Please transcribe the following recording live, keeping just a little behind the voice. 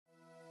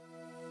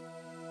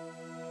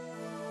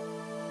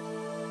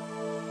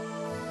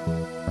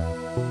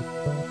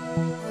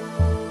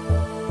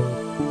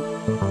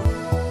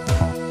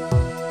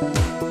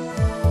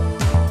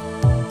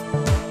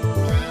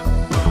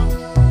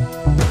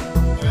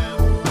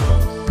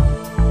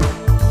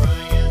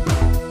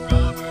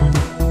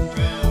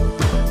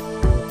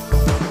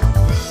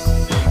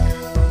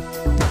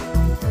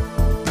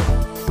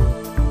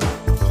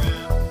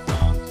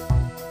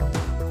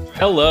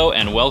Hello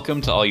and welcome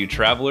to all you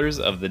travelers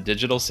of the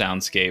digital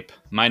soundscape.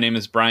 My name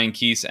is Brian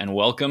Keese and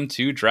welcome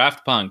to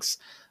Draft Punks,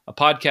 a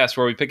podcast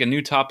where we pick a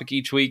new topic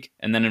each week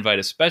and then invite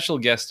a special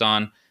guest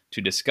on to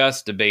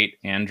discuss, debate,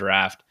 and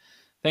draft.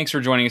 Thanks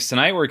for joining us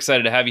tonight. We're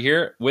excited to have you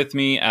here. With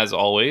me, as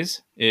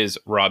always, is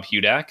Rob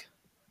Hudak.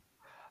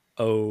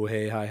 Oh,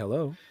 hey, hi,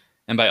 hello.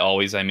 And by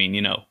always, I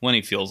mean, when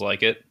he feels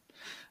like it.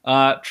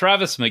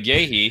 Travis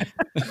McGahee.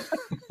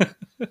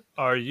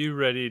 Are you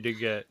ready to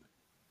get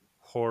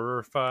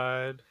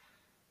horrified?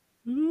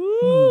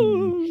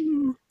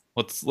 Ooh.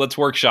 Let's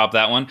workshop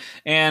that one.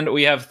 And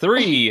we have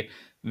three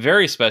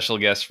very special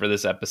guests for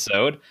this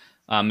episode.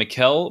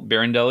 Mikkel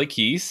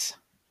Barandelli-Keese.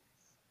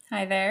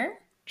 Hi there.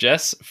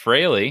 Jess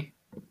Fraley.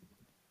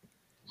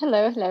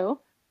 Hello.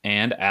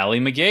 And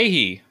Allie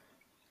McGahee.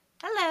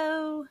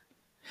 Hello.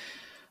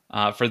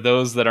 For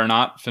those that are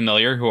not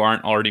familiar, who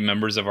aren't already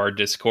members of our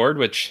Discord,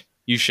 which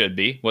you should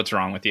be, what's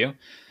wrong with you?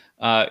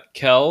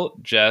 Kel,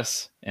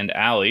 Jess, and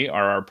Allie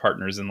are our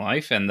partners in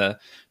life, and the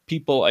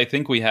people I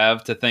think we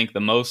have to thank the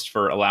most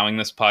for allowing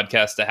this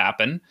podcast to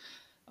happen.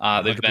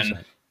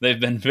 They've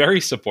been very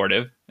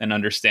supportive and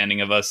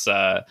understanding of us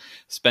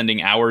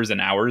spending hours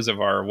and hours of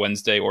our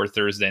Wednesday or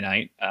Thursday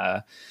night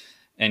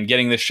and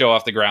getting this show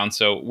off the ground.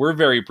 So we're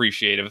very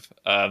appreciative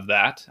of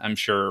that. I'm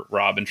sure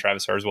Rob and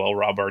Travis are as well.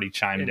 Rob already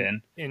chimed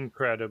in.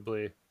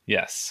 Incredibly.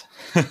 Yes.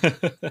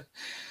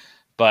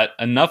 But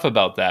enough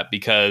about that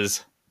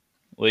because,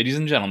 ladies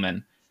and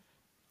gentlemen,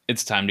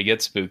 it's time to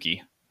get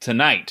spooky.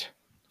 Tonight,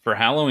 for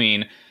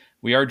Halloween,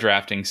 we are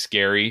drafting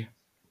scary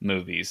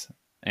movies.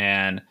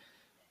 And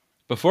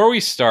before we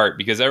start,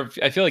 because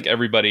I feel like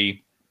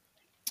everybody,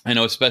 I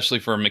know especially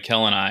for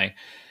Mikkel and I,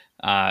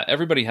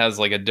 everybody has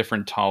like a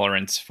different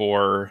tolerance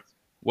for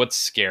what's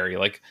scary.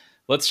 Like,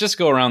 let's just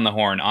go around the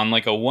horn on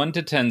like a 1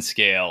 to 10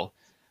 scale.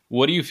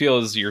 What do you feel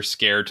is your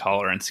scare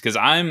tolerance? Because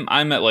I'm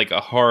at like a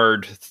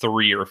hard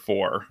 3 or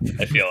 4.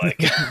 I feel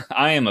like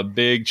I am a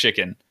big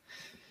chicken.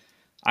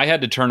 I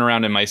had to turn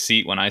around in my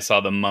seat when I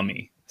saw The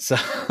Mummy. So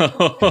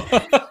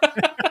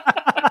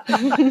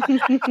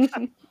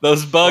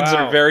those bugs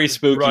are very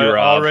spooky, Rob.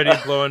 Rob. Already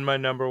blowing my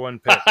number one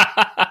pick.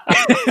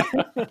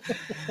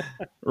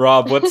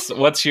 Rob,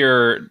 what's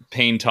your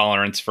pain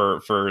tolerance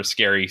for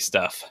scary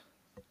stuff?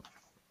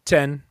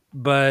 10,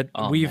 but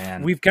we've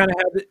had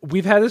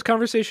this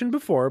conversation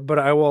before, but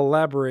I will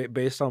elaborate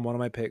based on one of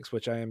my picks,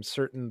 which I am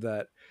certain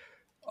that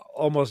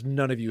almost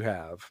none of you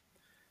have.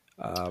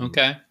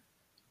 Okay.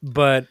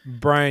 But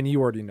Brian, you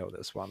already know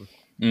this one.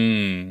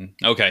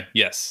 Okay.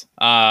 Yes.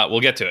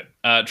 We'll get to it.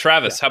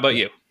 Travis, how about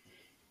you?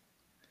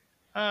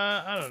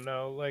 I don't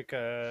know, like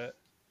a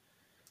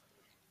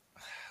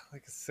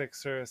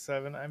 6 or a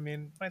 7. I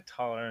mean, my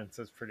tolerance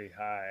is pretty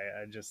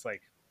high. I just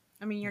like.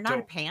 I mean, you're not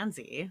a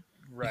pansy,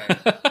 right?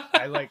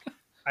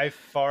 I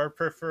far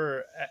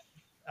prefer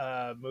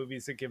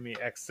movies that give me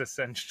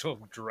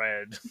existential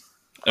dread.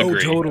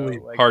 Agreed. Oh, totally.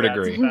 Hard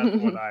agree.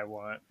 That's what I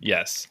want.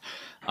 Yes.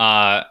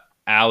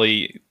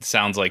 Allie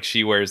sounds like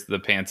she wears the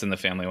pants in the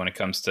family when it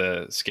comes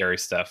to scary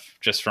stuff,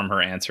 just from her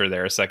answer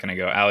there a second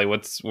ago. Allie,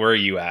 where are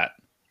you at?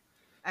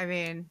 I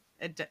mean,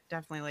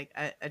 definitely like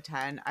a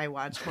 10. I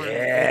watch horror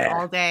movies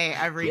all day,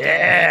 every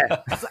day.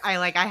 So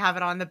I have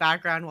it on the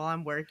background while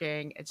I'm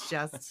working. It's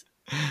just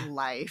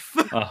life.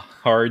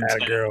 Hard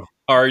 10. Girl.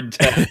 Hard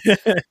 10.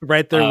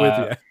 Right there with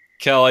you.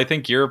 Kel, I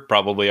think you're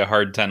probably a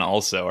hard 10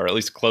 also, or at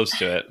least close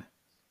to it.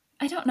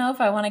 I don't know if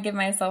I want to give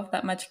myself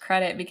that much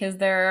credit because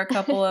there are a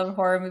couple of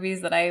horror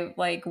movies that I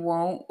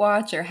won't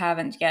watch or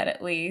haven't yet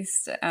at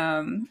least.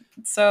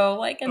 So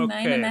like a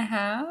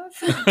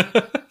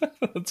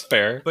 9.5. That's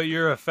fair. But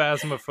you're a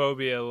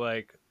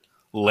Phasmophobia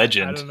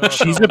legend. I don't know if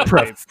She's a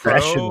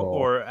professional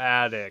or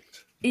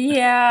addict.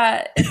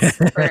 Yeah, it's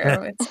true.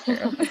 It's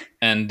true.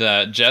 And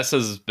Jess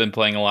has been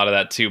playing a lot of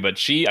that too, but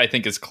she, I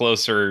think, is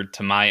closer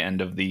to my end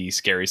of the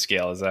scary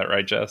scale. Is that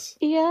right, Jess?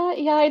 Yeah,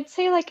 I'd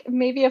say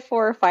maybe a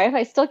 4 or 5.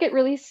 I still get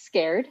really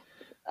scared.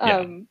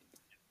 And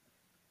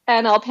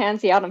I'll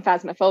pansy out on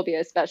Phasmophobia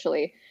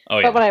especially. Oh,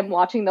 yeah. But when I'm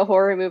watching the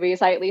horror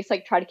movies, I at least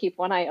try to keep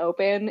one eye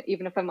open,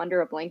 even if I'm under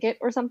a blanket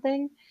or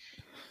something.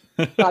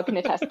 Rob can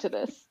attest to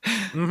this.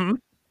 Mm-hmm.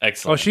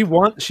 Excellent. Oh,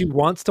 she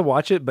wants to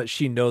watch it, but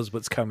she knows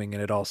what's coming,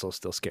 and it also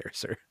still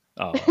scares her.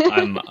 Oh,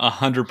 I'm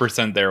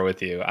 100% there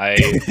with you.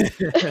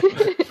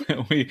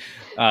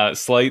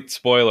 Slight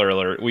spoiler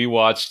alert. We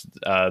watched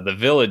The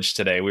Village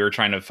today. We were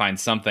trying to find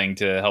something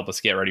to help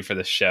us get ready for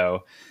the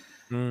show.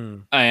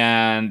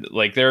 And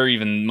there are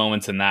even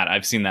moments in that.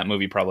 I've seen that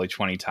movie probably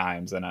 20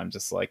 times, and I'm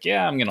just like,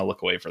 yeah, I'm going to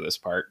look away for this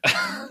part.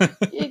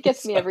 It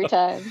gets me every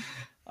time.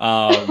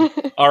 All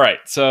right.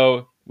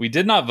 So we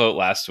did not vote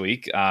last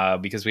week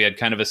because we had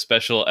kind of a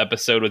special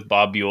episode with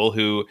Bob Buell,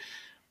 who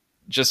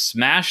just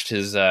smashed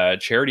his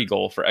charity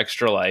goal for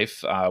Extra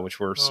Life, which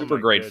we're super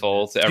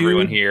grateful to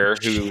everyone here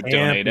who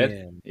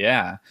donated.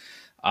 Yeah.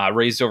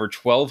 Raised over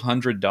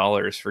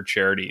 $1,200 for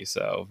charity.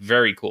 So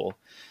very cool.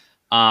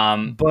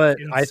 But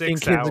in I 6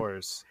 think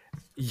hours.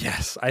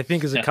 I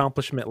think his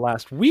accomplishment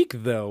last week,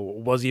 though,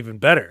 was even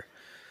better.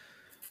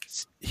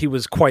 He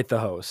was quite the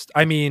host.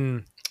 I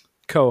mean,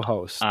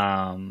 co-host.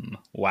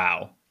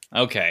 Wow.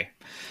 Okay.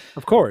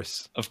 Of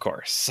course.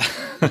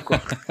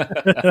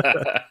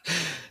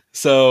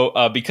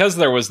 So, because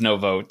there was no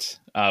vote,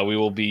 we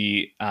will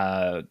be.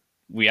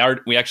 We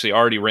actually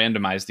already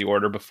randomized the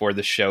order before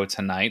the show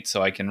tonight,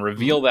 so I can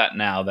reveal that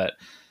now that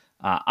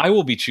I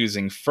will be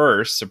choosing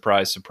first.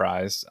 Surprise,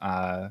 surprise.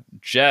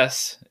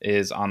 Jess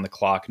is on the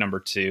clock, number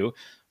 2.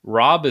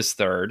 Rob is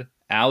 3rd.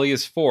 Allie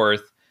is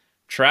 4th.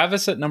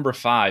 Travis at number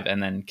 5,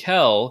 and then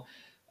Kel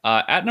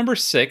at number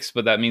 6.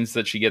 But that means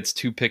that she gets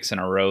 2 picks in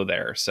a row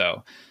there.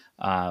 So,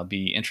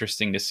 be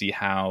interesting to see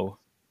how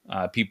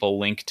people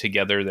link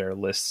together their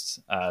lists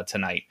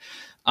tonight.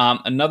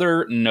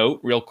 Another note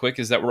real quick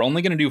is that we're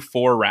only going to do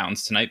 4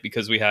 rounds tonight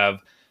because we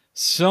have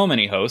so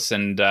many hosts,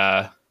 and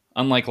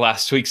unlike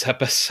last week's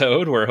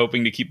episode, we're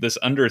hoping to keep this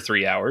under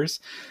 3 hours.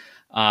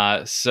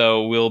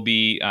 So we'll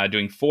be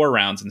doing 4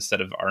 rounds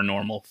instead of our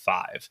normal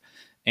 5.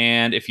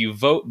 And if you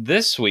vote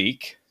this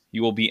week,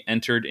 you will be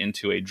entered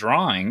into a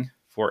drawing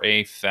for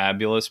a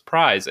fabulous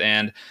prize.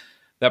 And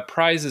that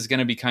prize is going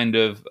to be kind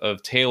of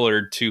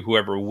tailored to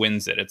whoever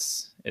wins it.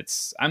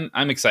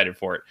 I'm excited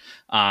for it.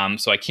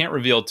 So I can't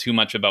reveal too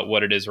much about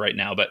what it is right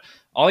now, but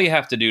all you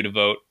have to do to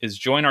vote is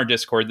join our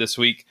Discord this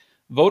week,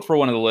 vote for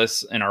one of the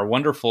lists in our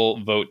wonderful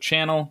vote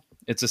channel.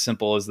 It's as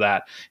simple as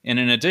that. And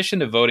in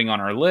addition to voting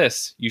on our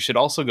lists, you should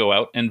also go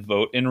out and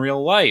vote in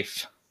real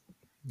life.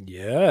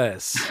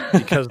 Yes,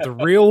 because the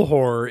real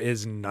horror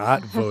is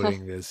not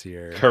voting this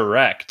year.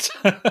 Correct.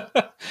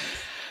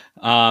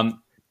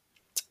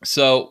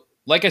 So,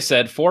 like I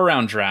said,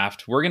 4-round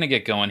draft. We're going to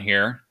get going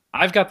here.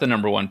 I've got the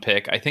number 1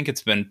 pick. I think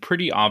it's been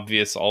pretty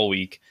obvious all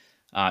week.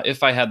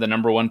 If I had the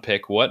number 1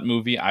 pick, what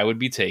movie I would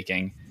be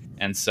taking.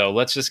 And so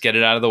let's just get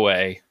it out of the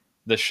way.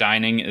 The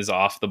Shining is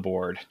off the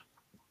board.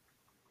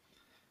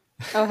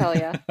 Oh, hell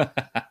yeah.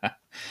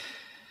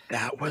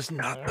 That was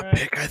not the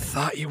pick I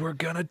thought you were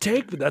going to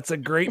take, but that's a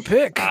great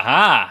pick.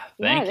 Aha!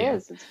 Thank you. It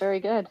is. It's very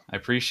good. I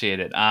appreciate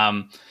it.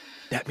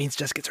 That means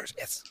Jess gets hers.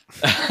 Yes.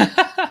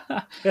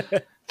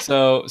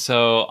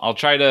 So I'll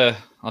try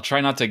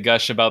not to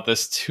gush about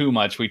this too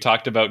much. We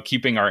talked about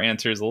keeping our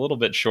answers a little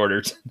bit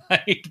shorter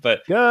tonight,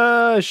 but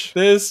gosh,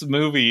 this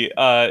movie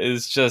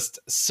is just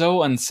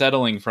so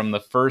unsettling from the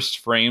first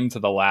frame to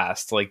the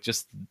last. Like,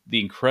 just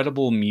the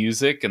incredible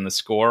music and the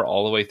score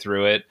all the way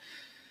through it.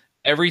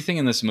 Everything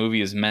in this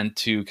movie is meant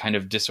to kind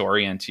of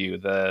disorient you.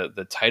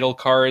 The title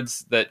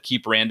cards that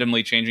keep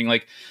randomly changing.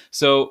 Like,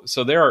 so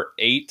there are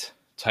 8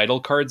 title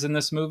cards in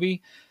this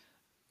movie.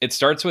 It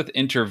starts with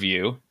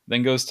interview,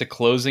 then goes to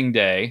closing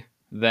day,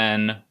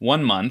 then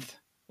 1 month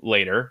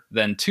later,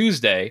 then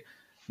Tuesday,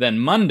 then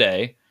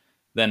Monday,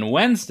 then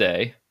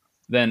Wednesday,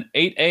 then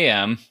 8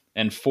 a.m.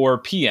 and 4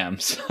 p.m.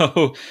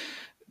 So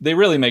they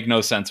really make no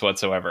sense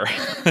whatsoever.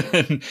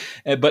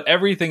 But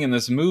everything in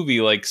this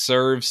movie like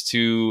serves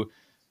to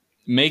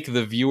make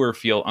the viewer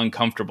feel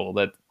uncomfortable.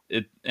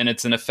 And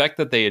it's an effect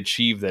that they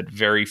achieve that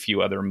very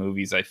few other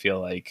movies, I feel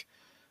like,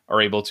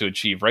 are able to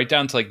achieve, right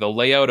down to like the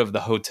layout of the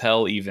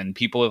hotel. Even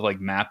people have like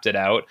mapped it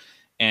out,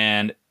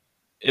 and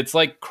it's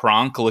like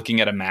Kronk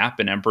looking at a map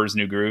in Emperor's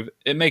New Groove.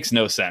 It makes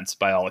no sense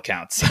by all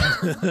accounts.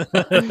 Like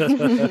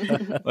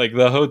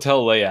the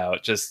hotel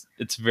layout, just,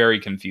 it's very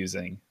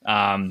confusing.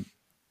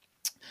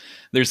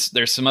 There's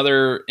some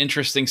other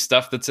interesting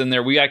stuff that's in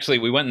there. We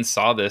went and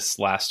saw this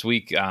last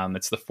week.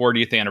 It's the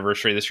 40th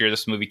anniversary this year.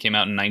 This movie came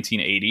out in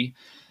 1980.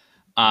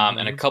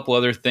 And a couple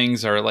other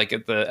things are like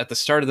at the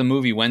start of the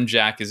movie, when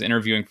Jack is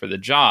interviewing for the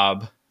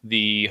job,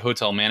 the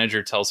hotel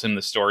manager tells him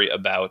the story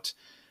about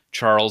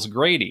Charles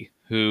Grady,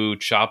 who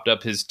chopped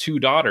up his 2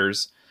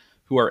 daughters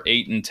who are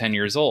 8 and 10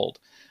 years old.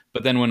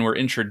 But then when we're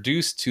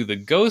introduced to the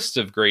ghost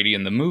of Grady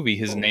in the movie,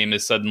 his name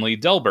is suddenly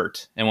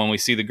Delbert. And when we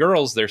see the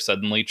girls, they're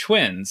suddenly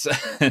twins.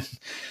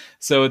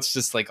 So it's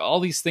just like all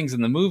these things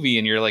in the movie,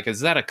 and you're like, is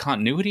that a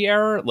continuity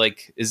error?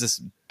 Like, is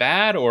this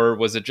bad, or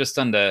was it just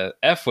done to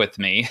F with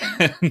me?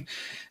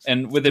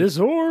 And with it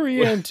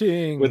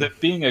disorienting, with it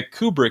being a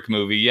Kubrick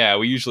movie, yeah,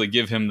 we usually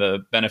give him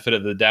the benefit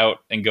of the doubt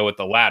and go with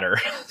the latter.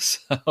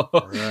 So,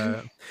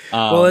 right.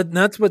 Well,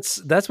 that's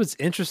what's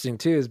interesting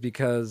too, is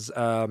because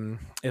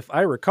if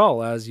I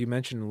recall, as you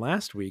mentioned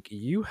last week,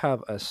 you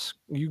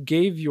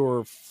gave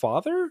your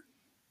father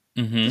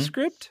the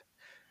script.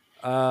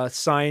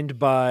 Signed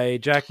by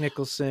Jack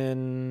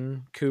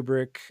Nicholson,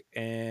 Kubrick,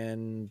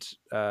 and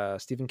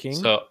Stephen King.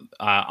 So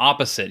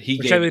opposite, he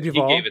gave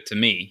it to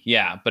me.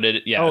 Yeah, but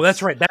Oh,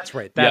 that's right. That's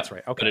right.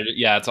 Okay. But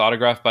it's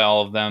autographed by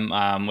all of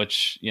them.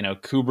 Which,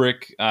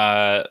 Kubrick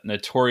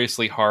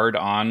notoriously hard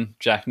on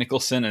Jack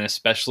Nicholson and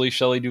especially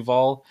Shelley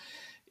Duvall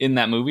in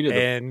that movie.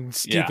 And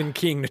Stephen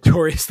King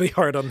notoriously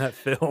hard on that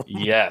film.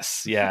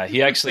 Yes, yeah.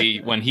 He actually,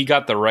 when he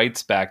got the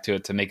rights back to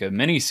it to make a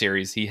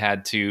miniseries, he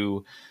had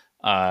to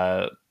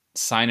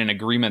sign an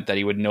agreement that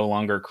he would no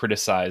longer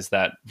criticize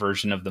that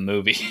version of the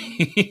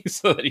movie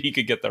so that he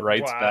could get the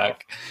rights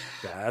back.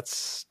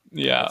 That's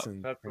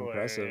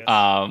impressive.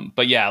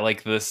 But yeah,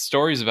 like the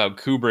stories about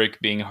Kubrick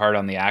being hard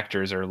on the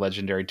actors are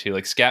legendary too.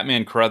 Like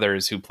Scatman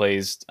Crothers, who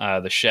plays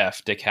the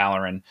chef, Dick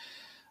Halloran,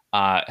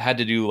 had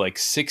to do like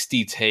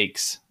 60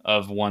 takes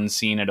of one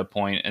scene at a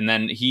point, and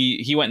then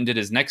he went and did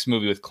his next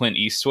movie with Clint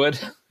Eastwood,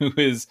 who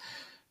is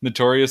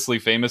notoriously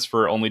famous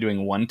for only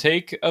doing one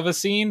take of a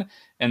scene.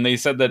 And they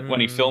said that when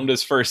he filmed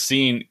his first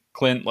scene,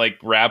 Clint like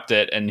wrapped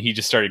it and he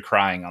just started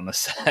crying on the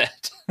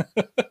set.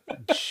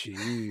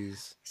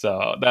 Jeez.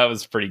 So that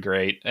was pretty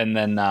great. And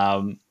then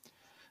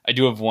I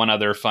do have one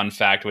other fun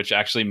fact, which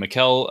actually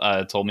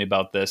Mikkel told me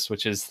about this,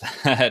 which is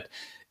that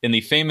in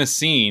the famous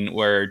scene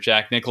where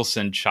Jack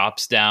Nicholson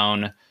chops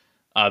down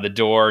the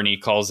door and he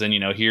calls in,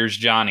 here's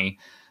Johnny.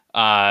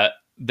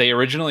 They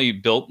originally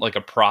built like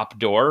a prop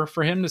door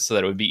for him so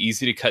that it would be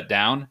easy to cut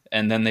down.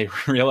 And then they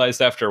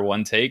realized after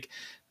one take,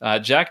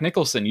 Jack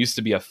Nicholson used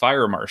to be a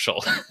fire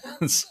marshal.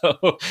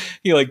 So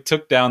he like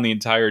took down the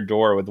entire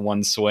door with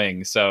one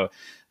swing. So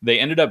they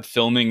ended up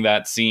filming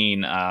that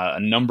scene a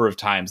number of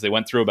times. They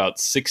went through about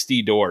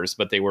 60 doors,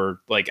 but they were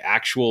like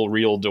actual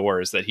real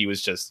doors that he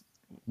was just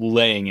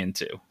laying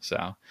into.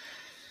 So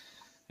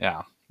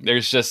yeah,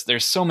 there's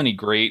so many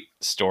great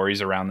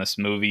stories around this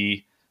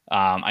movie.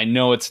 I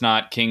know it's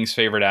not King's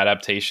favorite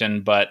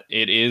adaptation, but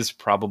it is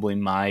probably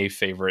my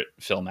favorite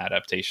film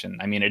adaptation.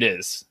 I mean, it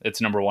is.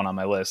 It's number one on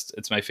my list.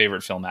 It's my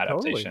favorite film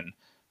adaptation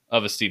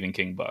of a Stephen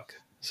King book.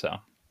 So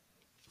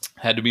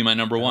had to be my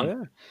number one.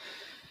 Yeah.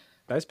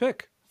 Nice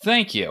pick.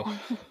 Thank you.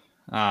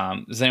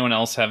 Does anyone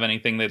else have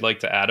anything they'd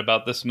like to add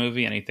about this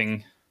movie?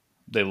 Anything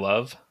they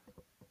love?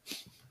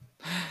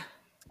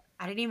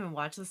 I didn't even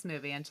watch this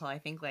movie until I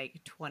think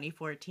like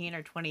 2014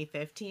 or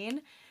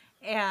 2015.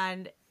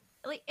 And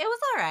like it was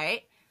all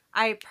right.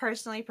 I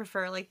personally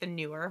prefer like the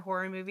newer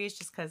horror movies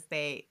just because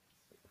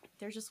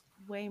they're just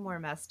way more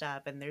messed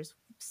up and there's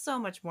so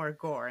much more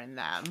gore in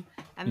them.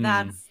 And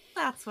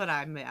that's what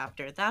I'm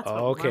after. That's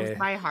what warms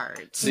my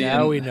heart. See,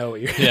 now we know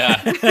what you're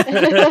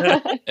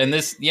and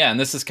this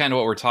is kind of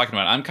what we're talking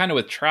about. I'm kind of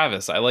with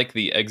Travis. I like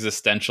the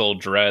existential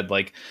dread.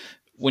 Like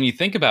when you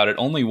think about it,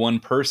 only one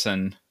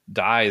person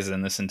dies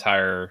in this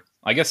entire,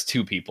 I guess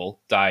 2 people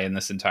die in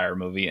this entire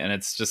movie. And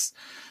it's just,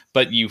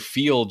 but you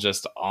feel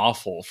just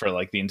awful for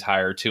like the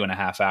entire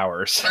 2.5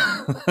 hours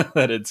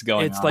that it's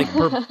going on. It's like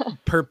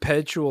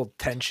perpetual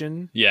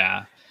tension.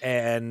 Yeah.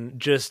 And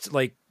just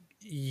like,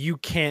 you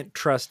can't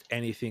trust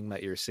anything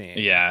that you're seeing.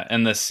 Yeah.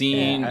 And the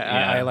scene,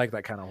 I like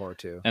that kind of horror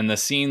too. And the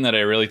scene that I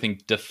really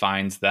think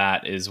defines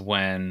that is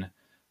when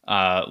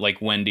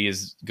like Wendy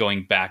is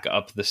going back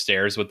up the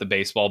stairs with the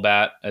baseball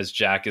bat as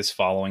Jack is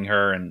following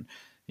her and,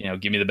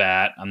 give me the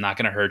bat. I'm not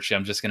going to hurt you.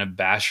 I'm just going to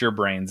bash your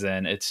brains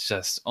in. It's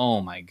just, oh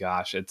my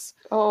gosh. It's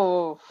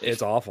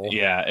awful.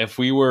 Yeah. If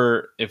we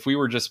were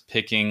just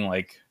picking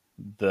like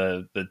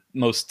the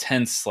most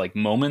tense like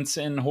moments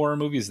in horror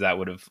movies, that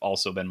would have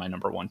also been my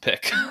number one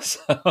pick.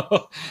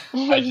 So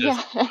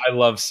I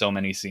love so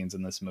many scenes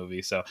in this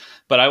movie. So,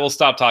 but I will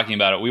stop talking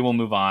about it. We will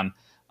move on.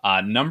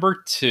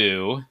 Number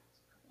 2,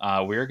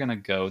 we're going to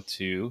go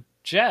to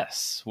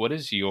Jess. What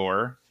is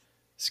your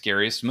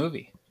scariest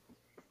movie?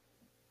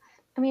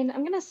 I mean,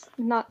 I'm going to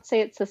not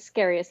say it's the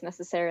scariest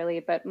necessarily,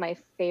 but my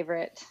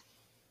favorite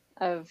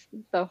of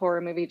the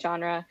horror movie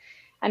genre,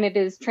 and it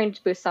is Train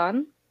to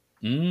Busan.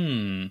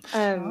 And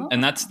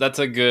that's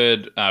a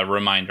good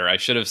reminder. I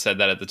should have said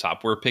that at the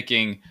top. We're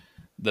picking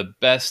the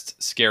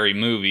best scary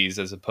movies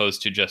as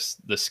opposed to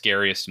just the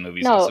scariest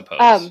movies, I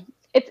suppose.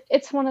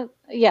 It's one of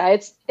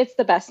it's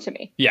the best to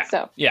me. Yeah.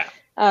 So yeah.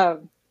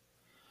 And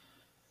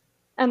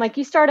like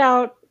you start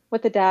out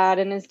with the dad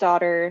and his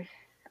daughter.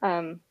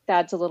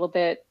 Dad's a little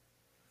bit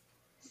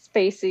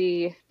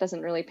spacey,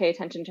 doesn't really pay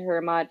attention to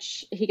her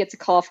much. He gets a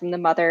call from the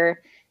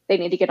mother. They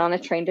need to get on a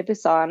train to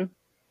Busan.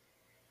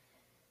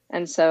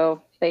 And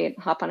so they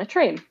hop on a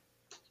train.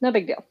 No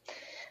big deal.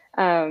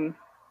 So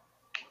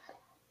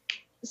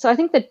I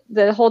think that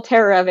the whole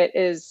terror of it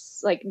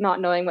is like not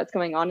knowing what's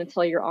going on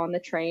until you're on the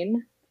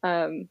train.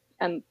 And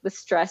the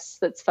stress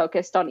that's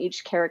focused on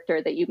each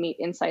character that you meet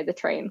inside the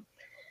train.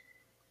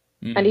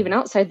 And even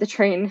outside the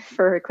train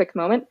for a quick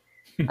moment.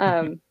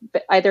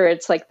 But either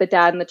it's like the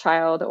dad and the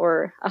child,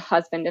 or a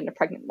husband and a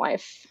pregnant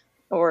wife,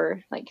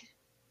 or like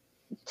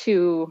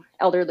 2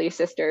 elderly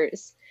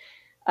sisters.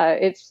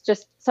 It's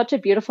just such a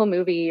beautiful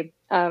movie.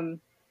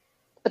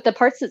 But the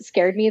parts that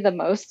scared me the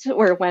most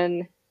were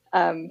when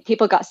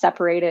people got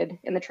separated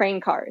in the train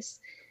cars,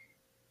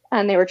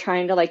 and they were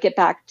trying to like get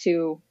back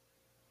to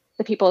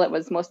the people that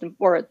was most,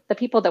 or the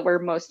people that were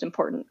most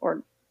important,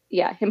 or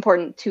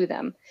important to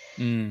them.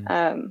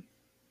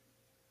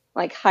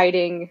 Like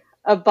hiding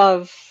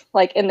above,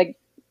 like in the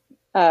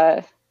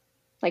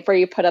like where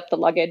you put up the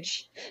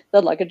luggage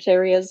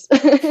areas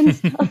and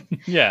stuff.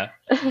 Yeah.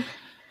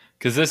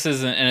 Because this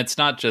isn't, and it's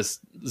not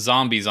just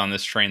zombies on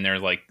this train.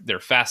 They're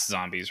fast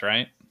zombies,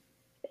 right?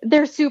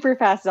 They're super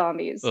fast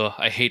zombies. Ugh,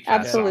 I hate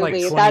fast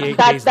absolutely. Zombies.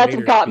 That's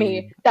what got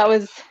me. That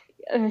was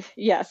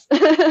yes.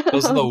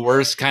 Those are the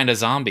worst kind of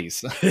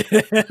zombies.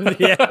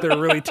 Yeah, they're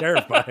really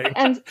terrifying.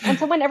 And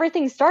so when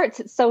everything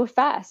starts, it's so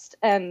fast,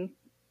 and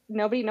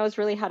nobody knows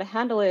really how to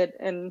handle it.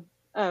 And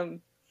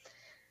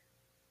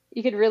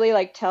you could really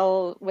like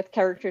tell with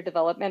character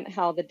development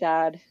how the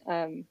dad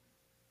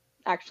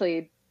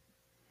actually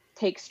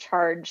takes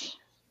charge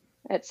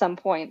at some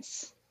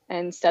points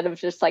instead of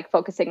just like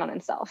focusing on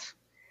himself.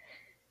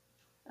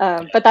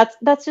 But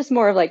that's just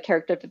more of like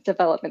character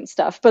development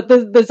stuff. But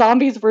the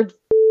zombies were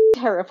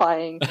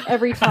terrifying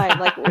every time.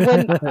 Like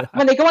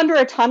when they go under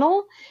a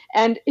tunnel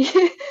and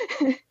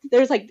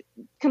there's like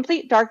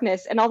complete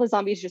darkness and all the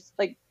zombies just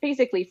like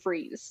basically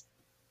freeze.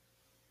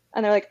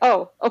 And they're like,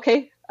 oh,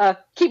 okay,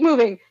 keep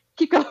moving,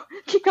 keep going.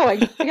 We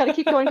got to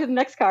keep going to the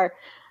next car.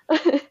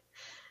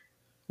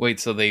 Wait,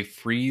 so they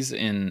freeze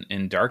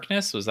in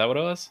darkness? Was that what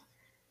it was?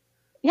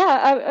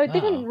 Yeah, they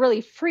didn't really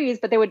freeze,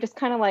 but they would just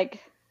kind of like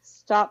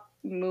stop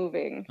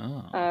moving.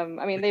 Oh.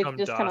 I mean, they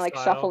just kind of like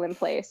shuffle in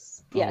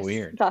place. Oh, yes,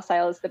 weird.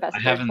 Docile is the best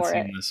word for it. I haven't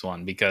seen this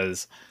one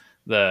because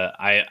I've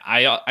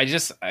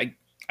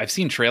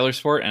seen trailers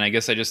for it, and I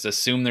guess I just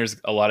assume there's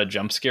a lot of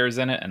jump scares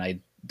in it, and I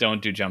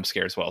don't do jump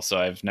scares well, so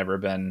I've never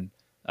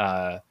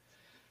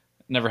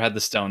had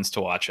the stones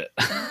to watch it.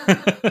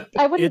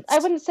 I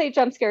wouldn't say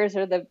jump scares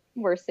are the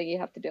worst thing you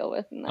have to deal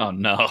with. Oh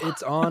no,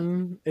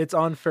 it's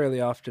on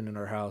fairly often in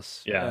our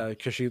house. Yeah,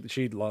 because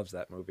she loves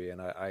that movie,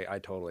 and I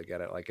totally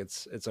get it. Like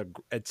it's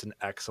an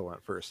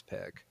excellent first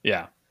pick.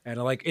 Yeah,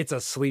 and like it's a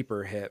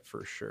sleeper hit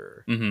for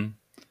sure. Mm-hmm.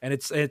 And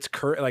it's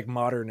like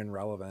modern and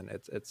relevant.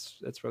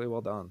 It's really well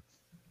done.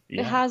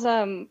 Yeah. It has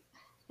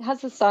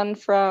the son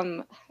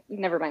from.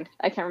 Never mind,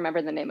 I can't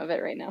remember the name of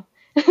it right now.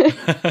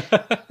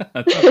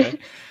 That's okay.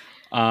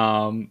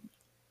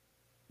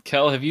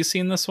 Kel, have you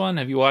seen this one?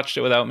 Have you watched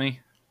it without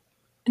me?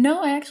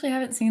 No, I actually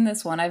haven't seen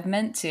this one. I've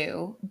meant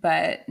to,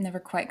 but never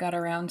quite got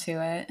around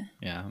to it.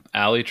 Yeah.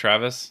 Allie,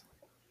 Travis?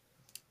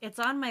 It's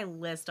on my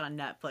list on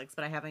Netflix,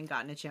 but I haven't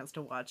gotten a chance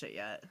to watch it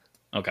yet.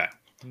 Okay.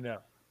 No.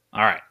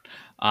 All right.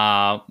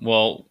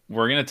 Well,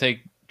 we're going to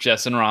take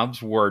Jess and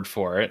Rob's word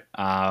for it.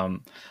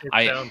 Sounds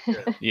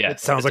good. Yeah, it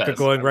sounds like a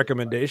glowing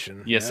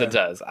recommendation. Yes, it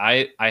does.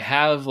 I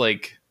have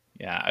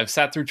I've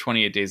sat through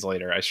 28 Days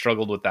Later. I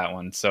struggled with that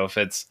one. So if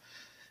it's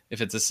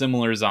a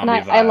similar zombie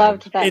vibe, I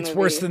loved that. It's movie.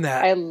 Worse than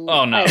that.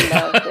 Oh no, I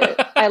loved it.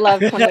 I love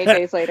 28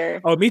 Days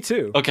Later. Oh, me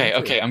too.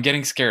 Okay. I'm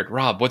getting scared.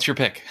 Rob, what's your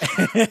pick?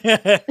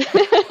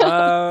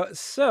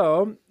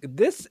 So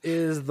this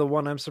is the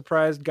one I'm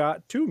surprised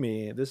got to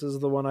me. This is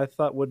the one I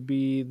thought would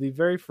be the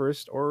very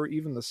first or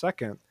even the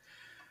second.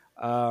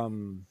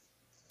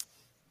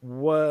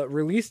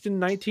 Released in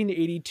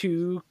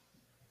 1982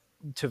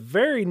 to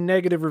very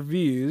negative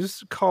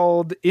reviews,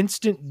 called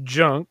Instant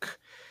Junk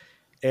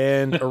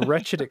and A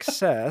Wretched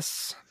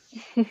Excess.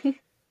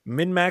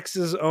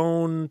 Min-Max's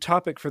own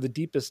topic for the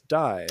deepest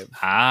dive.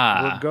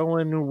 We're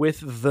going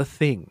with The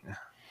Thing.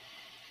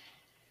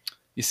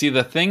 You see,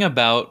 the thing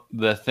about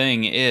The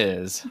Thing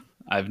is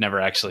I've never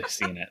actually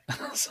seen it.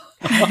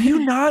 Have you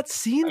not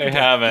seen it? I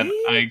haven't.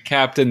 I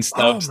Captain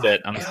Stubbs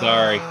it. I'm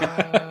sorry.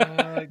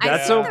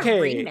 That's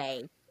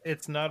okay.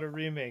 It's not a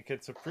remake.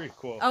 It's a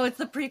prequel. Oh, it's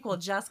the prequel.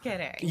 Just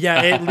kidding.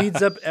 Yeah, it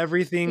leads up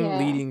everything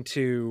leading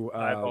to...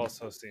 I've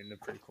also seen the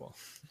prequel,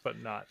 but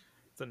not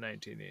the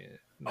 1980.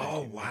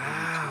 Oh,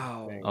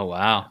 wow. Thing. Oh,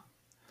 wow.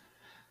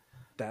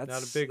 That's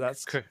not a big...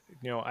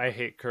 I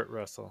hate Kurt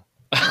Russell.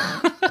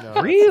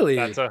 Really?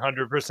 That's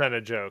 100%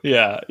 a joke.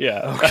 Yeah.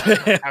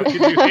 Okay. How could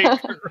you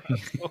hate Kurt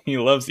Russell? He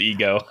loves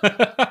ego.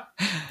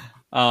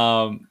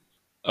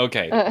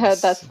 Okay.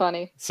 That's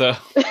funny. So,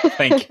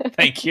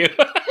 thank you.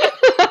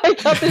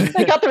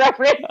 I got the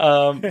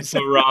reference.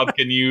 So, Rob,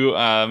 can you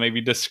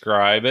maybe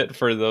describe it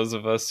for those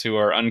of us who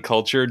are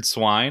uncultured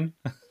swine?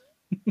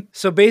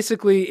 So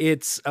basically,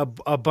 it's a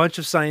bunch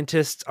of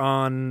scientists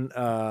on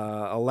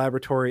a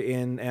laboratory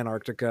in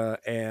Antarctica,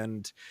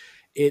 and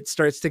it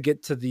starts to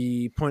get to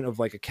the point of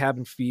like a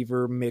cabin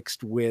fever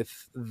mixed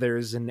with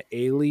there's an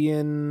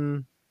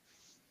alien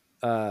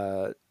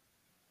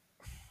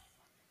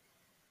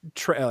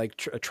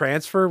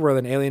transfer where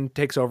an alien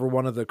takes over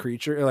one of the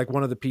creature, like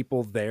one of the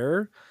people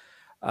there,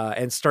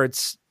 and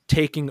starts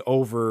taking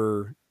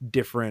over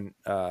different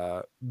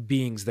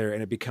beings there,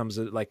 and it becomes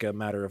like a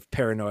matter of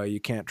paranoia.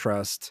 You can't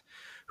trust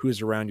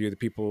who's around you, the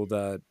people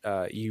that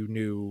you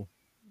knew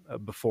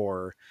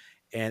before,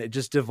 and it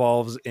just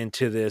devolves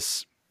into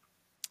this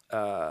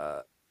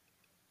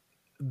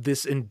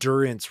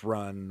endurance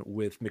run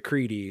with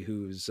MacReady,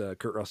 who's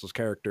Kurt Russell's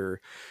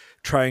character,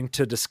 trying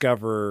to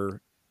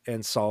discover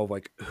and solve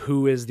like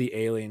who is the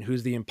alien,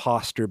 who's the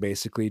imposter,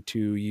 basically,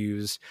 to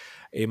use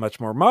a much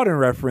more modern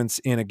reference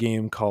in a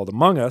game called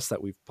Among Us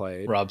that we've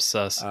played. Rob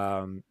sus.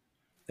 That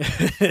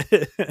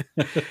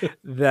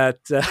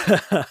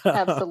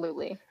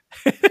absolutely.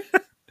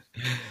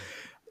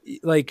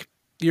 Like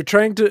you're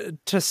trying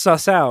to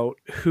suss out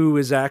who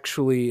is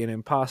actually an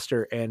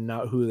imposter and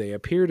not who they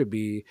appear to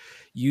be,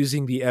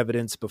 using the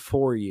evidence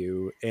before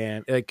you.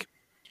 And like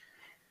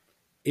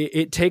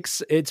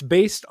it's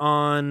based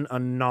on a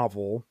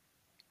novel,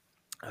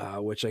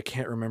 which I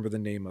can't remember the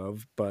name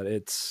of, but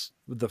it's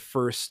the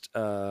first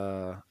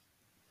item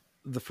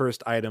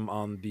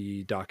on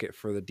the docket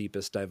for the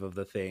deepest dive of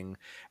The Thing.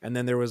 And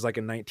then there was like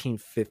a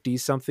 1950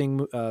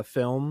 something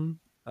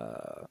film,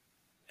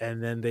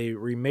 and then they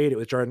remade it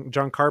with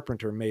John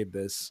Carpenter made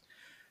this,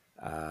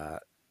 and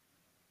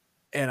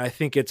I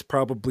think it's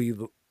probably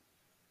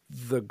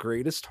the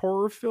greatest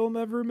horror film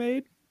ever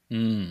made.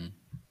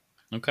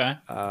 Okay.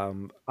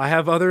 I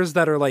have others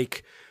that are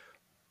like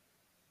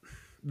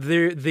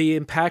they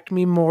impact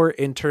me more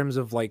in terms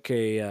of like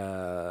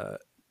an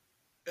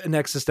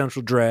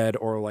existential dread,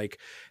 or like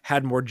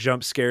had more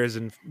jump scares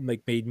and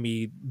like made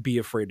me be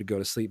afraid to go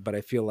to sleep. But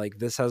I feel like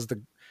this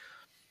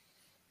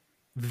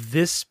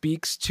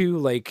speaks to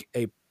like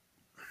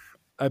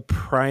a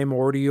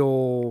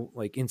primordial,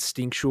 like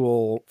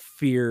instinctual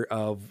fear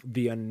of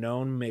the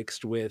unknown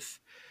mixed with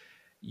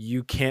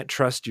you can't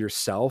trust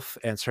yourself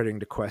and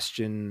starting to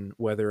question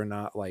whether or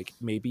not like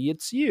maybe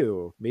it's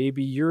you,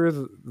 maybe you're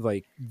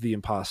like the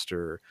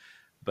imposter,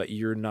 but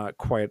you're not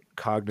quite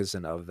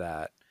cognizant of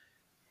that.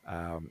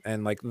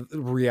 And like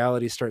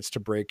reality starts to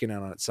break in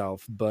on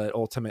itself, but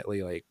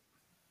ultimately like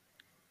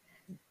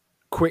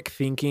quick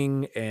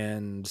thinking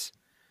and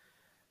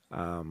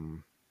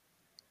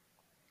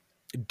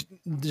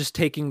just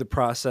taking the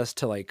process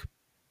to like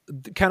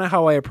kind of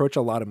how I approach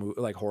a lot of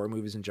like horror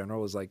movies in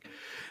general is like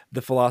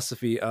the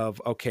philosophy of,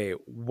 okay,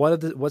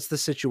 what's the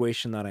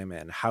situation that I'm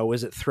in? How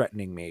is it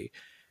threatening me?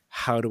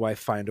 How do I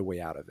find a way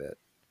out of it?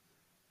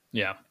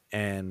 Yeah.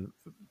 And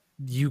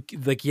you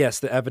like, yes,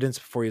 the evidence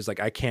before you is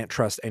like, I can't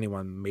trust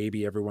anyone.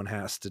 Maybe everyone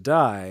has to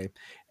die.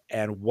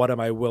 And what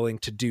am I willing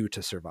to do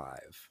to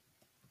survive?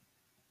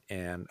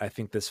 And I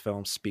think this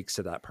film speaks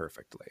to that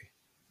perfectly.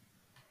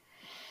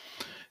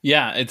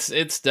 Yeah,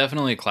 it's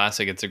definitely a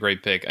classic. It's a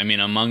great pick. I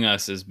mean, Among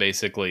Us is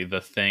basically The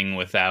Thing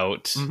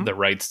without the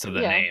rights to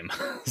the name.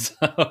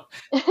 So,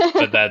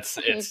 but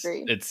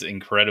it's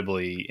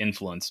incredibly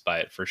influenced by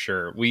it for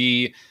sure.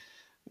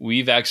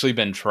 We've actually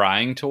been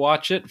trying to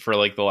watch it for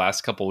like the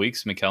last couple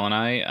weeks, Mikkel and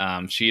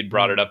I. She had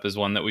brought it up as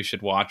one that we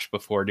should watch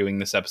before doing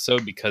this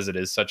episode because it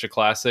is such a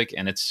classic,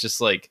 and it's just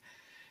like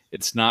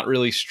it's not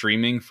really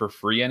streaming for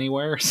free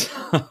anywhere.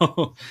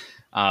 So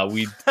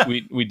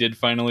we did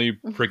finally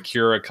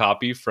procure a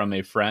copy from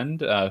a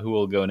friend who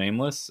will go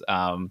nameless.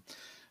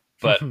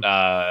 But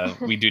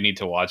we do need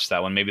to watch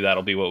that one. Maybe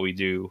that'll be what we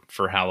do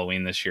for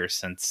Halloween this year,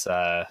 since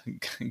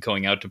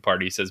going out to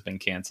parties has been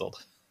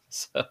canceled.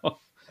 So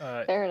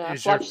fair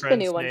enough. Watch the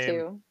new one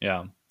too.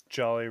 Yeah,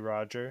 Jolly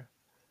Roger.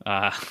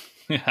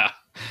 Yeah.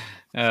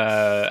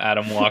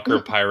 Adam Walker,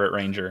 Pirate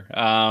Ranger.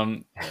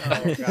 I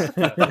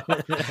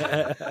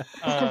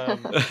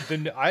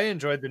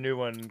enjoyed the new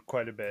one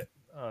quite a bit,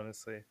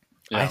 honestly.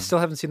 Yeah. I still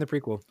haven't seen the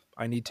prequel.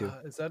 I need to.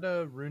 Is that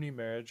a Rooney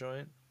Mara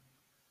joint?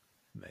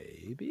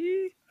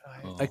 Maybe.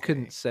 I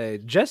couldn't say.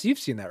 Jess, you've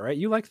seen that, right?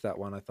 You liked that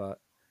one, I thought.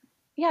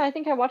 Yeah, I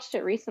think I watched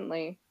it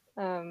recently.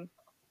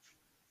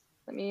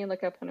 Let me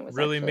look up when it was.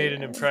 Really made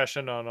an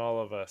impression on all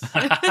of us.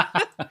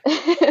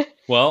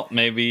 Well,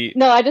 maybe.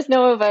 No, I just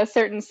know of a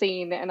certain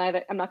scene, and I'm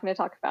not going to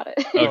talk about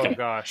it. Okay.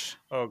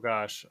 Oh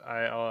gosh.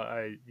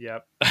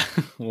 Yep.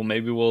 Well,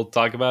 maybe we'll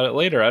talk about it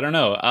later. I don't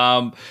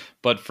know.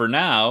 But for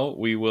now,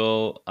 we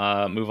will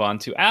move on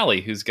to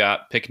Allie, who's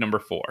got pick number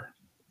 4.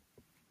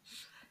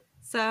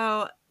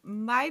 So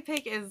my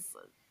pick is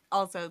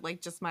also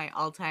like just my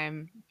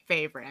all-time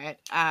favorite.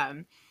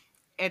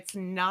 It's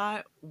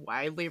not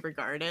widely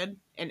regarded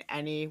in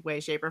any way,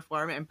 shape, or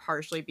form, and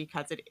partially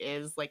because it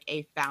is like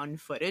a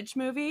found footage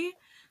movie.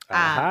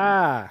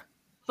 But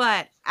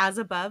As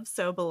Above,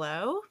 So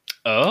Below.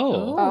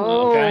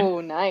 Oh,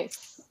 okay.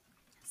 Nice.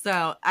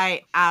 So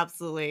I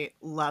absolutely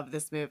love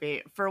this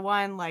movie. For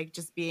one, like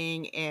just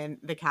being in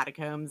the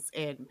catacombs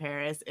in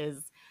Paris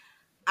is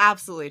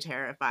absolutely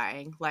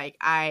terrifying. Like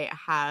I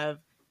have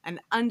an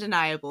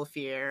undeniable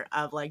fear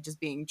of like just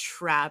being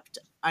trapped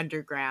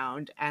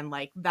underground, and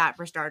like that,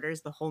 for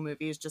starters, the whole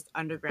movie is just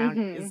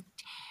underground is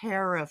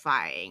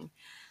terrifying.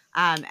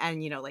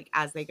 And you know, like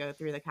as they go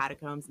through the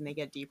catacombs and they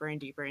get deeper and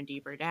deeper and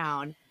deeper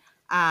down,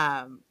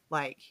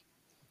 like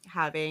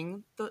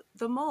having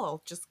the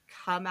mole just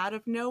come out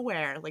of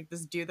nowhere, like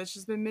this dude that's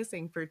just been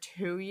missing for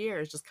 2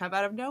 years just come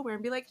out of nowhere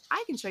and be like,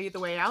 I can show you the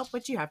way out,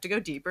 but you have to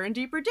go deeper and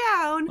deeper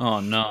down. Oh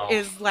no.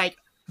 Is like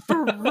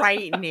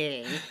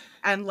frightening.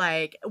 And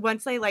like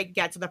once they like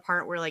get to the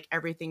part where like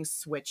everything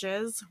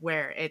switches,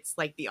 where it's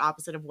like the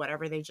opposite of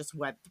whatever they just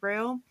went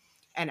through,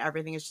 and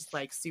everything is just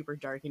like super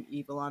dark and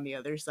evil on the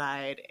other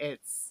side,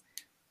 it's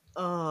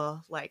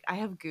like I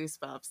have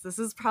goosebumps. This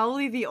is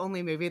probably the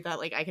only movie that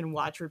like I can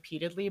watch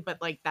repeatedly,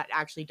 but like that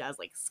actually does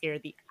like scare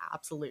the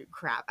absolute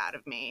crap out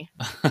of me.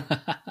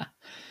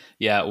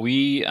 Yeah,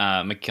 we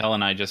Mikkel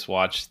and I just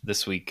watched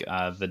this week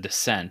The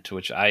Descent,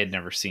 which I had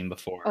never seen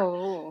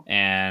before.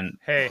 And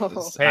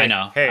I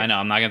know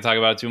I'm not going to talk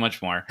about it too much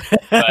more.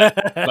 But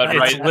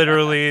it's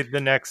literally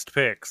the next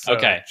pick. So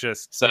okay,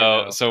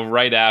 so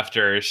right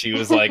after, she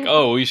was like,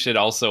 "Oh, we should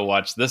also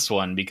watch this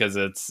one because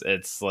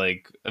it's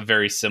like a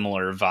very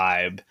similar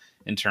vibe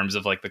in terms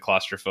of like the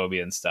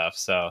claustrophobia and stuff."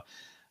 So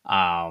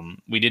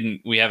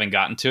we haven't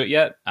gotten to it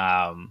yet.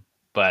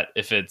 But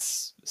if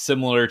it's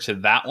similar to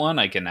that one,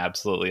 I can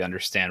absolutely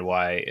understand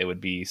why it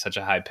would be such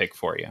a high pick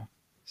for you.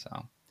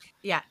 So,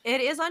 yeah, it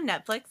is on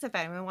Netflix if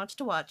anyone wants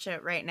to watch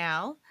it right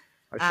now.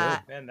 I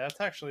should. Man, that's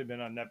actually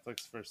been on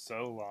Netflix for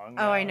so long.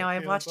 Oh, now, I know. it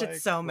I've feels watched it like.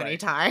 so many Like,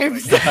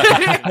 times.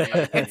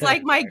 It's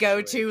like my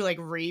go-to like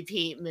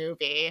repeat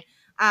movie.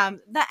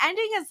 The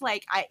ending is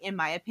like, in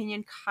my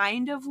opinion,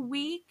 kind of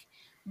weak,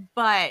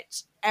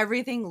 but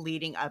everything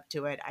leading up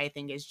to it, I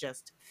think, is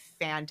just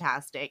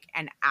fantastic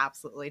and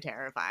absolutely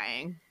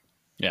terrifying.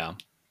 Yeah.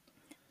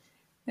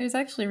 There's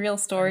actually real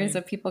stories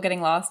of people getting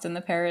lost in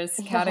the Paris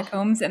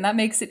catacombs, and that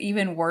makes it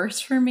even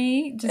worse for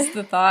me. Just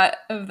the thought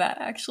of that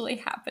actually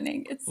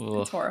happening. It's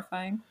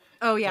horrifying.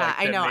 Oh yeah,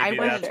 like, I know. Maybe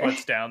that's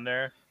what's down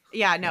there.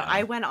 Yeah, no,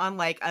 I went on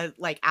like a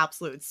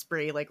absolute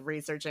spree, like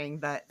researching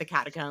the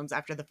catacombs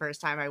after the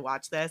first time I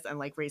watched this, and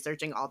like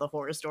researching all the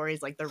horror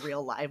stories, like the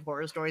real live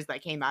horror stories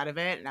that came out of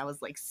it, and I was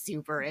like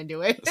super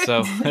into it.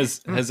 So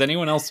has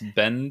anyone else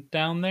been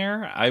down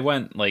there? I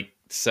went like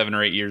 7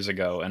 or 8 years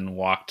ago and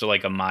walked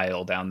like a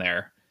mile down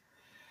there.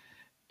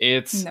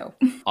 It's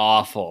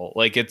awful.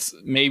 Like, it's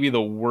maybe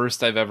the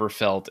worst I've ever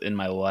felt in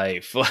my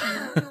life.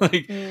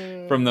 Like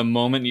from the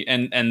moment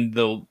and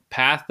the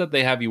path that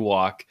they have you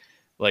walk,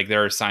 like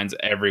there are signs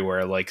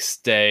everywhere, like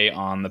stay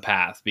on the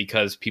path,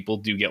 because people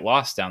do get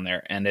lost down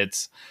there, and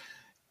it's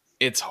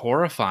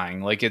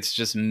horrifying. Like, it's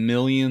just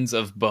millions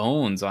of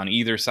bones on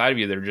either side of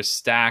you. They're just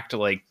stacked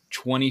like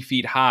 20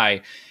 feet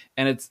high.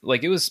 And it's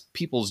like, it was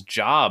people's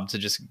job to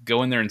just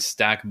go in there and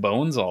stack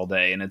bones all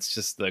day. And it's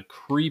just the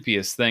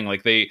creepiest thing.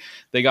 Like they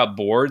got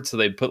bored, so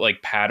they put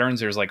like patterns.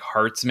 There's like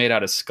hearts made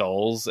out of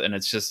skulls. And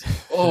it's just,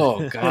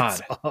 oh God.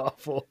 It's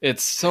awful.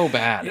 It's so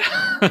bad.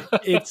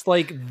 It's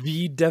like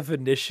the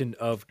definition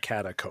of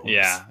catacombs.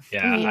 Yeah.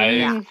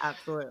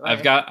 Absolutely.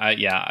 I've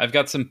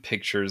got some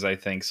pictures, I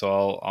think.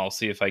 So I'll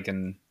see if I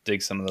can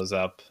dig some of those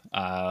up.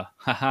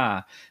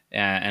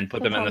 And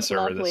put them in the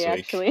server this week.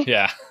 Actually.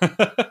 Yeah.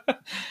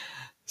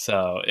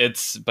 So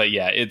it's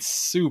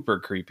super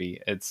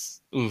creepy.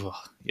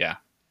 Yeah.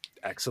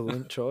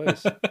 Excellent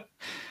choice.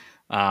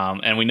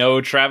 And we know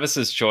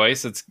Travis's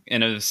choice. It's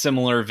in a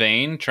similar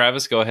vein.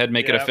 Travis, go ahead,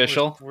 make it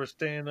official. We're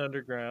staying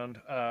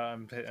underground.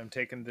 I'm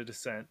taking The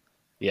Descent.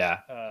 Yeah.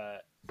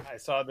 I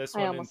saw this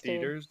one in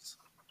theaters,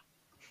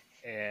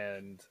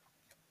 and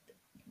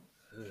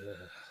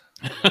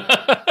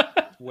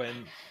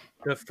when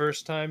the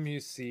first time you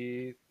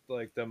see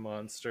like the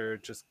monster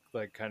just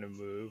like kind of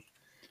move,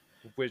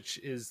 which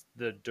is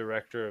the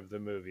director of the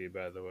movie,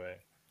 by the way.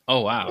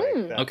 Oh wow!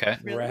 Okay,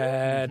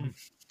 rad.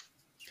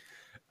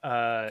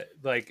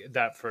 Like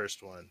that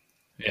first one,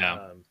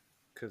 yeah.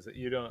 Because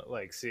you don't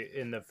like see it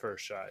in the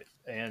first shot,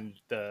 and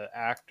the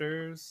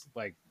actors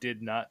like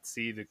did not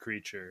see the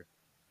creature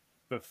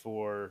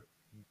before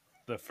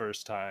the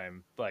first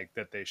time, like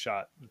that they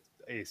shot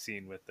a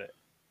scene with it.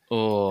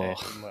 Oh,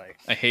 and, like,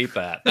 I hate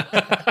that.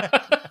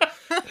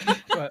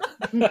 But,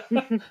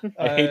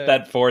 I hate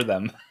that for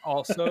them.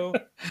 also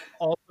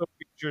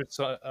features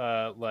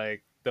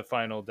like the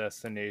Final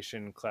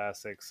Destination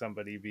classic,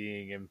 somebody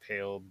being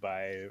impaled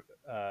by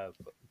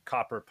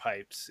copper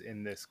pipes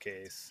in this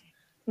case,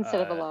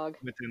 instead of a log,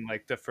 within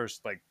like the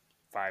first like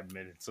 5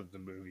 minutes of the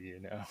movie, you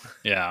know.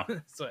 Yeah.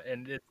 So,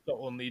 and it's the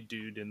only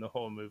dude in the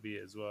whole movie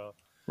as well,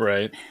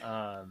 right?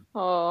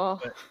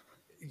 But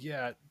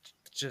yeah,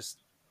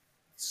 just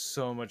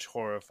so much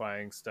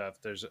horrifying stuff.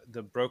 There's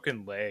the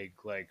broken leg,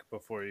 like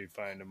before you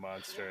find a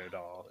monster at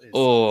all.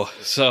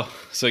 So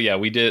yeah,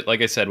 we did,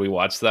 like I said, we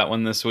watched that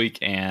one this week,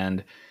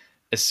 and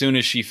as soon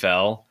as she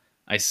fell,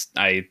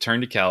 I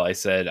turned to Kel. I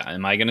said,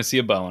 am I going to see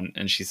a bone?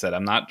 And she said,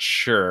 I'm not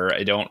sure.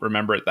 I don't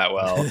remember it that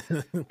well.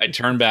 I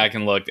turned back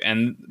and looked,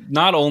 and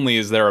not only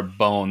is there a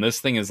bone, this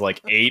thing is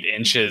like 8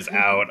 inches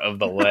out of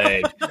the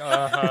leg.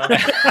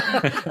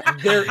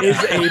 There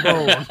is a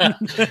bone.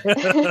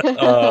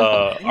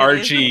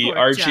 Archie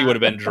would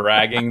have been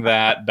dragging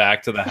that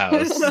back to the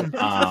house.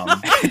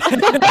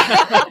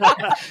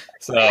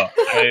 So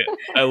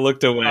I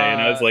looked away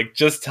and I was like,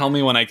 just tell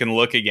me when I can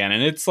look again.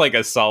 And it's like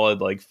a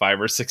solid like 5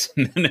 or 6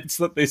 minutes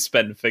that they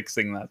spend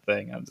fixing that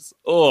thing. I'm just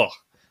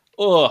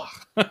That's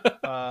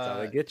how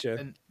they get you.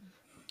 And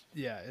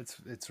yeah,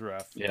 it's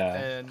rough. Yeah.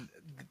 And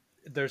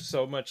there's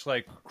so much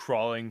like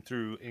crawling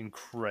through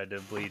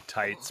incredibly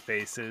tight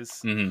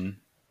spaces. Mm-hmm.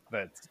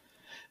 That's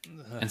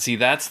and see,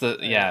 that's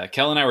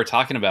Kel and I were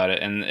talking about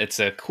it, and it's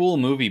a cool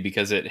movie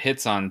because it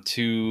hits on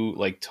 2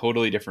 like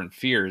totally different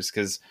fears,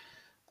 because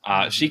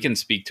she can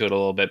speak to it a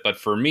little bit, but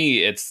for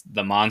me it's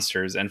the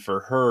monsters, and for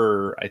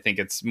her I think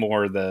it's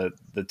more the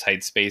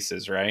tight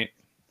spaces, right?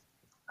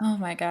 Oh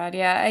my God.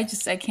 Yeah.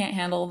 I can't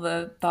handle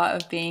the thought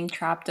of being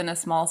trapped in a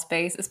small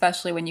space,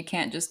 especially when you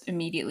can't just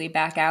immediately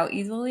back out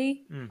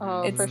easily.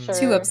 Oh, it's for sure.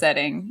 too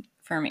upsetting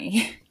for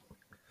me.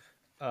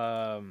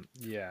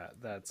 Yeah,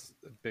 that's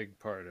a big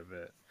part of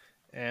it.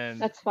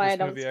 And that's why I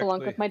don't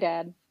spelunk with my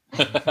dad.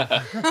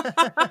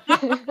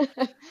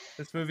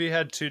 This movie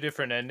had 2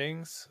 different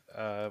endings,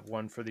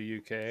 one for the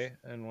UK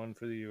and one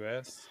for the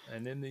US.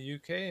 And in the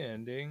UK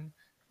ending,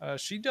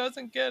 she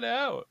doesn't get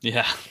out.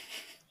 Yeah.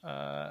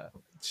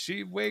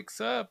 she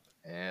wakes up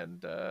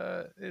and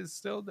is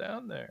still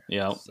down there.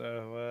 Yeah.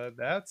 So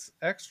that's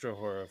extra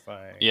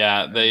horrifying.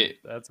 Yeah,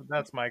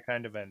 that's my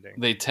kind of ending.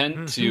 They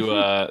tend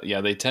to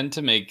they tend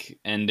to make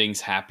endings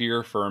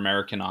happier for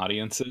American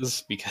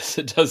audiences because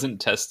it doesn't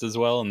test as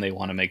well and they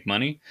want to make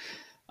money.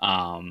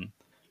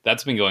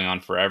 That's been going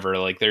on forever.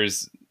 Like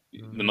there's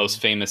the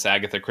most famous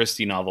Agatha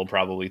Christie novel,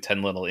 probably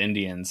 10 Little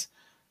Indians.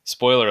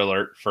 Spoiler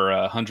alert for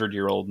a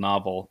 100-year-old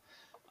novel.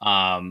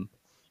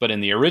 But in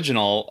the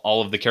original,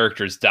 all of the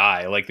characters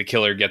die. Like the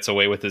killer gets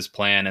away with his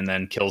plan and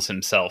then kills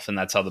himself, and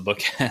that's how the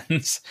book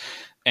ends.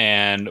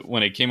 And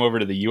when it came over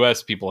to the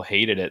US, people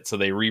hated it, so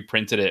they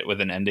reprinted it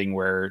with an ending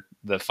where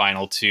the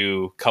final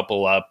two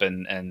couple up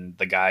and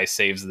the guy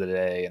saves the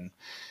day, and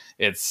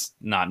it's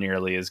not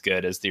nearly as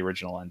good as the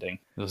original ending.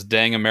 Those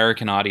dang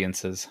American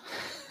audiences.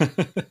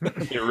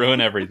 They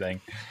ruin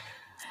everything.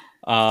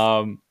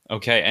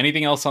 Okay,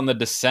 anything else on The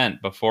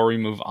Descent before we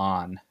move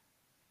on?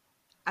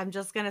 I'm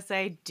just going to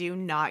say, do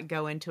not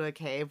go into a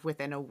cave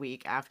within a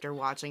week after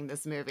watching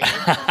this movie.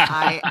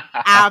 I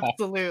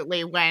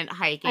absolutely went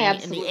hiking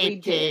in the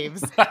 8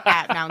 caves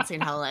at Mount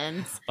St.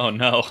 Helens. Oh,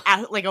 no.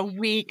 Like a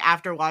week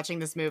after watching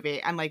this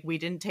movie. And like, we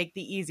didn't take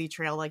the easy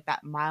trail, like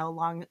that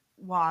mile-long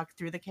walk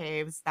through the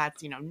caves.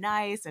 That's,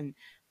 nice and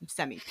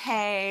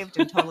semi-paved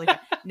and totally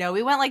no,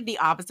 we went like the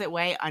opposite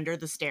way under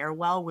the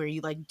stairwell where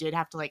you like did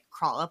have to like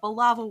crawl up a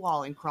lava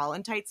wall and crawl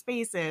in tight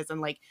spaces and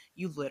like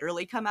you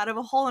literally come out of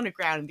a hole in the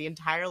ground. And the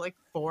entire like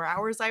 4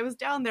 hours I was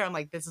down there, I'm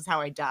like, this is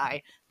how I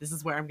die. This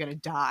is where I'm gonna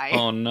die.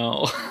 Oh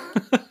no.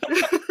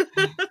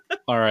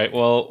 All right,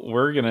 well,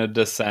 we're gonna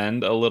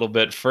descend a little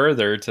bit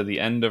further to the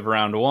end of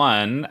round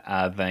 1.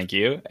 Thank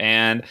you.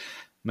 And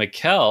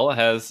Mikkel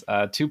has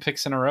 2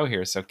 picks in a row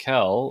here. So,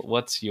 Kel,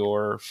 what's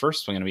your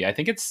first one going to be? I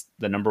think it's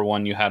the number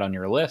 1 you had on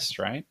your list,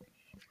 right?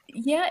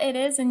 Yeah, it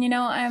is. And,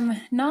 I'm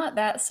not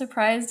that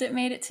surprised it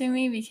made it to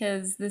me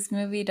because this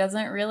movie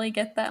doesn't really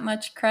get that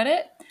much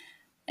credit.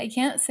 I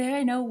can't say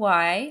I know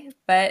why,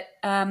 but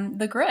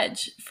The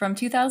Grudge from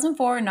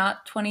 2004,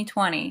 not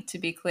 2020, to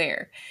be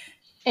clear.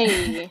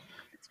 Hey.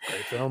 It's a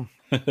great film.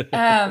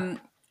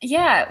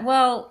 Yeah,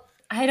 well,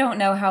 I don't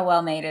know how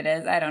well made it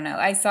is. I don't know.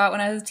 I saw it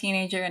when I was a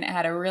teenager and it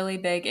had a really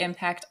big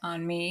impact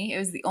on me. It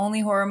was the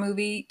only horror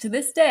movie to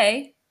this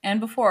day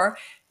and before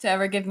to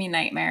ever give me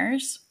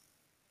nightmares.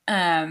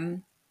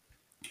 It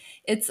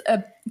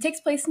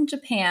takes place in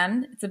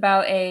Japan. It's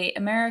about a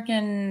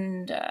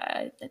American,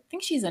 I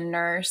think she's a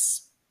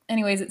nurse.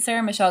 Anyways, it's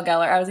Sarah Michelle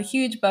Gellar. I was a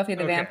huge Buffy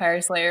the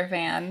Vampire Slayer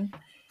fan.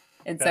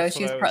 And so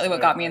she was partly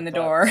what got me in the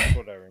door. That's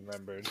what I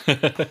remembered.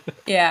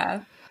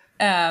 Yeah.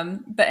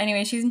 But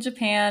anyway, she's in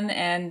Japan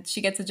and she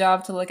gets a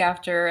job to look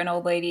after an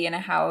old lady in a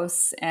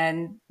house.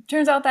 And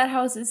turns out that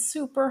house is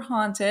super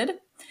haunted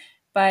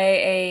by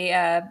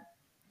it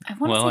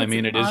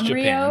is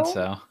Japan,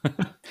 so.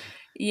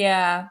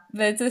 Yeah,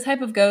 but it's a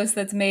type of ghost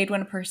that's made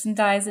when a person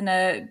dies in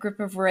a grip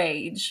of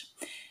rage.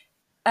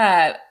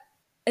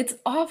 It's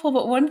awful,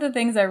 but one of the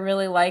things I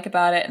really like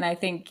about it, and I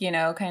think,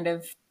 kind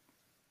of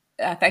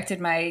affected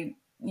my,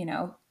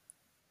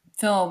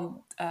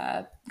 film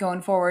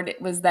going forward,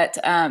 it was that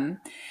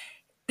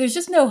there's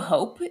just no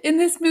hope in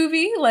this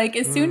movie. Like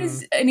as soon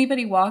as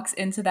anybody walks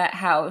into that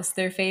house,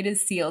 their fate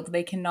is sealed.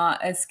 They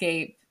cannot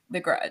escape the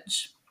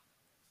grudge.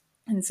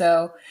 And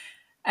so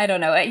I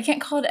don't know. You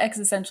can't call it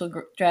existential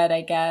dread,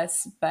 I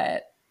guess,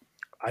 but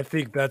I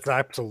think that's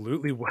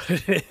absolutely what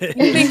it is.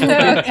 You think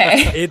so?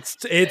 Okay. It's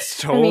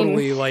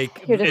totally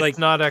it's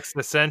not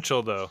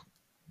existential though.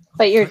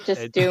 But you're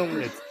just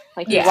doomed.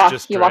 Like you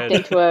walked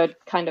into a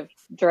kind of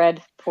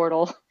dread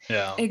portal.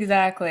 Yeah,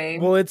 exactly.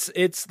 Well,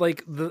 it's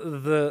like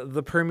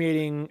the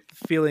permeating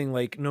feeling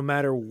like no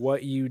matter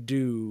what you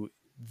do,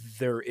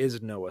 there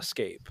is no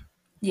escape.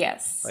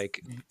 Yes,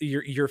 like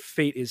your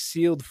fate is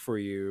sealed for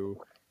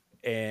you,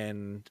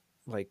 and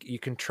like you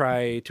can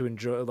try to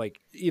enjoy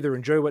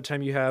what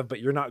time you have, but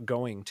you're not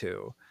going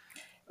to.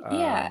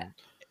 Yeah,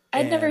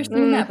 I'd never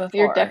seen that before.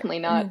 You're definitely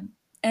not. In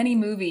any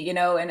movie,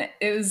 and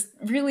it was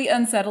really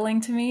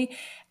unsettling to me.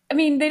 I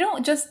mean, they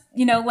don't just,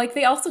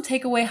 they also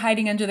take away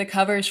hiding under the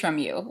covers from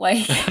you.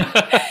 Like,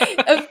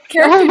 a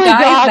character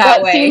dies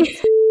that way.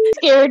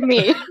 Scared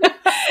me.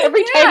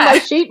 Every time my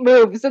sheet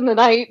moves in the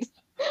night,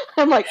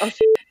 I'm like, oh,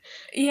 shit.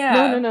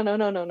 Yeah.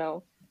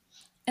 No.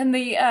 And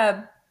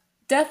the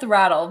death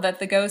rattle that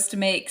the ghost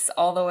makes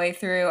all the way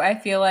through, I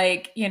feel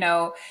like,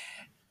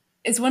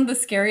 is one of the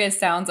scariest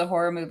sounds a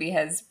horror movie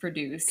has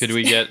produced. Could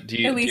we get, do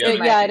you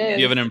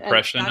have an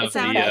impression of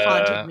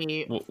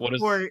the, what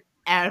is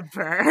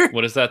forever.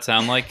 What does that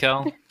sound like,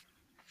 Kel?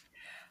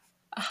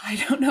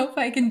 I don't know if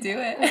I can do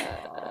it.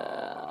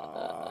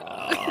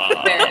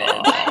 There it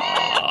is.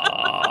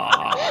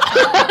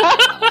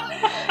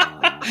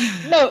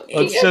 No,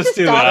 let's just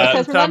do that.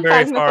 It's not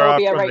very far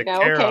off from right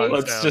now. Okay?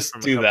 Let's just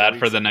do that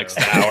for the next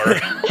hour.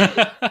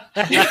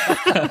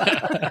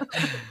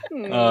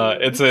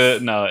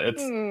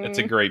 It's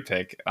a great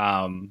pick.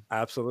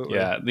 Absolutely.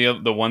 Yeah.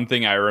 The one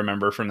thing I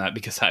remember from that,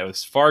 because I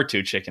was far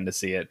too chicken to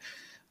see it,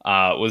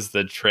 was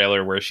the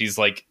trailer where she's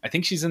like, I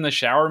think she's in the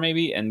shower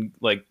maybe, and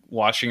like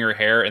washing her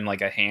hair, and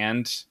like a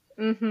hand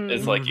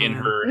is like in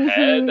her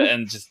head,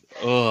 and just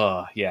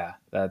yeah,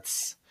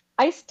 that's.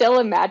 I still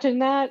imagine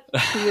that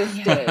to this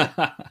day,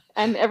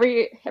 and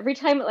every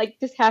time it like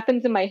just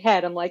happens in my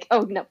head, I'm like,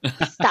 oh no,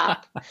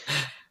 stop.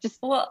 Just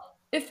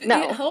if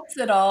it helps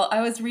at all,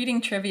 I was reading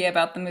trivia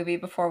about the movie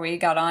before we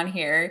got on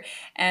here,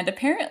 and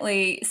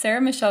apparently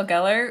Sarah Michelle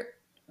Gellar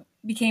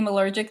became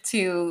allergic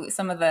to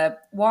some of the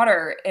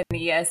water in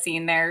the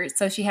scene there,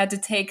 so she had to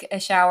take a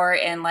shower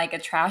in like a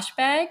trash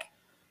bag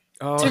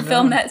to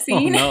film that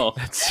scene. Oh,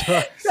 no.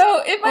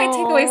 So it might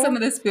take away some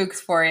of the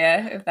spooks for you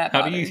if that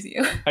bothers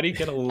you. How do you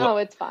get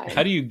it's fine.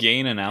 How do you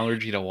gain an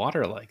allergy to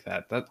water like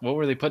that? What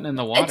were they putting in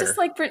the water? It's just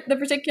like the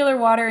particular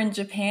water in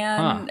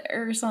Japan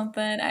or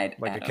something. Like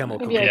a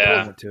chemical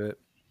component to it.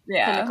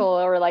 Yeah. Chemical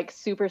or like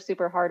super,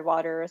 super hard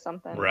water or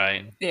something.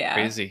 Right. Yeah.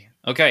 Crazy.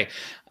 Okay.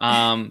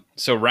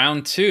 So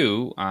round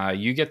 2,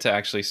 you get to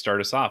actually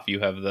start us off. You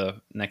have the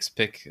next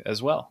pick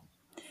as well.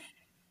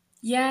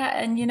 Yeah.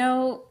 And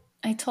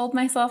I told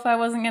myself I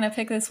wasn't going to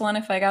pick this one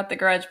if I got The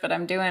Grudge, but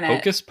I'm doing it.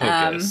 Hocus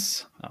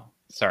Pocus.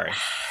 Sorry.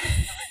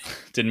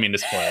 Didn't mean to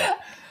spoil it.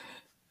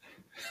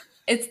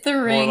 It's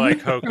The Ring. More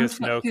like Hocus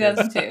Pocus.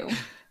 2002.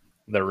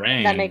 The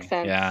Ring. That makes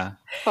sense. Yeah.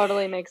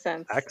 Totally makes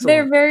sense. Excellent.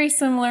 They're very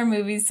similar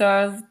movies, so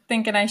I was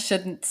thinking I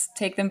shouldn't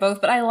take them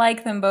both, but I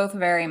like them both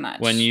very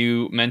much. When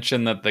you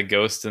mentioned that the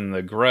ghost in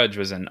The Grudge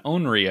was an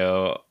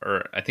Onryo,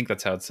 or I think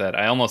that's how it's said,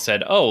 I almost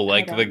said,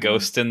 like the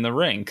ghost in The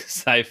Ring,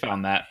 because I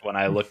found that when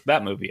I looked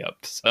that movie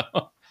up. So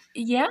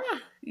Yeah,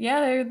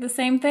 they're the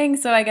same thing,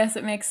 so I guess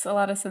it makes a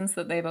lot of sense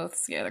that they both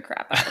scare the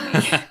crap out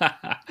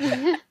of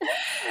me.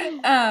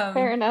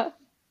 Fair enough.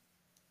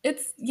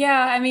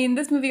 I mean,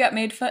 this movie got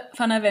made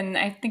fun of, and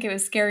I think it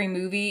was Scary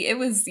Movie. It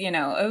was,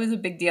 it was a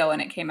big deal when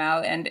it came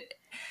out, and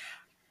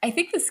I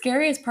think the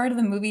scariest part of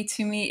the movie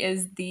to me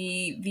is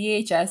the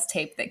VHS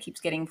tape that keeps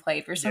getting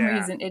played. For some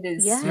reason, it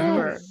is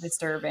super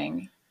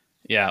disturbing.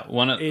 Yeah,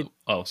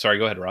 sorry,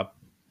 go ahead, Rob.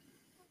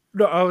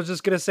 No, I was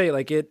just gonna say,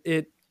 like,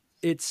 it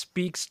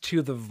speaks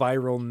to the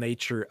viral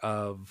nature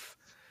of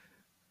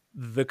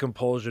the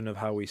compulsion of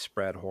how we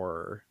spread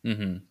horror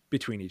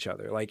between each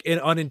other, like, and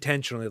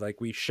unintentionally,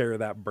 like, we share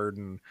that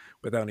burden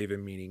without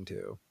even meaning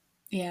to.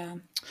 Yeah.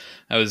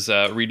 I was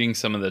reading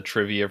some of the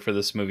trivia for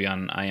this movie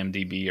on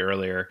IMDb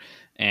earlier,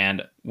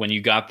 and when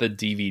you got the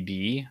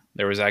DVD,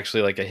 there was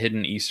actually like a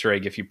hidden Easter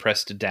egg if you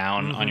pressed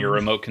down on your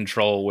remote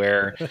control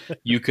where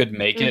you could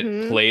make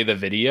it play the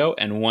video,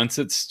 and once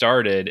it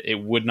started, it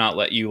would not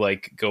let you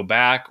like go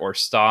back or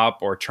stop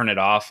or turn it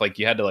off. Like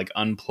you had to like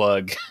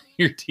unplug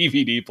your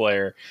DVD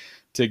player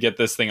to get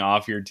this thing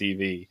off your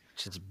TV.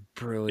 Which is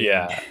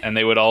brilliant. Yeah, and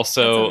they would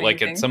also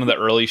like at some of the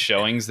early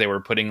showings, they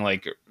were putting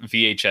like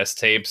VHS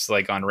tapes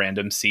like on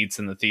random seats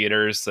in the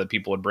theaters so that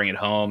people would bring it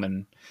home,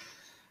 and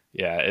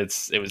yeah,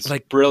 it was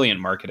like brilliant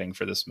marketing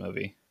for this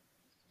movie.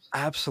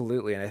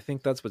 Absolutely, and I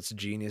think that's what's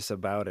genius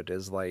about it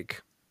is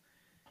like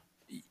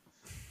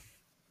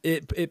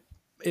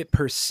it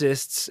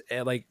persists,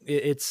 and like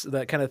it's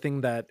that kind of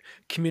thing that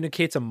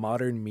communicates a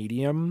modern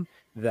medium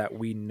that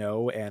we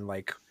know and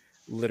like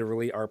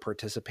literally are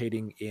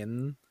participating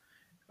in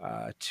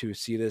to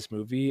see this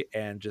movie,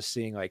 and just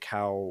seeing like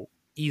how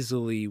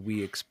easily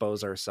we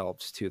expose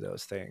ourselves to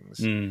those things.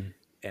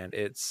 And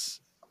it's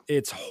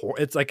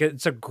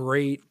a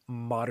great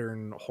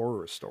modern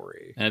horror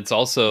story, and it's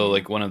also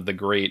like one of the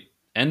great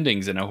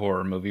endings in a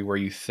horror movie where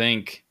you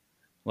think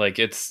like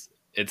it's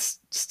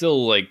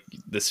still like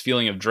this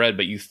feeling of dread,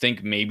 but you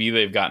think maybe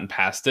they've gotten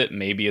past it,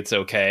 maybe it's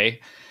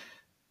okay,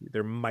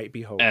 there might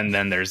be hope, and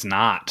then there's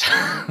not.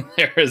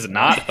 There is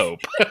not hope.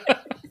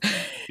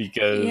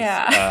 Because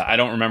I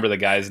don't remember the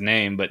guy's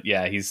name, but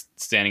yeah, he's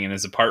standing in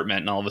his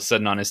apartment, and all of a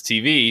sudden on his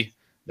TV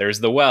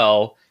there's the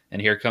well,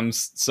 and here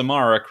comes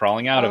Samara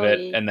crawling out of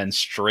it, and then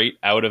straight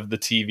out of the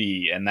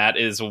TV, and that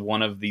is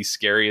one of the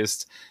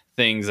scariest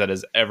things that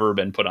has ever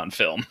been put on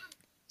film.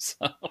 So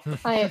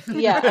I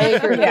agree.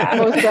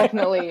 Most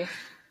definitely.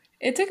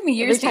 It took me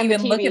years to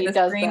even look at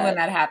the screen when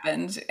that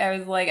happened. I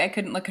was like, I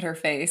couldn't look at her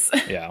face.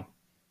 Yeah,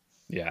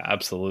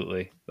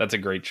 absolutely. That's a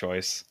great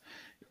choice.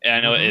 And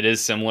I know it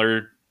is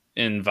similar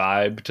in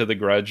vibe to The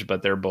Grudge,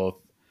 but they're both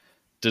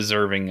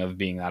deserving of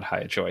being that high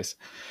a choice.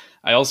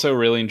 I also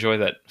really enjoy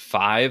that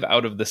 5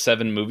 out of the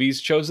 7 movies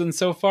chosen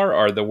so far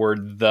are the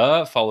word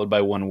 "the" followed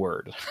by one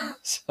word.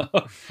 So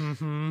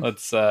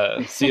let's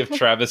see if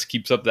Travis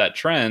keeps up that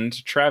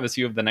trend. Travis,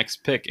 you have the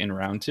next pick in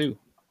round 2.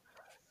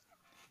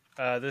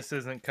 This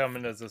isn't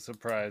coming as a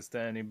surprise to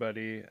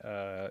anybody.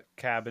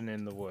 Cabin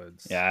in the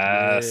Woods.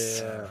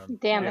 Yes.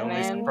 Damn it, man. The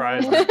only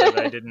surprise is that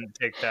I didn't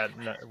take that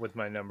with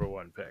my number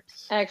 1 pick.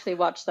 I actually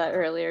watched that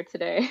earlier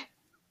today.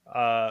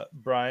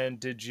 Brian,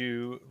 did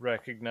you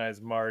recognize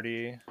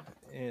Marty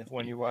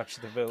when you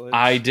watched The Village?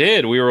 I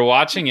did. We were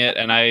watching it,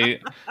 and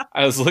I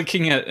was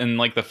looking at, in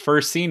like the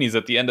first scene, he's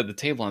at the end of the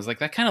table, and I was like,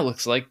 that kind of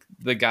looks like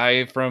the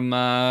guy from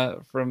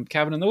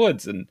Cabin in the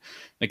Woods. And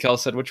Mikkel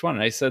said, which one?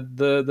 And I said,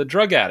 the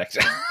drug addict.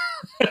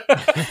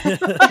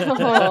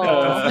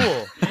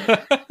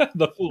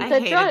 The Fool. I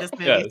hated this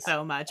movie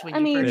so much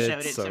when you first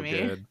showed it to me.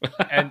 Good.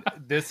 And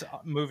this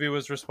movie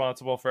was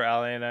responsible for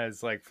Allie and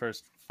I's like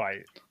first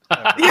fight.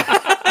 Because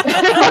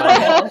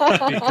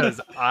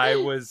I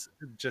was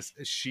just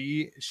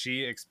she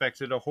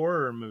expected a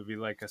horror movie,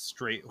 like a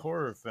straight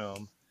horror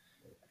film,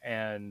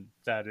 and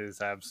that is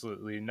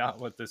absolutely not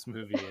what this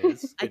movie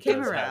is. I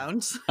came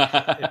around.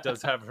 It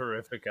does have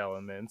horrific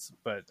elements,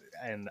 but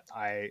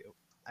I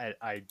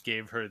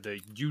gave her the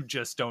 "you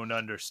just don't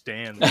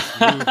understand this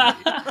movie."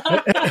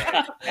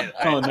 I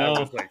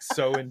was like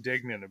so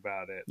indignant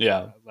about it.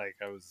 Yeah, like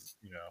I was,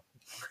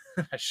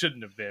 I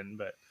shouldn't have been,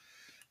 but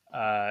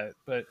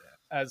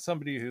as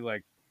somebody who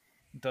like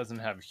doesn't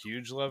have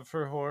huge love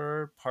for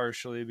horror,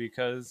 partially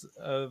because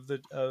of the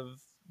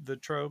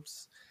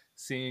tropes,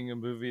 seeing a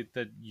movie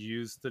that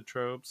used the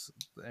tropes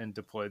and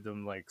deployed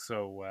them like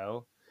so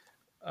well,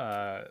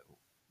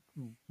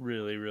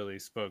 really, really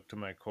spoke to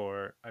my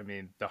core. I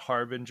mean, the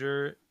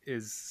Harbinger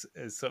is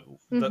so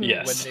when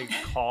they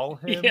call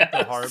him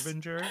the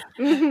Harbinger,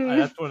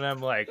 that's when I'm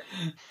like,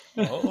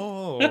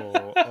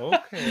 oh,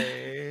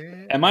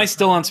 okay. Am I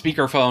still on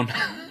speakerphone?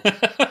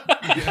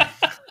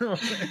 Oh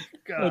my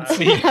God. Let's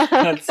see.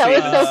 That was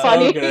so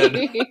funny.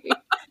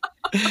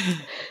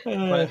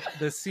 But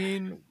the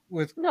scene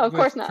with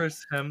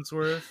Chris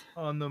Hemsworth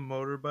on the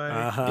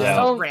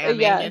motorbike,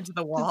 ramming into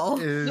the wall,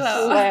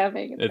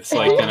 slamming. It's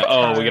like,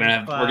 we're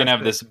gonna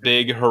have this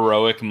big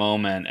heroic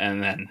moment,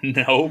 and then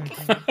nope.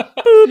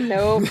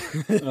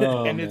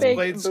 And it's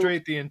played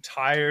straight the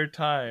entire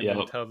time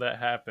until that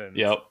happens.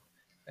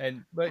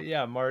 But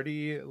yeah,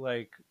 Marty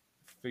like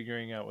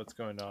figuring out what's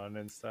going on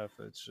and stuff.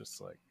 It's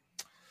just like.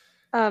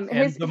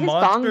 His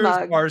monsters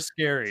are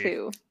scary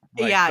too.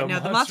 Like,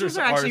 the monsters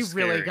are actually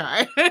really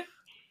good.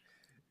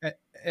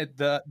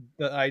 The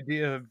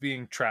idea of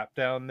being trapped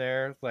down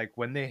there, like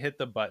when they hit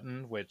the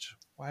button, which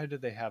why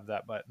did they have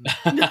that button?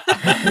 and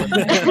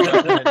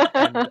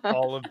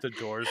all of the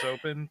doors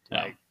open.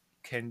 Like,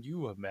 can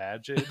you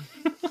imagine?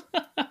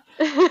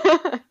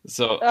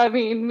 So I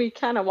mean, we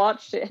kind of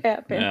watched it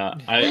happen. Yeah,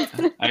 I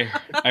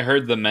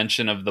heard the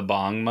mention of the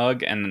bong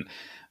mug, and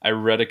I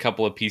read a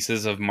couple of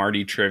pieces of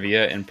Marty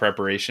trivia in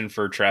preparation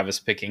for Travis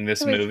picking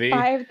this movie.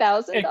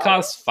 $5,000. It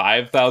cost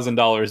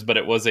 $5,000, but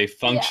it was a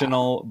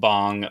functional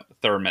bong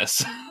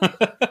thermos.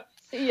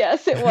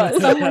 Yes, it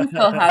was. Someone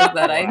still has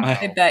that,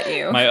 I bet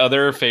you. My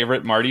other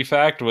favorite Marty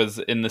fact was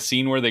in the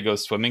scene where they go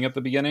swimming at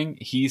the beginning.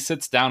 He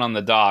sits down on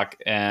the dock,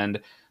 and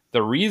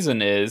the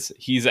reason is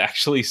he's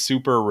actually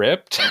super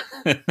ripped.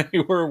 They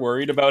were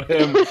worried about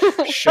him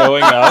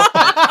showing up.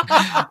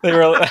 They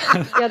were,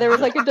 there was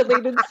like a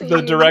deleted scene.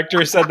 The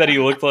director said that he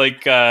looked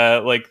like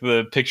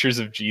the pictures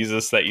of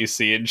Jesus that you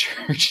see in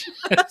church,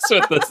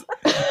 with this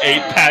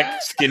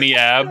 8-pack skinny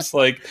abs.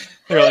 Like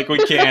they're like, we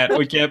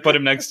can't put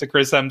him next to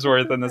Chris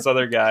Hemsworth and this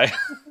other guy.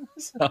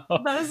 So,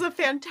 that is a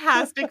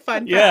fantastic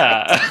fun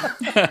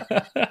fact.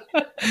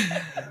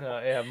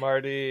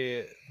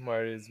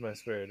 Marty's my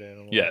spirit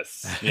animal.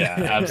 Yes,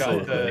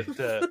 absolutely.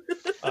 the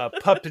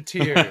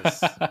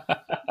puppeteers.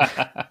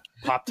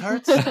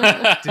 Pop-Tarts?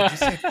 Did you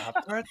say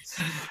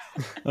Pop-Tarts?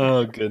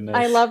 Oh goodness!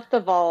 I love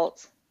the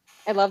vault.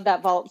 I love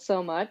that vault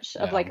so much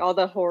of like all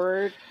the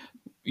horror.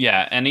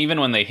 Yeah, and even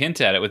when they hint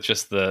at it with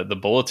just the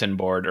bulletin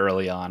board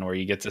early on, where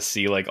you get to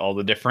see like all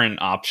the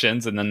different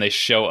options, and then they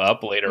show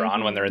up later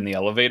on when they're in the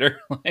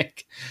elevator,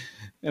 like.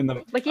 And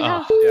the, you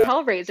have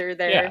Hellraiser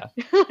there.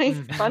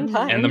 Like, fun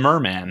time. And the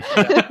Merman.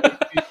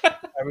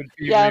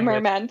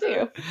 Merman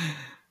too.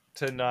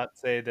 To not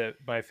say that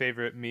my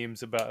favorite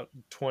memes about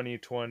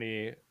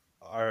 2020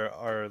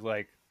 are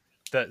like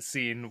that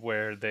scene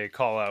where they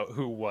call out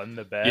who won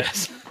the bet.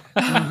 Yes.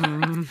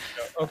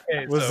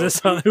 Okay. Was so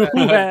this on who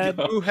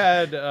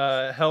had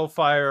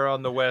Hellfire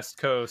on the West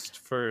Coast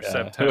for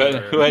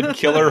September? Who had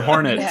Killer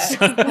Hornets?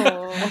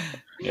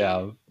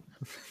 Yeah.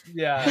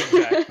 Yeah.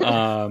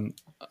 Exactly.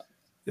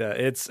 Yeah,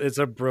 it's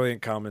a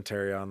brilliant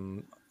commentary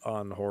on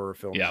horror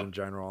films in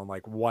general and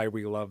like why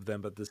we love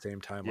them, but at the same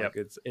time, like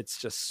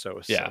it's just so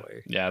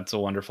silly. Yeah, it's a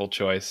wonderful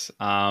choice.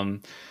 All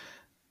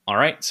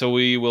right, so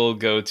we will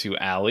go to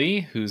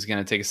Allie, who's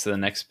going to take us to the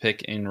next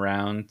pick in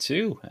round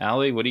 2.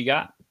 Allie, what do you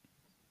got?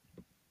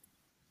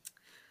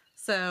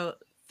 So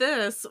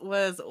this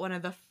was one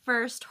of the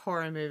first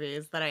horror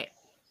movies that I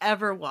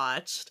ever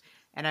watched,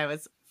 and I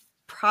was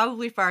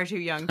probably far too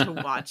young to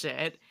watch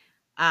it.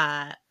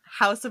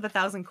 House of a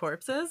Thousand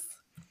Corpses.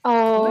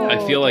 Oh,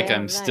 I feel like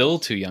I'm still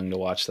too young to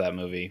watch that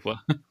movie.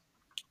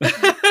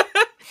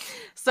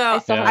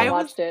 So I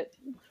watched it.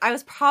 I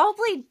was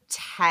probably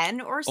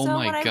 10 or so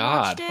when I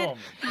watched it.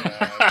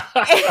 Oh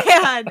my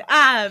God.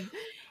 And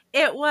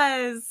it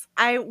was,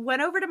 I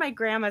went over to my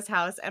grandma's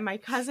house and my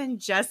cousin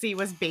Jessie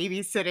was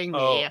babysitting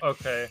me. Oh,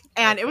 okay.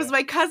 And it was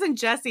my cousin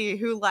Jessie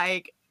who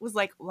was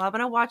like, well, I'm going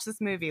to watch this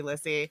movie,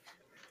 Lissy.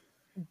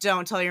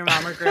 Don't tell your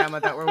mom or grandma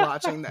that we're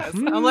watching this.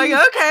 I'm like,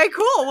 okay,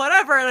 cool,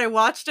 whatever. And I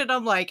watched it.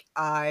 I'm like,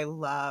 I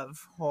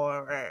love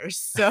horror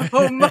so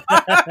much.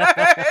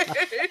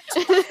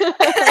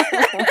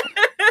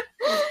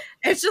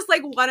 It's just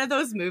like one of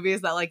those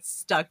movies that like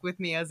stuck with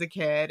me as a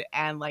kid,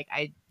 and like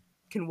I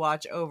can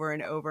watch over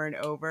and over and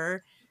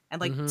over. And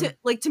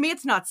like to me,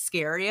 it's not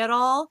scary at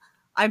all.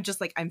 I'm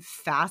just like, I'm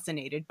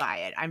fascinated by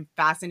it. I'm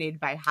fascinated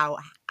by how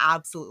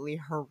absolutely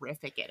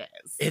horrific it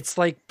is. It's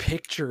like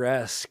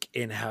picturesque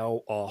in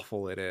how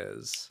awful it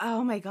is.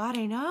 Oh my God,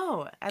 I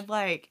know. And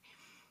like,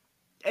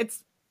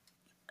 it's,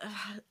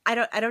 I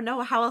don't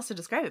know how else to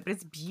describe it, but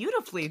it's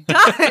beautifully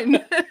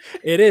done.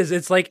 It is.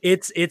 It's like,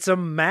 it's a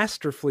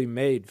masterfully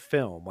made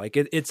film. Like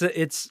it's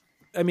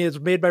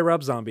made by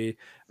Rob Zombie.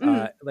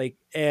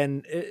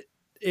 And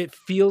it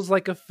feels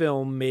like a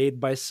film made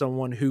by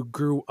someone who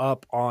grew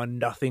up on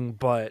nothing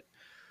but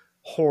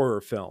horror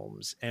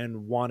films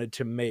and wanted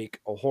to make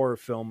a horror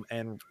film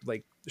and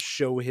like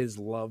show his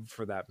love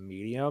for that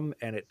medium,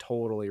 and it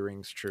totally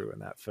rings true in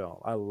that film.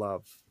 I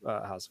love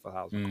House of a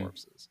Thousand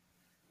Corpses.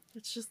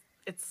 It's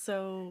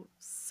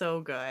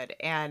so good.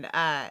 And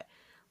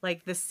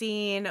like the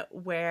scene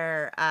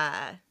where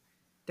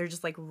they're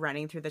just like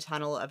running through the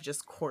tunnel of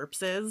just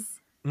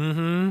corpses.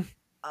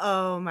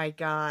 Oh my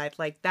God.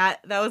 Like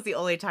that was the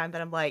only time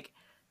that I'm like,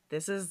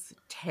 this is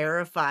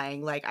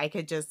terrifying. Like I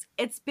could just,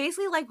 it's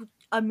basically like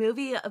a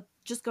movie of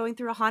just going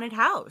through a haunted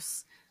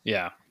house.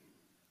 Yeah.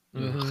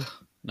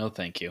 No,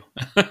 thank you.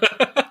 I'm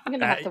going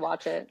to have to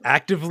watch it.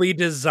 Actively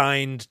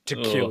designed to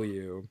kill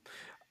you.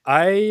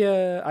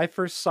 I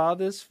first saw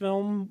this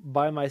film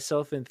by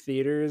myself in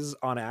theaters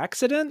on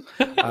accident,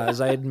 as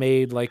I had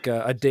made like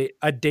a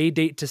day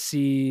date to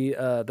see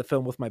the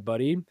film with my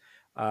buddy,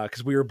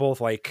 because we were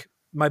both like,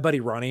 my buddy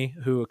Ronnie,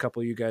 who a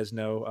couple of you guys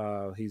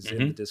know, he's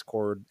in the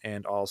Discord,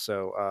 and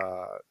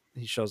also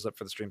he shows up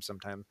for the stream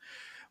sometime.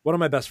 One of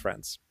my best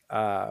friends.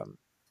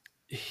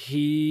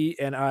 He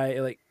and I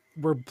like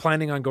we're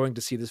planning on going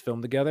to see this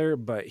film together,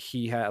 but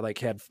he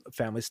had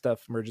family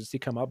stuff emergency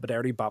come up. But I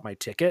already bought my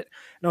ticket,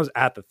 and I was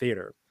at the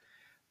theater.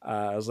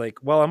 I was like,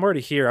 well, I'm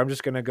already here. I'm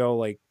just gonna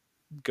go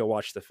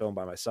watch the film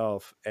by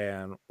myself,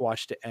 and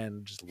watched it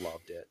and just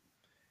loved it.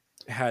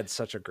 Had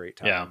such a great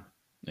time.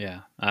 Yeah.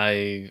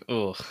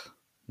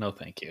 No,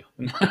 thank you.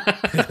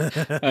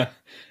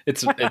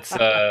 It's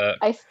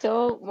I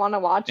still want to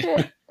watch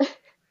it.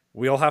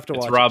 We'll have to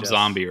watch it. Rob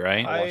Zombie,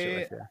 right?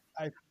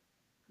 I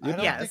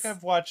don't think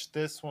I've watched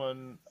this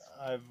one.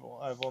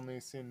 I've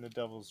only seen The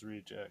Devil's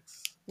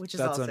Rejects, which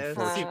is also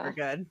super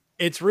good.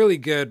 It's really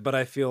good, but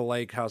I feel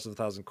like House of a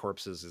Thousand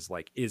Corpses is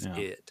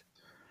it.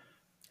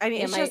 I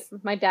mean,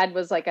 my dad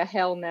was like a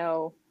hell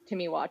no to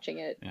me watching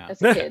it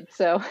as a kid.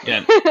 So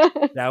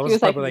that was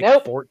probably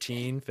like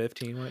 14,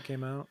 15 when it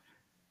came out.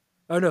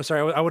 Oh no,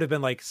 sorry. I would have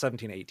been like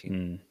 17,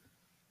 18.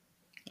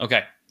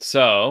 Okay.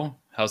 So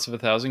House of a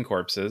Thousand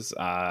Corpses.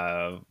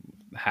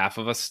 Half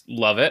of us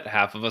love it.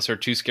 Half of us are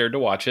too scared to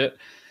watch it.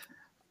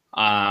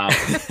 No,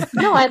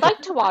 I'd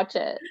like to watch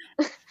it.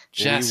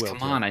 Jess,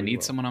 come on. I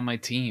need someone on my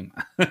team.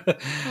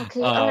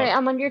 Okay. All right.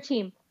 I'm on your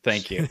team.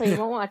 Thank you. So you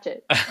won't watch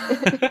it.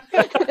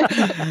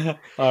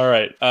 All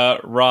right.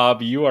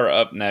 Rob, you are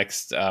up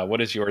next.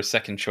 What is your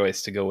second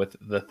choice to go with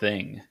The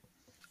Thing?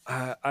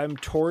 I'm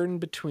torn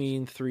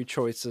between three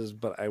choices,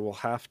 but I will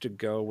have to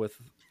go with,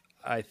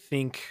 I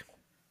think,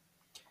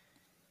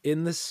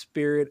 in the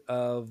spirit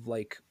of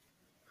like,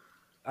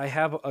 I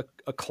have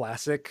a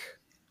classic,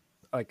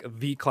 like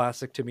the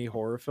classic to me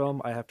horror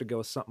film. I have to go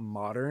with something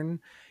modern,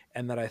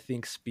 and that I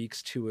think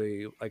speaks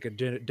to a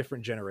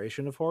different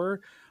generation of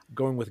horror. I'm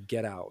going with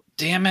Get Out.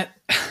 Damn it!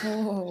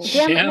 Oh,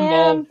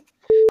 Shambles.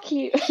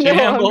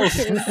 Shambles.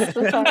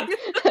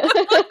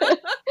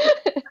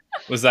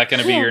 Was that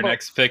going to be your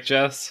next pick,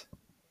 Jess?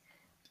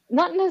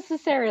 Not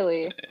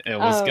necessarily. It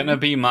was going to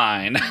be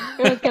mine.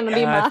 It was going to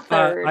be my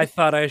third. I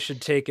thought I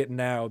should take it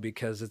now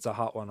because it's a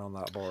hot one on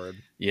that board.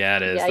 Yeah,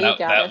 it is. Yeah,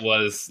 that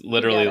was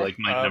literally like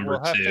my number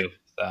two.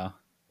 So,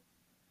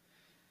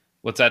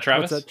 what's that,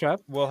 Travis? What's that, Trav?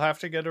 We'll have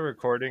to get a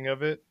recording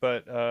of it,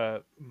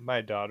 but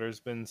my daughter's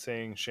been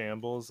saying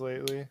shambles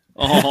lately.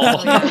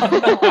 Oh,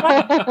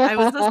 I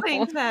was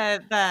listening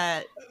to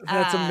the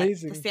That's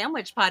amazing. The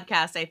Sandwich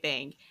podcast, I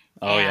think.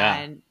 Oh,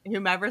 and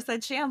whomever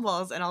said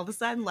shambles, and all of a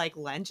sudden, like,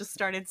 Len just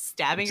started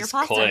stabbing her Just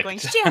pasta, clicked. going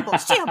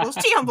shambles, shambles,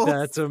 shambles.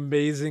 That's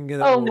amazing.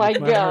 And Oh that my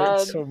warms heart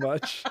God. so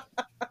much.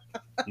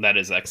 that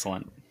is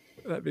excellent.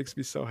 That makes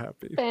me so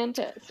happy.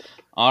 Fantastic.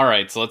 All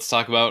right, so let's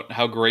talk about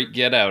how great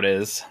Get Out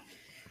is.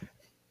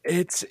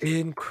 It's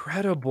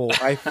incredible.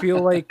 I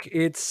feel like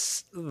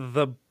it's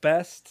the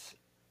best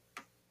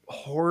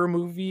horror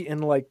movie in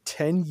like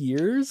 10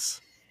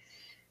 years.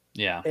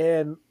 Yeah.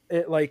 And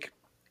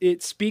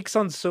it speaks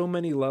on so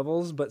many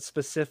levels, but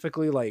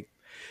specifically like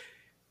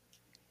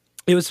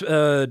it was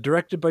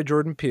directed by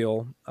Jordan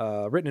Peele,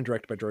 written and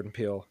directed by Jordan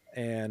Peele.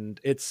 And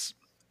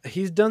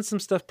he's done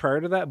some stuff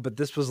prior to that, but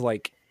this was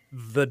like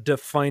the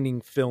defining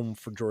film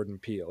for Jordan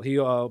Peele. He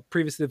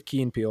previously did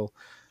Key and Peele.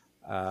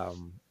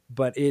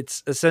 But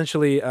it's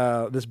essentially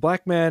this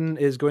black man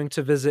is going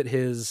to visit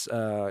his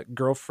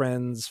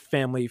girlfriend's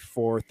family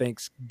for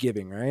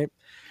Thanksgiving, right?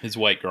 His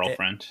white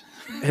girlfriend.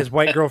 His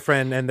white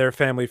girlfriend and their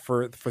family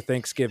for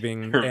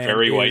Thanksgiving. Her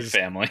very white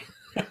family.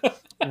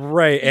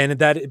 Right, and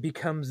that it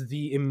becomes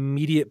the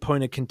immediate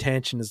point of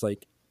contention is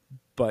like,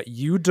 but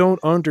you don't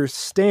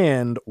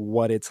understand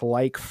what it's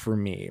like for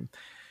me.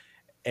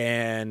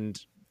 And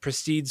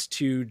proceeds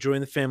to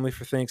join the family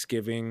for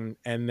Thanksgiving,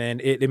 and then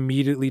it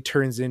immediately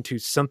turns into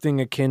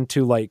something akin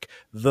to like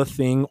The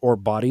Thing or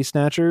Body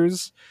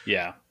Snatchers.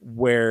 Yeah.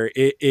 Where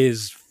it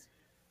is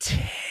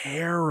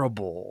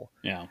terrible.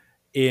 Yeah.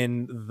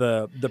 In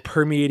the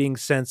permeating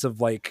sense of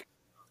like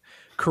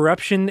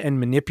corruption and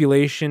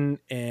manipulation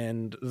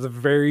and the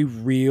very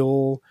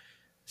real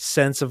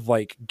sense of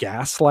like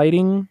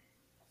gaslighting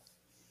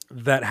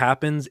that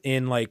happens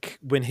in like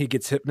when he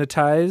gets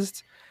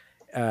hypnotized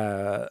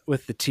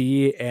with the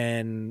tea,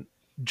 and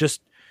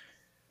just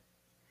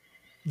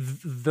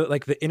the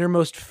like the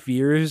innermost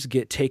fears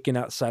get taken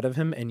outside of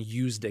him and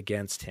used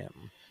against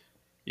him.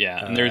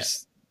 Yeah, and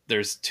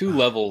there's two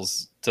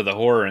levels to the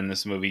horror in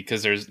this movie,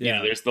 because there's you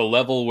know, there's the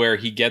level where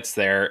he gets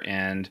there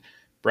and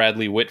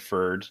Bradley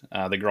Whitford,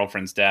 the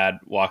girlfriend's dad,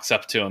 walks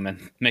up to him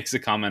and makes a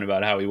comment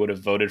about how he would have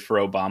voted for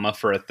Obama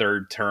for a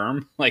third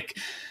term. Like,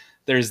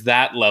 there's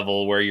that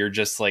level where you're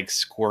just like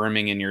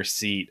squirming in your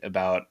seat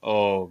about,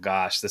 oh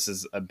gosh, this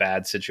is a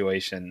bad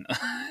situation.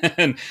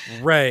 and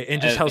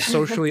just how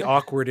socially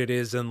awkward it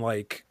is, and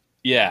like,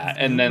 yeah,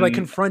 and then like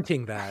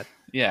confronting that.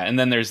 Yeah, and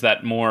then there's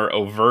that more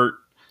overt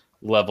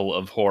level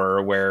of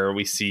horror where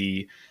we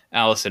see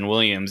Allison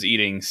Williams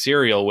eating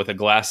cereal with a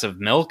glass of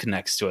milk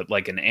next to it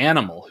like an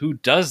animal. Who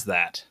does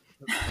that?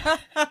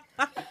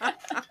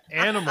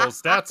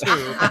 Animals, that's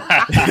who.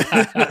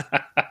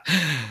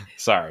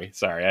 Sorry.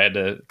 I had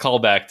to call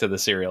back to the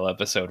cereal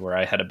episode where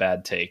I had a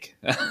bad take.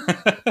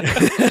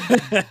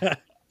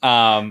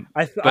 I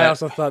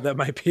also thought that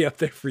might be up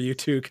there for you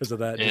too because of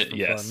that.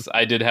 Yes, fun.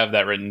 I did have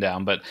that written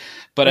down, but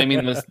I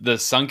mean, the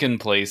sunken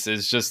place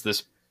is just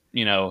this,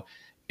 you know,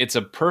 it's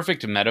a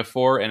perfect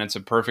metaphor, and it's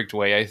a perfect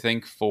way, I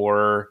think,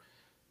 for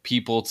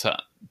people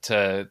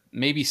to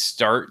maybe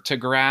start to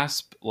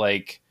grasp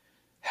like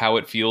how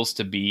it feels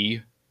to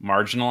be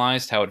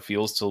marginalized, how it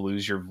feels to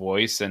lose your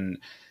voice and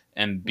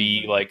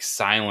be like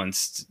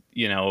silenced,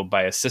 you know,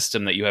 by a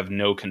system that you have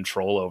no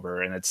control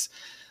over. And it's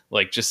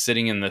like just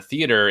sitting in the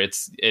theater, it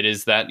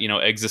is that, you know,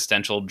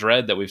 existential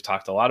dread that we've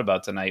talked a lot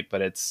about tonight, but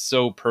it's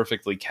so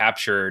perfectly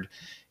captured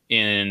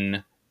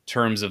in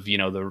terms of, you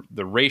know,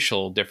 the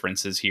racial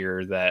differences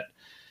here that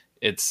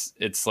it's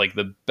like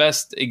the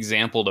best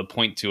example to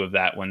point to of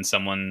that when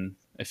someone,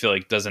 I feel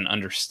like, doesn't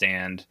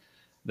understand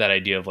that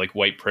idea of like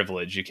white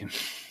privilege. You can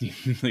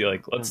be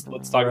like, let's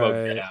talk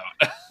about Get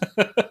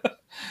Out.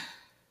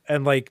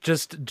 And like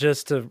just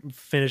to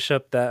finish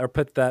up that or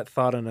put that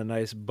thought in a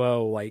nice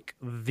bow, like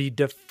the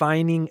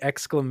defining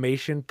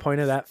exclamation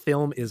point of that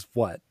film is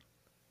what?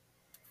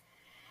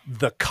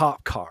 The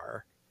cop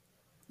car.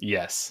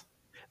 Yes.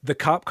 The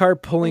cop car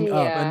pulling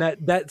up, and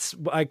that's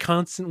I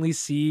constantly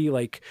see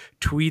like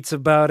tweets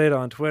about it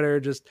on Twitter.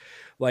 Just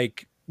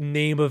like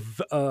name a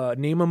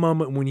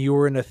moment when you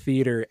were in a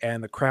theater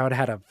and the crowd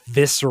had a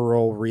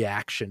visceral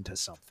reaction to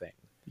something.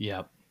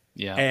 Yep.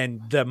 Yeah.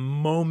 And the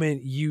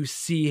moment you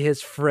see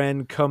his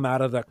friend come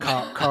out of the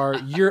cop car,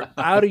 you're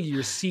out of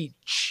your seat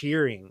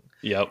cheering.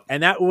 Yep.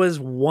 And that was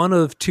one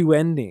of two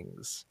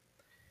endings.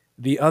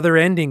 The other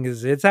ending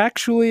is it's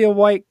actually a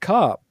white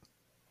cop.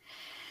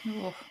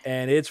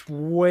 And it's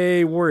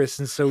way worse.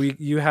 And so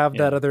you have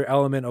that other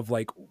element of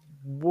like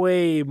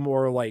way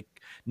more like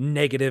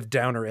negative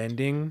downer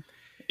ending.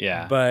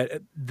 Yeah.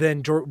 But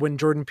then when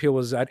Jordan Peele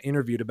was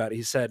interviewed about it,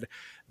 he said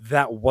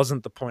that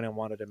wasn't the point I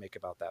wanted to make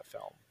about that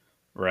film.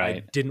 Right.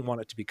 I didn't want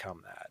it to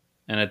become that.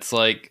 And it's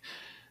like,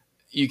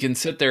 you can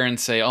sit there and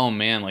say, oh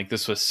man, like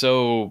this was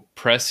so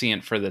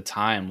prescient for the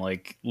time.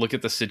 Like, look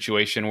at the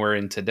situation we're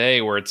in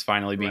today where it's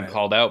finally being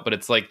called out. But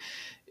it's like,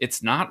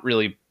 it's not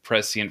really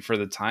prescient for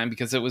the time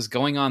because it was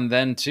going on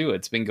then too.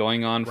 It's been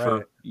going on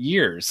for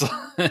years,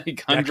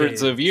 like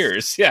hundreds of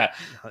years. Yeah.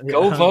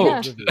 Go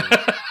vote.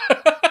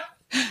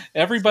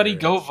 Everybody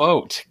go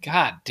vote.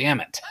 God damn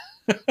it.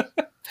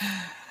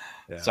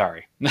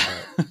 Sorry.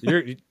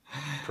 You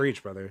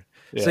preach, brother.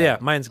 Yeah. So yeah,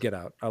 mine's Get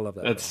Out. I love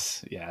that.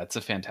 It's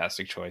a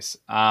fantastic choice.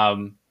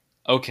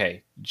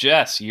 Okay,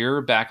 Jess,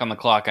 you're back on the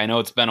clock. I know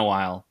it's been a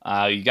while.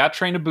 You got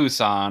Train to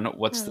Busan.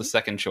 What's the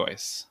second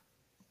choice?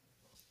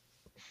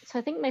 So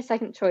I think my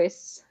second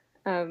choice,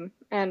 and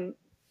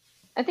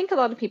I think a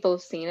lot of people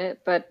have seen it,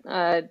 but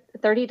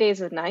 30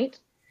 Days of Night.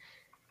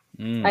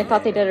 I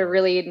thought they did a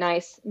really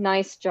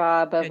nice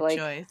job of Good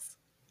choice.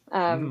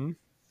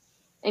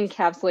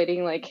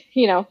 Encapsulating, like,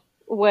 you know,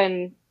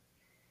 when,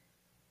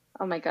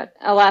 oh my God,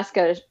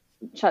 Alaska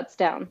shuts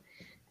down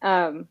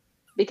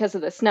because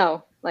of the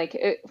snow. Like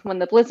when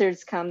the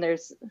blizzards come,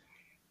 there's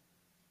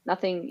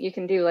nothing you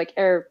can do like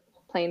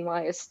airplane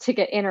wise to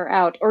get in or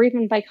out, or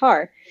even by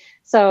car.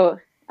 So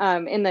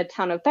in the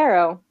town of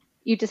Barrow,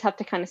 you just have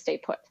to kind of stay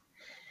put.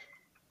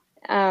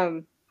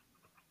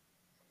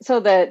 So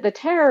the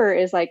terror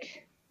is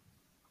like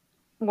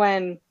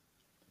when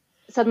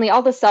suddenly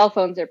all the cell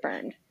phones are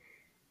burned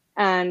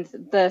and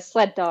the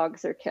sled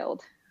dogs are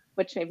killed,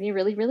 which made me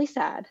really, really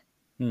sad.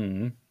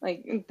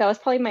 Like that was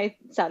probably my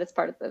saddest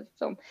part of the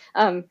film.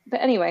 But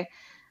anyway,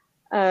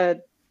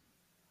 but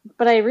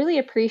I really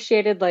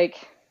appreciated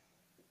like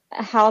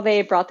how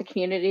they brought the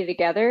community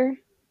together,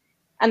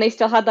 and they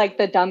still had like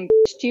the dumb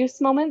juice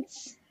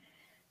moments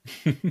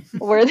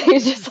where they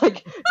just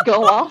like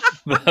go off.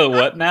 The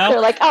what now?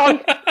 They're like, oh,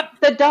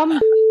 the dumb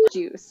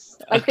juice.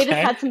 Like they just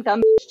had some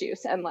dumb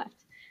juice and left.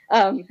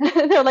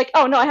 They're like,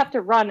 oh no, I have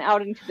to run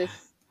out into this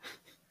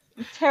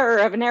terror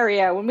of an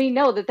area when we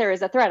know that there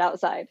is a threat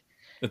outside.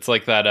 It's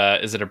like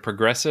that. Is it a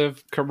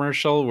Progressive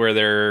commercial where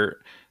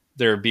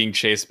they're being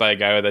chased by a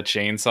guy with a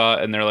chainsaw,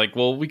 and they're like,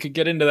 "Well, we could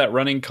get into that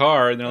running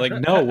car," and they're like,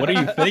 "No, what are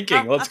you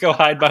thinking? Let's go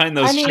hide behind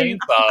those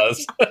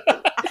chainsaws."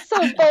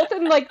 So both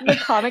in like the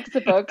comics,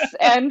 the books,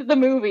 and the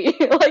movie,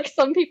 like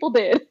some people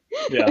did.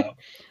 Yeah.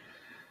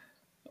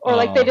 Or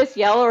like they just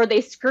yell or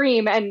they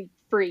scream and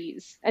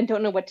freeze and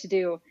don't know what to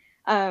do.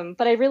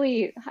 But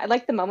I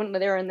like the moment when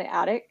they were in the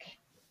attic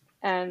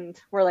and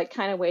we're like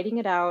kind of waiting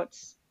it out.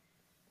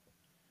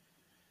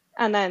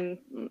 And then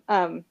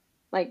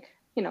like,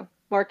 you know,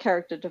 more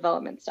character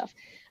development stuff.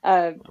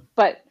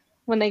 But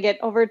when they get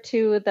over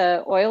to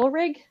the oil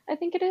rig, I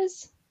think it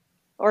is.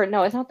 Or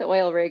no, it's not the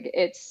oil rig.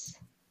 It's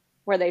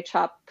where they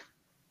chop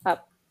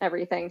up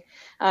everything.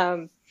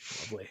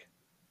 Lovely.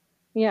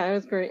 Yeah, it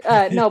was great.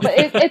 No, but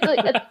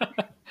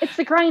it's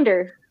the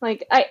grinder.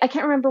 Like I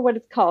can't remember what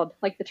it's called,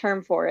 like the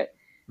term for it.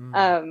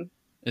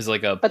 Is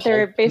like a but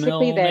they're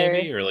basically mill, there,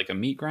 maybe, or like a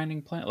meat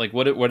grinding plant. Like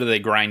what are they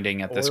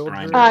grinding at this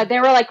grinder? They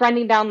were like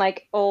grinding down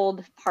like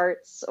old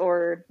parts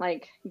or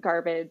like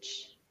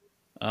garbage.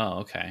 Oh,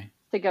 okay.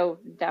 To go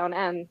down,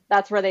 and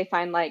that's where they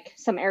find like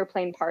some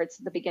airplane parts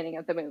at the beginning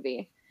of the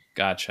movie.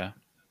 Gotcha.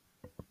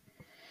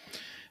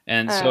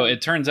 And so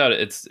it turns out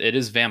it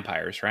is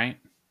vampires, right?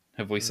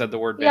 Have we said the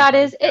word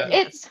vampires? Yeah,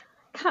 it is.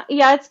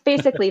 It's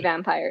basically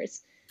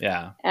vampires.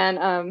 Yeah.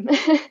 And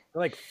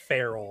like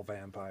feral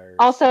vampires.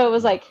 Also, it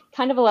was like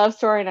kind of a love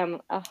story,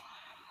 and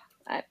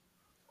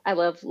I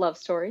love love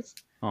stories.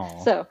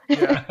 Oh. So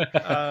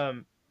yeah.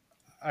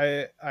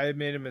 I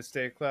made a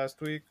mistake last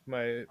week.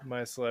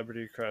 My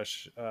celebrity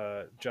crush,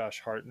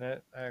 Josh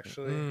Hartnett,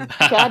 actually.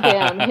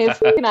 Goddamn, his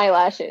fucking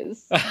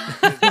eyelashes.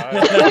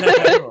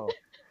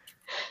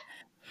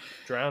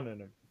 Drown in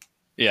him.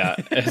 Yeah,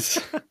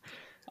 it's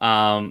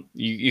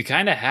you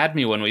kind of had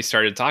me when we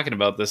started talking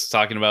about this,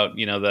 talking about,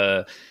 you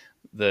know,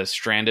 the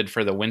stranded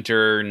for the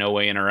winter, no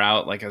way in or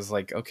out. Like I was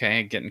like,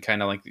 okay, getting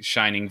kind of like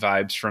Shining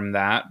vibes from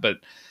that, but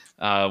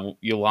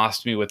you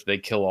lost me with they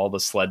kill all the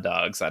sled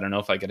dogs. I don't know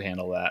if I could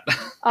handle that.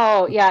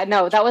 Oh yeah,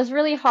 no, that was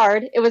really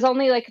hard. It was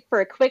only like for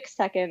a quick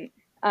second.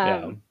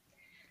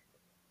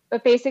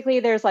 But basically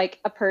there's like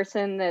a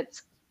person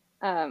that's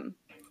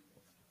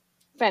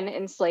been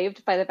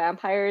enslaved by the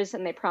vampires,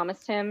 and they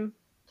promised him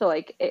to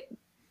like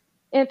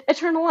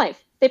eternal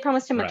life. They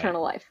promised him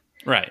eternal life.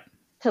 Right.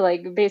 To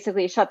like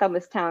basically shut down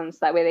this town so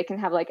that way they can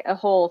have like a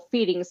whole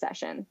feeding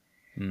session.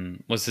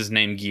 Was his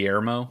name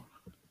Guillermo?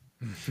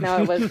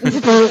 No, it was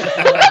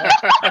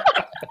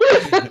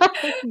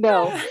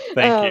no.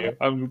 Thank you.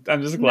 I'm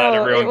just glad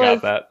everyone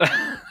got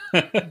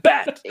that.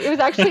 Bet. It was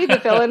actually the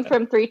villain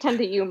from 3:10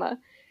 to Yuma.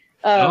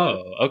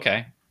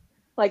 Okay.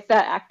 Like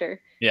that actor.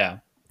 Yeah.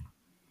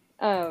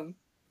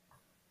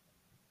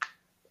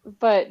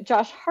 But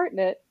Josh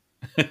Hartnett.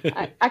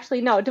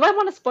 Actually, no. Do I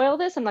want to spoil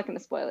this? I'm not going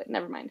to spoil it.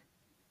 Never mind.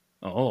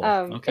 Oh,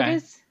 okay.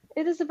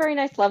 It is a very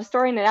nice love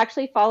story, and it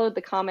actually followed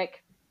the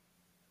comic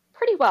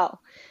pretty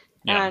well,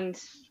 and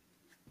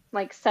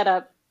like set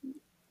up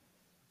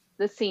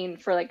the scene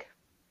for like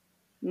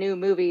new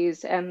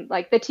movies and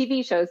like the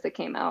TV shows that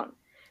came out.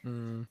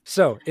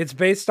 So it's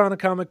based on a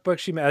comic book,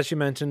 as you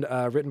mentioned,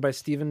 written by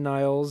Stephen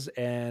Niles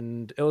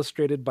and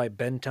illustrated by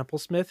Ben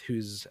Templesmith,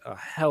 who's a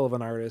hell of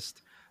an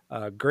artist.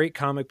 Great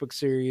comic book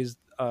series.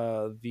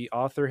 The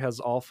author has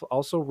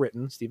also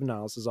written, Stephen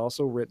Niles has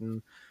also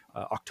written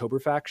October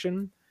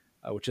Faction,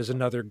 which is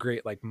another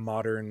great like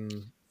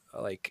modern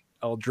like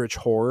eldritch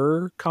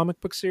horror comic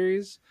book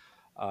series.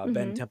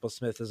 Ben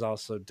Templesmith has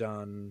also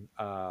done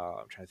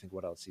I'm trying to think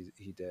what else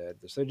he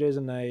did. There's 30 Days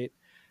a Night.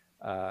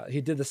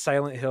 He did the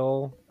Silent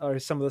Hill, or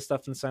some of the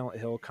stuff in Silent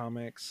Hill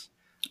comics.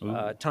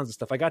 Tons of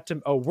stuff. I got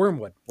to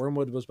Wormwood.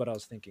 Wormwood was what I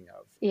was thinking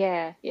of.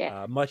 Yeah.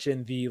 Much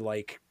in the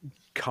like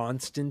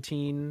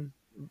Constantine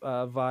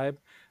vibe.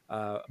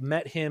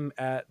 Met him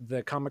at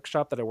the comic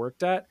shop that I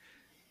worked at.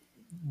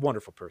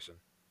 Wonderful person.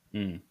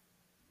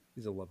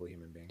 He's a lovely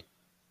human being.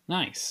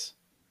 Nice.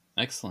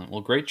 Excellent.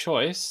 Well, great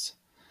choice.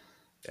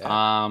 Yeah,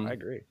 I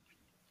agree.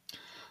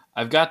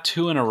 I've got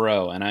two in a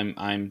row, and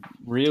I'm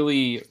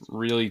really,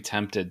 really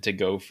tempted to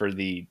go for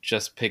the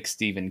just pick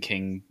Stephen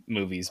King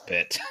movies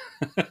bit.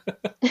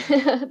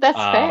 That's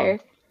fair.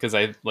 Because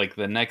I like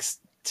the next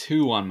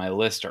two on my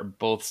list are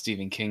both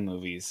Stephen King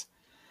movies.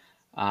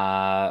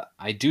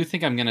 I do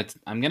think I'm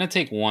gonna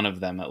take one of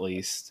them at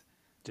least.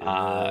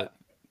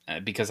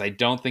 Because I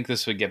don't think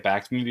this would get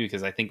back to me,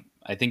 because I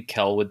think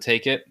Kel would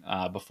take it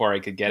before I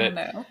could get it.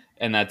 No.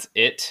 And that's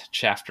It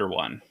Chapter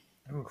 1.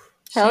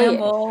 Hell yeah.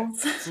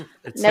 Shambles.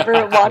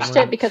 Never watched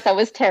it because I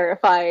was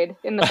terrified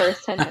in the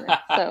first 10 minutes.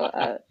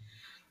 So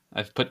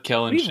I've put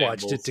Kel in We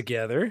shambles. watched it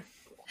together.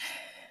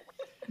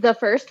 the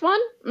first one?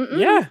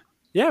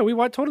 Yeah, we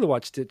totally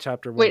watched it.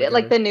 Chapter 1. Wait, together.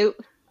 like the new?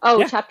 Oh,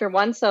 Yeah. chapter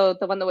 1. So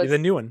the one that was the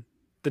new one.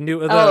 The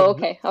new.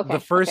 okay. The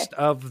first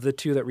of the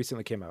 2 that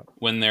recently came out.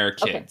 When they're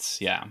kids,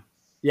 yeah.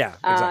 Yeah,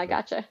 exactly.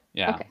 Gotcha.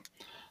 Yeah. Okay.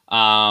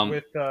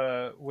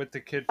 With the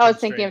kid. I was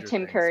from thinking of Stranger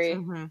Tim Things. Curry.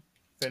 Mm-hmm.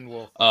 Finn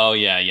Wolfhard. Oh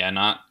yeah.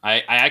 Not.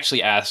 I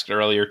actually asked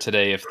earlier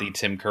today if the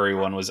Tim Curry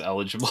one was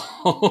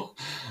eligible,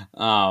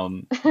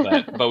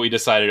 but we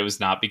decided it was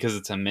not because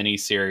it's a mini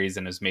series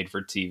and is made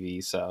for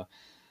TV. So,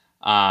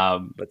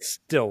 But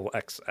still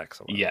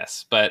excellent.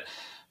 yes, but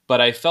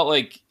I felt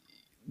like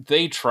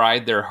they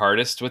tried their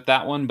hardest with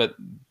that one, but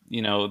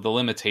you know, the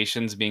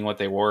limitations being what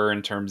they were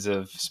in terms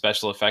of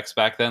special effects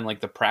back then, like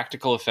the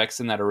practical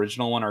effects in that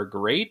original one are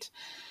great,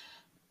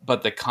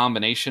 but the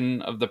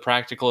combination of the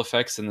practical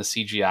effects and the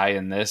CGI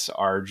in this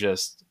are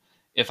just,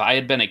 if I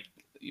had been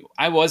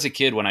I was a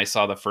kid when I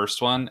saw the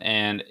first one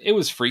and it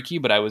was freaky,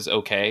 but I was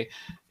okay.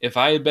 If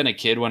I had been a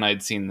kid when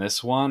I'd seen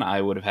this one,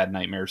 I would have had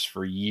nightmares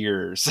for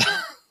years.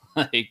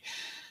 Like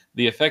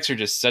the effects are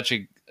just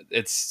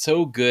it's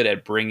so good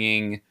at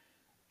bringing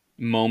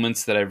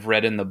moments that I've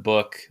read in the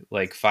book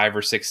like 5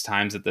 or 6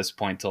 times at this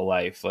point to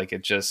life. Like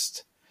it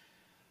just,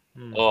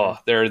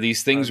 there are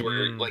these things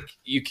where like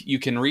you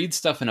can read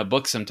stuff in a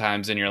book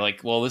sometimes and you're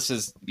like, well, this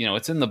is, you know,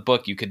 it's in the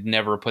book. You could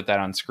never put that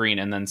on screen.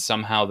 And then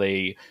somehow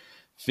they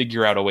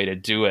figure out a way to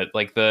do it.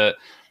 Like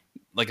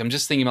I'm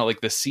just thinking about like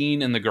the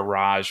scene in the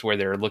garage where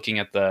they're looking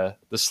at the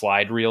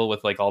slide reel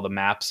with like all the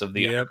maps of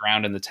the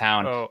underground in the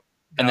town. Oh,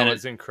 and then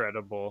was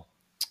incredible.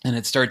 And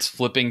it starts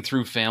flipping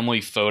through family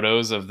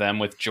photos of them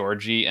with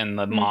Georgie and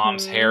the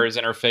mom's hair is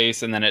in her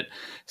face. And then it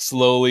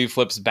slowly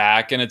flips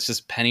back and it's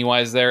just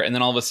Pennywise there. And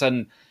then all of a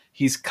sudden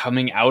he's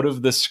coming out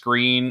of the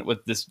screen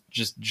with this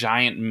just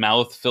giant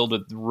mouth filled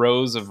with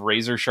rows of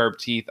razor sharp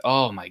teeth.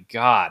 Oh my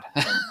God.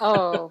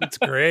 Oh, It's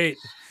great.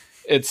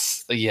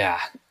 It's it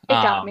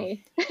got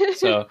me.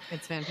 So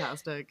It's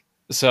fantastic.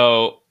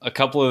 So a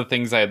couple of the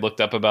things I had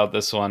looked up about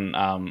this one,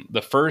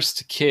 the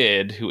first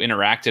kid who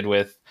interacted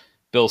with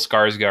Bill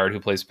Skarsgård, who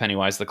plays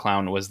Pennywise the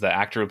Clown, was the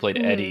actor who played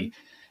Eddie.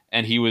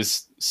 And he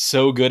was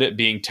so good at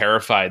being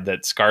terrified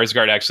that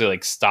Skarsgård actually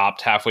like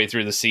stopped halfway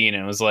through the scene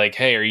and was like,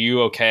 "Hey, are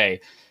you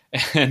okay?"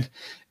 And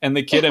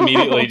the kid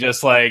immediately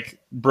just like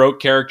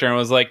broke character and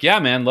was like, "Yeah,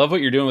 man, love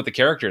what you're doing with the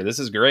character. This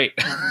is great."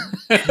 So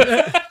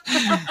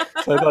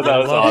I thought that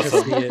was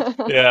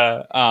awesome.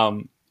 Yeah.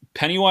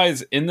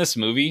 Pennywise in this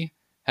movie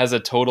has a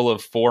total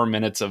of 4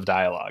 minutes of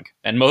dialogue,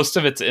 and most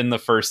of it's in the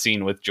first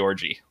scene with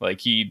Georgie.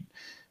 Like he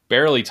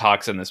barely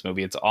talks in this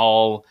movie. It's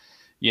all,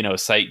 you know,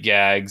 sight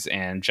gags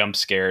and jump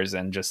scares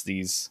and just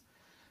these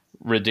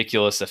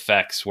ridiculous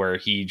effects where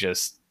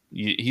he's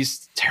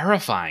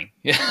terrifying.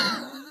 Yeah.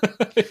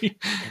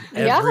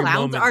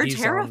 Clowns are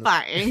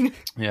terrifying.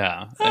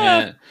 Yeah.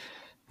 And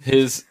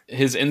his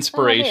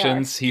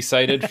inspirations he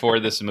cited for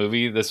this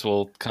movie, this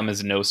will come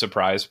as no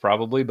surprise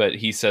probably, but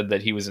he said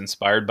that he was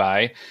inspired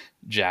by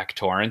Jack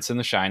Torrance in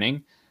The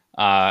Shining,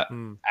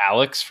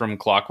 Alex from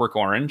Clockwork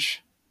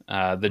Orange,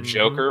 the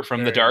Joker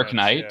from The Dark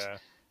Knight,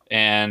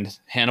 and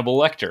Hannibal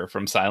Lecter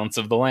from Silence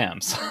of the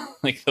Lambs.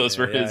 Like those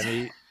were his.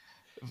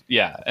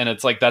 And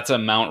it's like that's a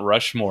Mount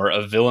Rushmore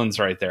of villains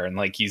right there, and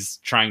like he's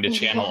trying to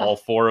channel all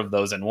 4 of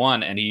those in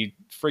one, and he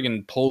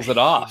friggin' pulls it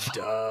off. He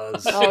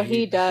does. Oh,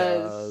 he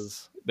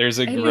does. There's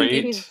a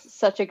great. He's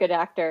such a good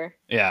actor.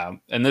 Yeah,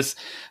 and this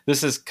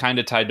is kind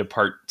of tied to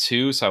part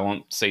 2, so I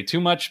won't say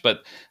too much.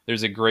 But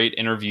there's a great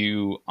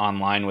interview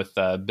online with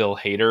Bill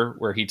Hader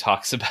where he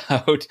talks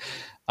about.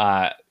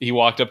 He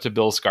walked up to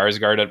Bill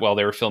Skarsgård while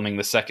they were filming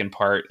the second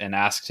part and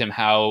asked him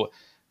how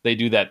they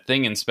do that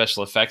thing in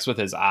special effects with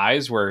his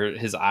eyes, where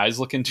his eyes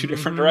look in 2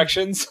 different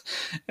directions.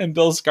 And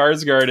Bill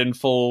Skarsgård in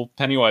full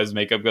Pennywise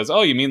makeup goes,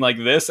 "Oh, you mean like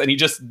this?" And he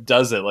just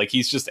does it. Like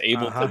he's just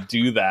able to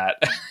do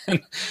that.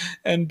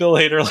 And Bill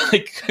Hader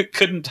like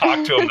couldn't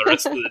talk to him the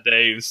rest of the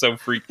day. He was so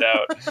freaked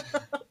out.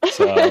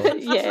 So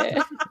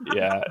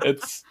yeah,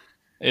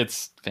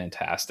 it's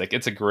fantastic.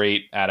 It's a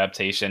great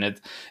adaptation.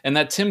 And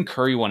that Tim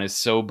Curry one is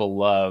so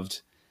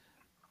beloved.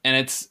 And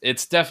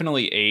it's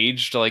definitely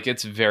aged. Like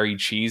it's very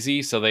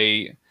cheesy. So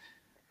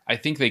I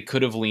think they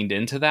could have leaned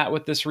into that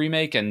with this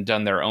remake and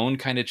done their own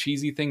kind of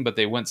cheesy thing, but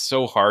they went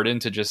so hard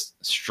into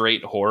just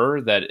straight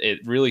horror that it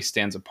really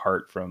stands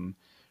apart from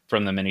the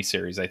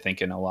miniseries, I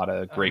think, in a lot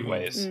of great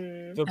ways.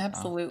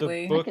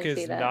 Absolutely. The book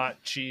is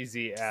not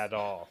cheesy at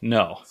all.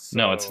 No, it's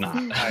not.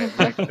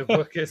 The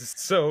book is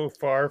so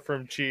far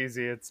from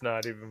cheesy, it's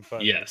not even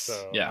funny. Yes,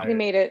 so yeah. He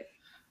made it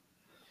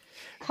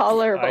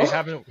tolerable. I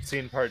haven't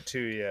seen part 2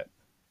 yet.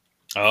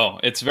 Oh,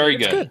 it's very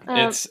good.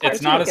 It's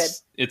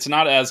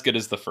not as good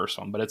as the first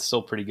one, but it's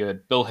still pretty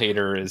good. Bill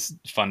Hader is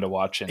fun to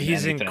watch.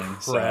 He's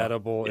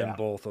incredible in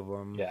both of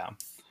them. Yeah.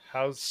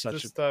 How's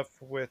stuff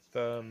with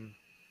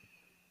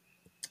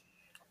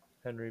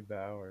Henry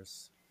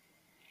Bowers?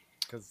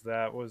 Because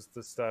that was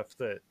the stuff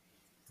that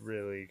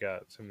really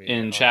got to me.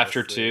 In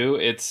chapter 2,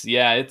 it's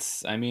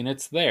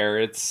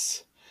there.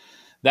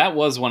 That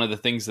was one of the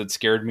things that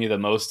scared me the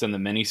most in the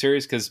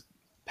miniseries, because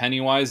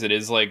Pennywise, it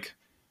is like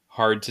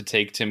hard to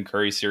take Tim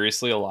Curry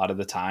seriously a lot of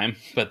the time,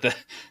 but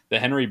the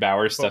Henry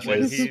Bowers stuff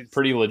is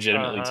pretty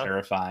legitimately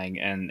terrifying,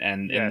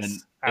 and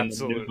yes, in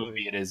the new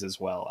movie it is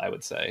as well, I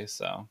would say.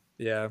 So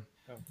yeah,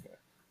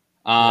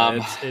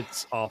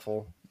 it's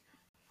awful.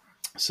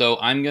 So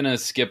I'm gonna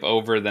skip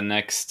over the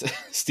next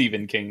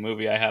Stephen King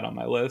movie I had on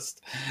my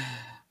list.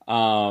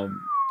 I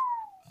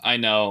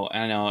know,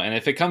 and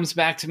if it comes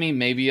back to me,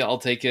 maybe I'll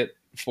take it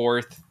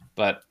fourth,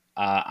 but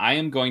I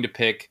am going to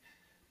pick.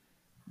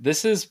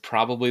 This is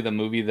probably the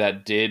movie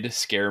that did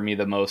scare me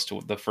the most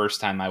the first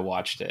time I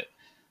watched it.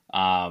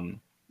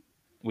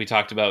 We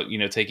talked about,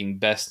 taking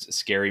best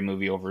scary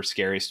movie over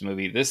scariest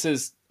movie. This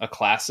is a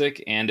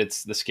classic, and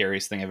it's the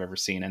scariest thing I've ever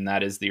seen, and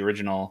that is the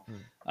original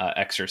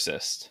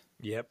Exorcist.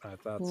 Yep, I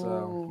thought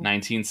so.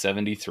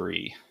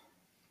 1973.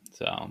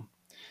 So.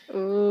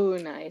 Ooh,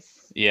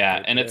 nice. Yeah,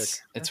 good and pick.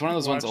 It's one of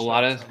those ones. A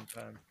lot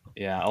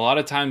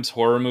of times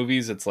horror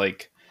movies, it's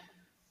like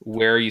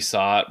where you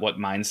saw it, what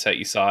mindset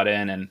you saw it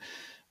in, and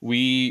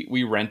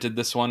we rented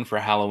this one for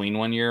Halloween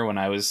one year when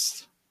I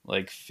was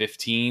like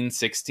 15,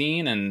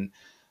 16, and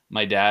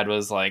my dad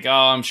was like, "Oh,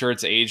 I'm sure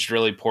it's aged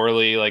really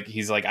poorly." Like,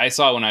 he's like, "I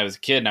saw it when I was a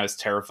kid and I was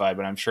terrified,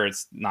 but I'm sure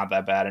it's not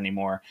that bad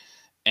anymore."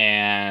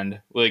 And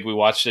like, we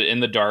watched it in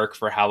the dark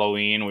for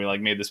Halloween. We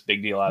like made this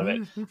big deal out of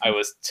it. I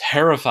was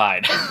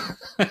terrified.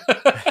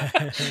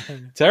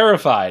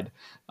 Terrified.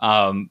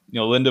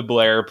 Linda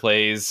Blair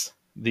plays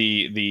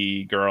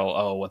the girl.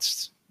 Oh,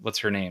 what's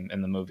her name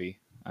in the movie?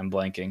 I'm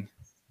blanking.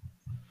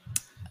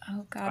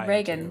 Oh God,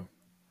 Reagan.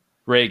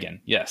 Reagan,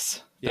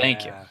 yes.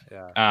 Thank you.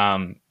 Yeah.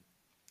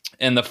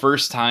 And the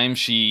first time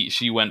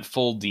she went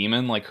full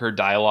demon, like her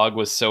dialogue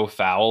was so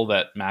foul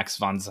that Max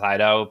von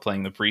Sydow,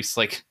 playing the priest,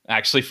 like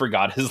actually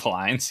forgot his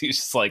lines. He's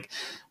just like,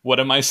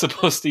 "What am I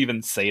supposed to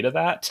even say to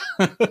that?"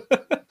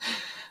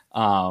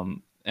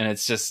 And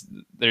it's just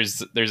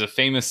there's a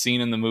famous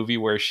scene in the movie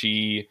where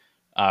she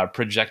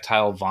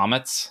projectile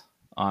vomits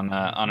on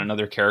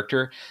another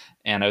character.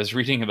 And I was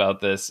reading about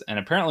this, and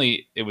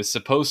apparently it was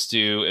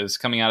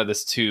coming out of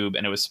this tube,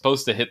 and it was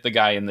supposed to hit the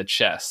guy in the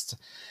chest.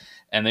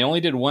 And they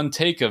only did one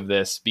take of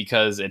this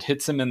because it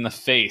hits him in the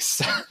face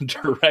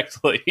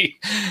directly.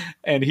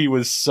 And he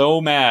was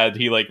so mad,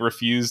 he like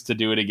refused to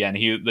do it again.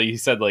 He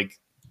said like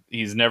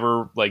he's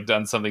never like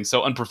done something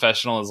so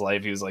unprofessional in his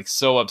life. He was like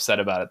so upset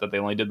about it that they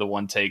only did the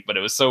one take, but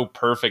it was so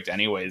perfect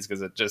anyways,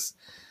 because it just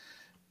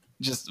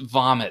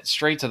vomit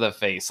straight to the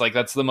face. Like,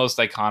 that's the most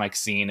iconic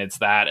scene. It's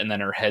that, and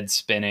then her head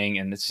spinning,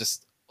 and it's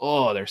just,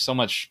 there's so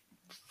much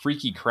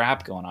freaky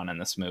crap going on in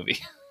this movie.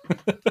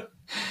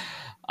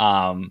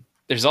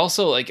 There's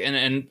also like,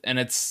 and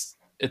it's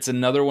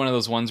another one of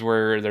those ones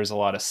where there's a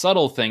lot of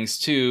subtle things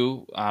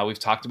too. We've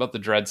talked about the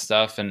dread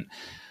stuff, and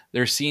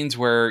there's scenes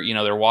where,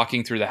 they're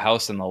walking through the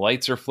house and the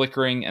lights are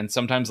flickering, and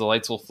sometimes the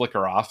lights will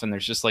flicker off, and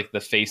there's just like the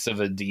face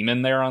of a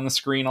demon there on the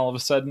screen all of a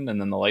sudden,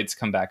 and then the lights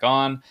come back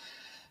on.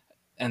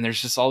 And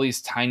there's just all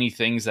these tiny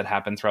things that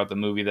happen throughout the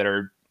movie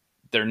that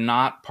they're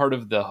not part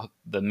of the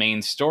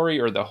main story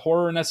or the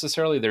horror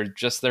necessarily. They're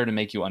just there to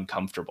make you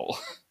uncomfortable.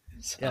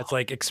 So, yeah, it's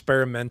like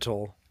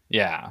experimental.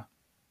 Yeah.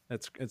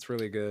 It's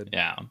really good.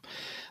 Yeah.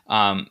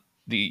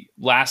 The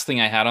last thing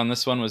I had on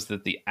this one was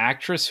that the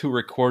actress who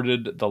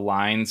recorded the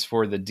lines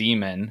for the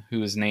demon,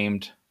 who is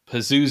named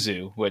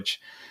Pazuzu,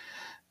 which,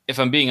 if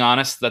I'm being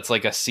honest, that's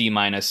like a C-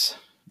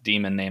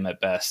 demon name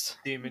at best.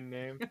 Demon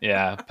name.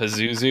 Yeah.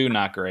 Pazuzu,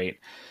 not great.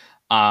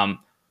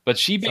 But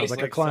she sounds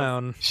like a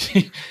clown.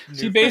 She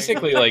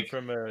basically like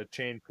from a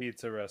chain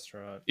pizza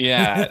restaurant.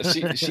 Yeah,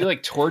 she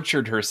like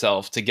tortured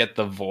herself to get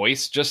the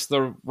voice just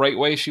the right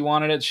way she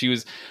wanted it. She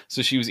was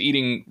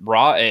eating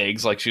raw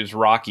eggs like she was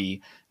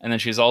Rocky, and then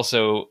she's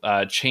also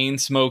chain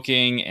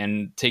smoking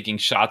and taking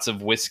shots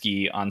of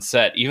whiskey on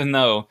set, even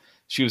though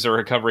she was a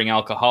recovering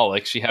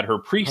alcoholic. She had her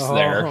priest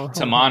there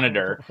to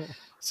monitor.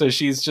 So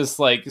she's just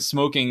like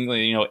smoking,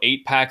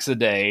 8 packs a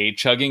day,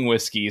 chugging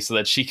whiskey so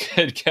that she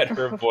could get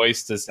her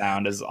voice to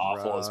sound as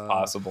awful as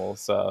possible.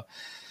 So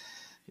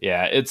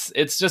yeah, it's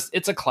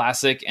a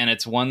classic, and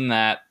it's one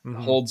that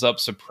holds up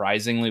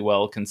surprisingly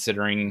well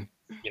considering,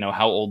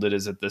 how old it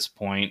is at this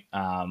point.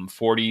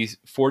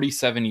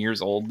 47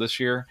 years old this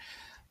year.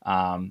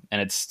 And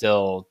it's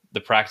still, the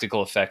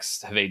practical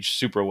effects have aged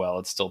super well.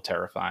 It's still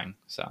terrifying.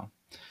 So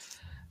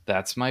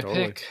that's my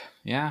pick.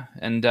 Yeah.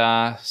 And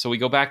so we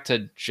go back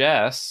to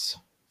Jess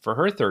for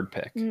her third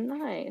pick.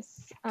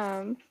 Nice.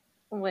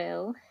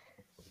 Well,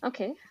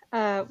 okay.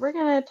 We're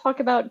going to talk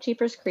about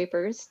Jeepers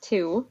Creepers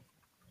 2,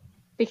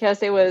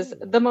 because it was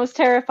the most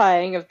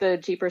terrifying of the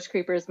Jeepers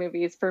Creepers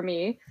movies for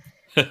me.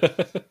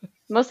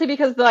 Mostly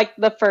because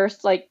the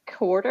first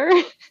quarter.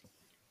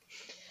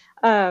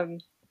 So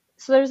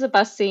there's a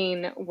bus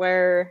scene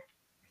where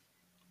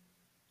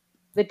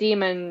the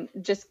demon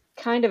just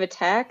kind of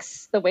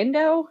attacks the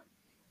window,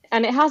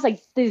 and it has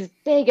these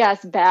big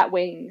ass bat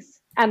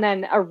wings, and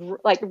then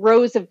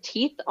rows of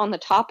teeth on the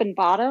top and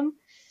bottom.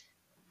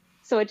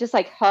 So it just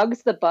like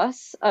hugs the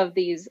bus of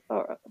these.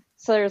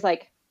 So there's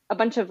like a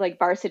bunch of like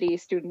varsity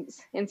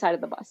students inside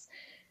of the bus.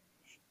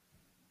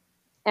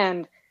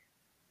 And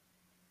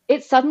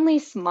it suddenly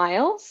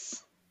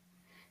smiles.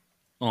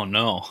 Oh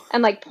no.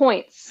 And like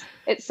points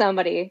at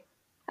somebody.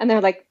 And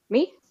they're like,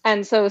 me?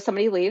 And so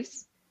somebody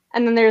leaves.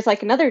 And then there's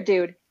like another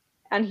dude.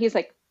 And he's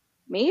like,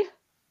 me?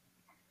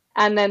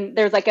 And then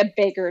there's like a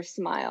bigger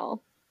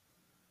smile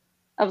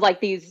of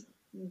like these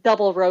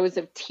double rows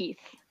of teeth.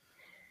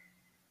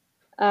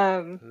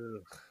 Yeah,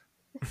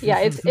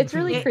 it's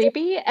really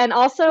creepy. And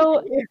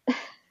also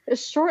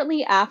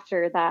shortly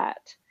after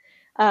that,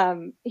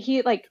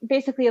 he like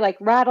basically like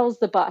rattles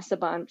the bus a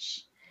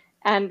bunch,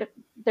 and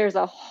there's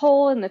a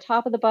hole in the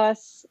top of the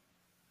bus,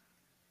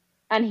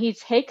 and he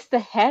takes the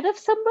head of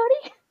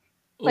somebody,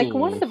 like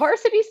one of the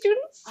varsity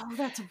students. Oh,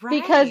 that's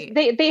right. Because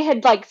they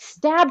had like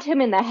stabbed him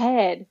in the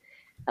head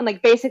and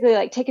like basically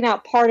like taken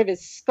out part of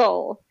his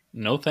skull.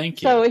 No,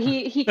 thank you. So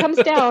he comes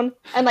down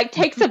and like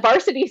takes a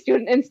varsity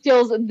student and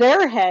steals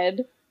their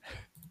head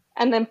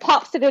and then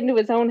pops it into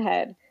his own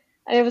head.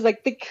 And it was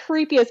like the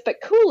creepiest but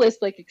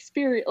coolest like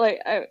experience.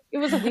 Like it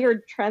was a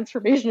weird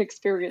transformation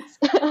experience.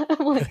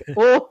 I'm like,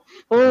 oh,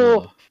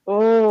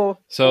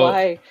 so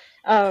why?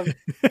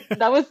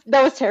 That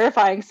was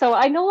terrifying. So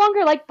I no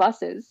longer like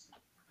buses.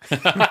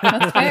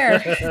 That's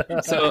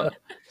fair. So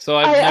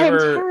I'm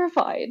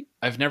terrified.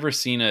 I've never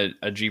seen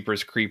a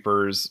Jeepers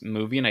Creepers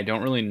movie, and I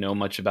don't really know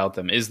much about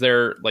them. Is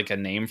there like a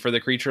name for the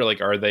creature?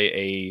 Like, are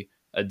they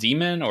a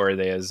demon, or are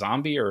they a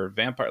zombie or a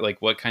vampire?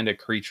 Like, what kind of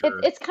creature?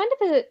 It's kind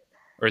of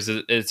or is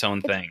it its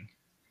own thing?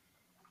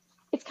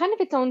 It's kind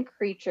of its own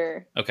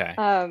creature. Okay.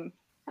 I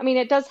mean,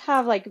 it does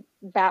have like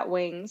bat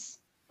wings,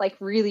 like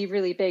really,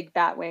 really big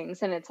bat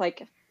wings, and it's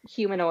like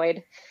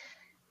humanoid.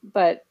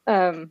 But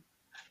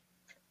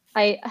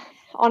I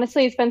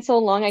honestly, it's been so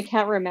long, I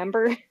can't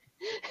remember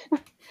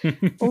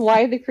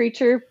why the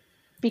creature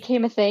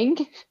became a thing.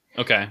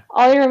 Okay.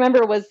 All I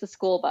remember was the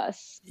school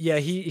bus. Yeah,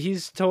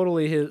 he's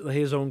totally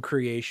his own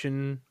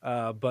creation,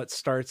 but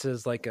starts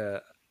as like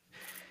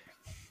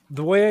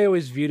the way I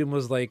always viewed him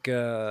was like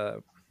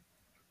the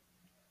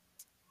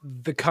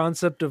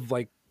concept of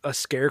like a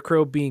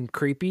scarecrow being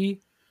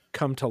creepy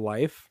come to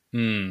life.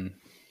 And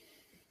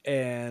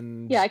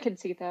yeah, I could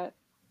see that.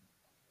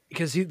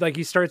 Because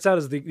he starts out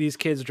as these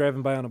kids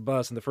driving by on a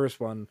bus in the first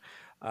one.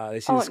 They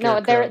see the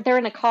scarecrow. No, they're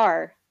in a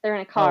car. They're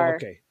in a car. Oh,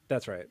 okay,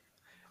 that's right.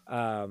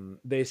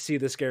 They see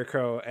the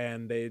scarecrow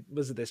and they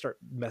start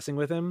messing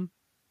with him,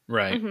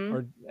 right?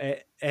 Mm-hmm.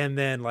 And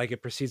then like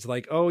it proceeds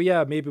like, oh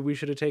yeah, maybe we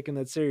should have taken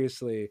that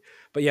seriously.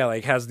 But yeah,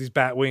 like has these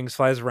bat wings,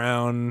 flies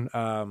around,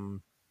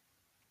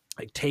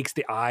 like takes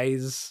the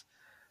eyes.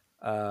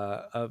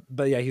 But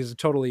yeah, he's a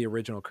totally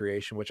original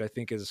creation, which I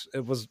think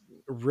it was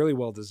really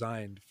well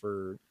designed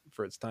for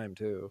its time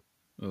too.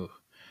 Ooh.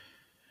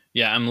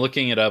 Yeah, I'm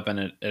looking it up, and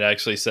it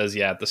actually says,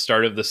 at the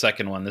start of the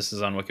second one, this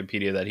is on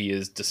Wikipedia, that he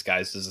is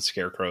disguised as a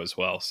scarecrow as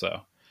well.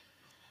 So,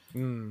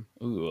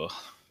 Ooh,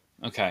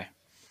 okay,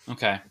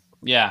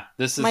 yeah.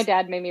 This is my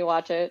dad made me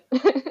watch it.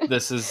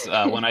 This is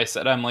when I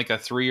said I'm like a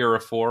 3 or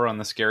a 4 on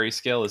the scary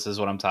scale. This is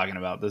what I'm talking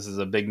about. This is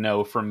a big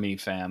no from me,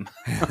 fam.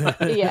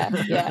 Yeah.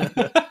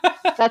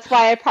 That's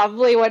why I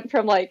probably went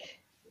from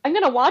like, I'm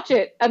going to watch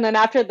it. And then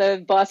after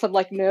the bus, I'm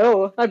like,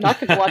 no, I'm not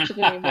going to watch it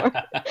anymore.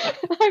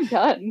 I'm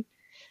done.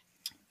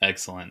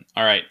 Excellent.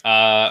 All right.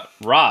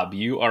 Rob,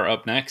 you are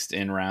up next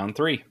in round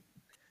 3.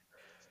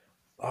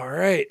 All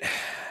right.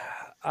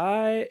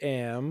 I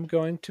am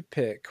going to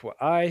pick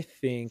what I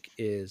think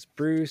is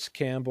Bruce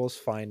Campbell's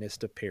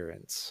finest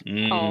appearance.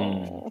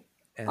 Oh.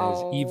 And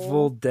it's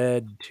Evil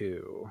Dead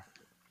 2.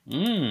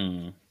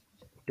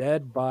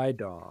 Dead by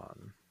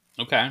Dawn.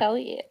 Okay. Hell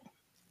yeah.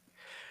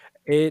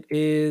 It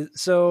is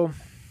so.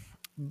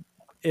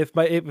 If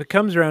it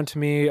comes around to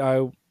me,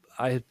 I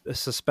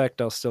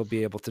suspect I'll still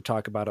be able to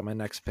talk about it my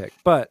next pick.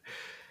 But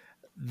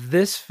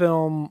this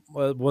film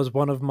was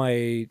one of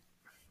my.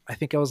 I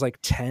think I was like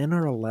 10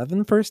 or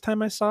 11 first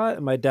time I saw it,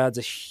 and my dad's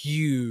a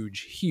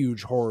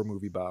huge horror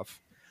movie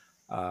buff,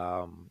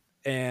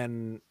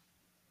 and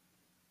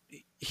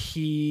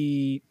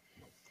he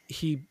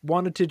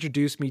wanted to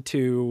introduce me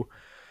to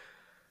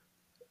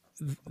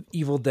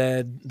Evil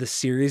Dead the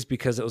series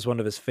because it was one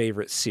of his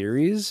favorite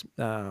series,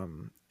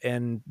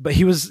 but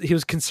he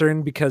was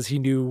concerned because he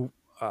knew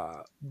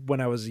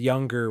when I was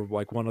younger,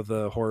 like one of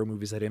the horror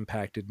movies that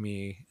impacted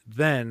me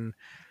then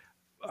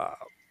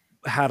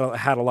had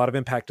a lot of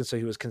impact, and so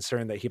he was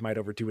concerned that he might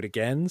overdo it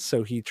again,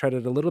 so he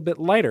treaded a little bit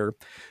lighter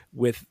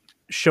with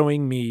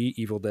showing me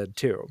Evil Dead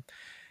 2.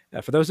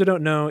 For those who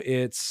don't know,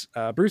 it's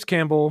Bruce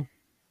Campbell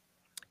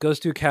goes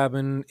to a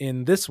cabin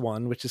in this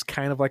one, which is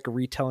kind of like a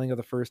retelling of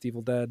the first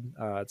Evil Dead.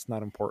 It's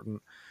not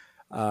important.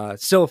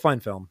 Still a fun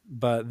film,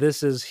 but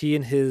this is he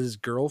and his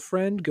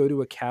girlfriend go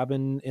to a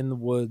cabin in the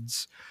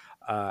woods,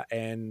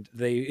 and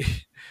they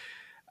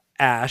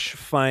Ash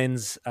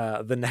finds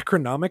the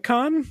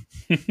Necronomicon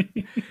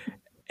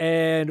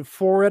and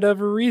for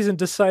whatever reason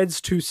decides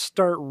to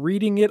start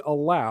reading it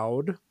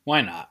aloud.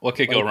 Why not? What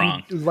could go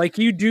wrong? Like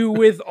you do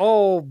with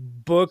all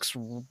books,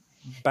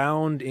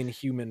 bound in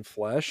human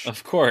flesh.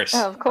 Of course.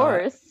 Of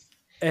course.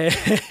 And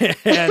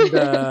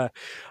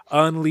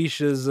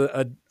unleashes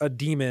a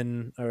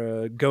demon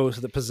or a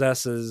ghost that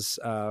possesses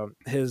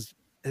his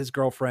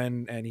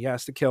girlfriend, and he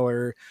has to kill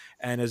her,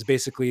 and is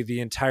basically the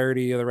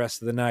entirety of the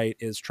rest of the night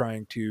is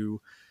trying to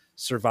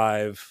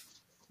survive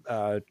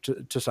to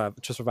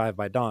survive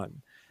by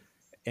dawn,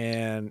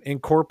 and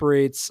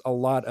incorporates a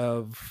lot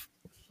of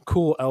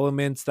cool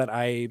elements that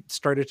I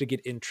started to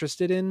get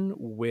interested in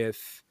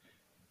with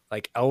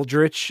like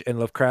Eldritch and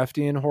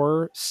Lovecraftian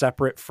horror,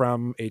 separate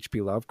from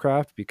H.P.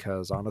 Lovecraft,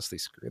 because honestly,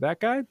 screw that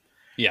guy.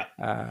 Yeah.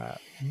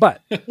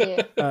 But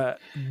Yeah.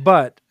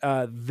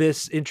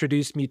 this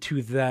introduced me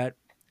to that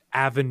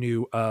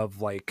avenue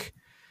of like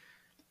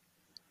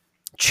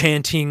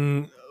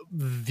chanting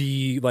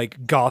the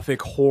like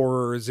gothic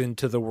horrors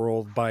into the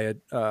world by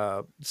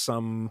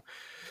some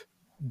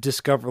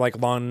discover like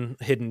long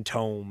hidden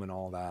tome and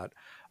all that.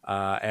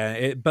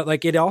 But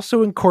like it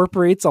also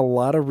incorporates a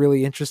lot of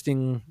really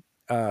interesting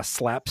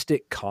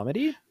slapstick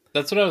comedy.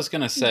 That's what I was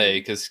going to say,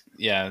 because,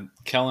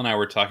 Kel and I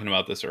were talking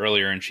about this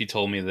earlier, and she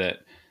told me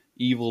that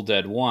Evil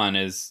Dead 1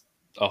 is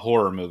a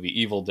horror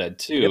movie. Evil Dead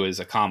 2 is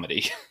a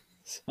comedy.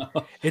 So,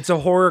 it's a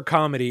horror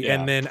comedy,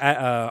 and then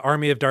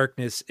Army of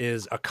Darkness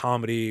is a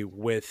comedy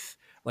with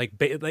like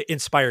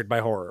inspired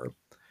by horror.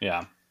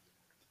 Yeah.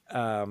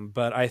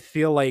 But I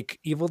feel like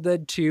Evil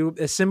Dead 2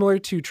 is similar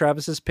to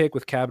Travis's pick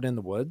with Cabin in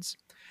the Woods.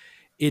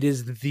 It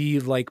is the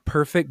like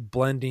perfect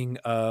blending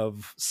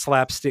of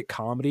slapstick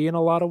comedy in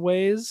a lot of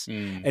ways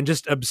and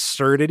just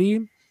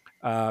absurdity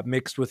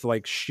mixed with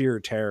like sheer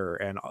terror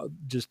and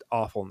just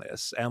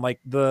awfulness. And like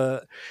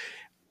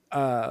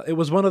it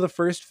was one of the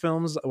first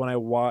films when I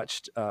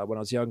watched when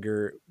I was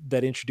younger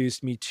that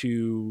introduced me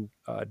to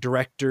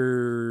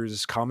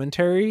director's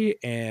commentary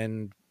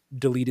and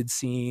deleted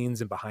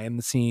scenes and behind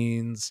the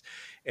scenes,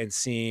 and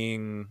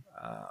seeing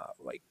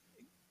like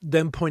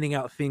them pointing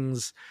out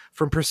things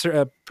from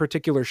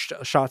particular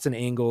shots and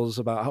angles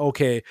about,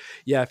 okay,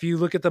 yeah, if you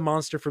look at the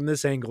monster from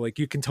this angle, like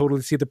you can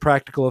totally see the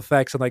practical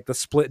effects and like the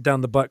split down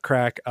the butt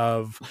crack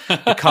of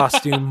the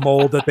costume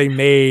mold that they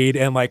made,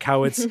 and like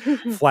how it's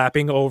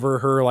flapping over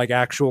her like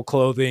actual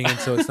clothing, and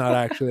so it's not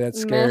actually that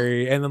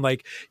scary. And then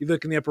like you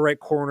look in the upper right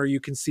corner, you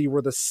can see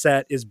where the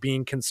set is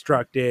being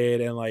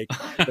constructed and like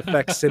the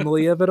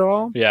facsimile of it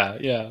all. Yeah.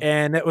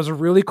 And it was a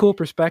really cool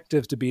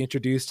perspective to be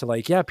introduced to,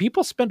 like, yeah,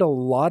 people spend a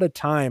lot of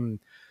time,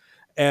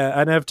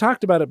 and I've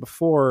talked about it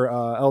before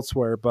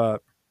elsewhere,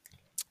 but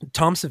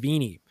Tom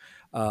Savini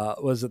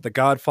was the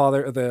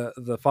godfather,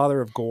 the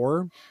father of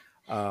gore,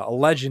 a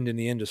legend in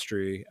the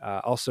industry,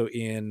 also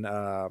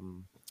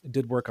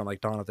did work on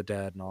like Dawn of the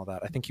Dead and all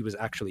that. I think he was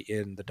actually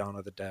in the Dawn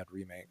of the Dead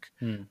remake.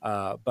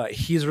 But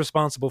he's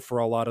responsible for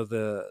a lot of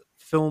the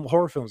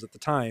horror films at the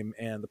time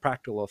and the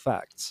practical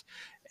effects,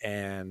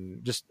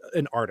 and just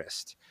an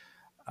artist.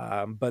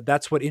 But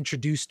that's what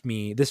introduced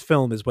me. This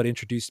film is what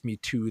introduced me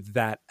to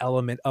that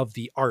element of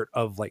the art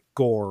of like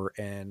gore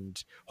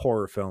and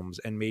horror films,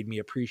 and made me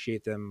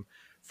appreciate them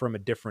from a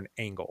different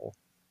angle.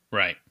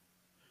 Right.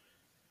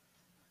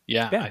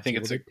 Yeah, I think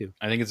it's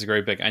a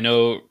great pick. I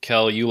know,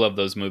 Kel, you love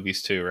those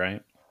movies too,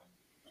 right?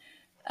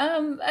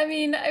 I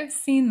mean, I've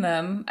seen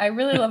them. I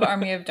really love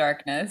Army of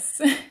Darkness.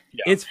 Yeah.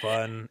 It's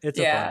fun. It's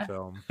a fun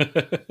film.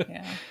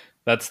 Yeah.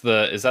 Is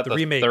that the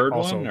remake third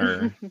also. One?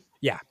 Or?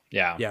 Yeah.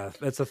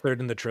 That's the third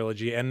in the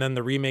trilogy. And then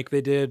the remake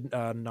they did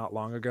not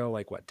long ago,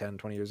 like what, 10,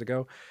 20 years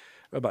ago?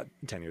 About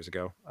 10 years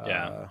ago.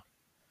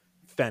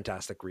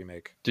 Fantastic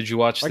remake. Did you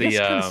watch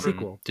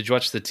sequel? Did you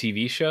watch the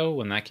TV show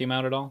when that came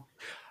out at all?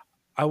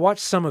 I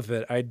watched some of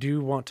it. I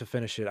do want to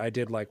finish it. I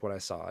did like what I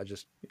saw. I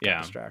just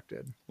got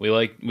distracted. We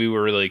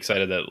were really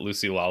excited that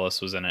Lucy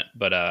Lawless was in it,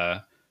 but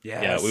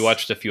we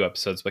watched a few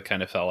episodes but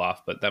kind of fell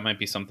off, but that might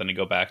be something to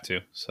go back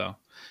to. So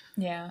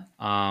yeah.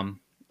 All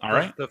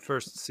right. The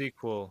first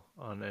sequel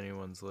on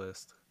anyone's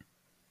list.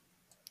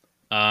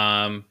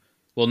 Well,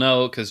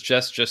 no, because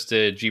Jess just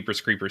did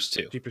Jeepers Creepers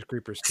 2. Jeepers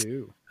Creepers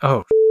 2.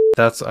 Oh,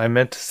 I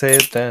meant to say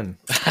it then.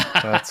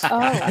 It's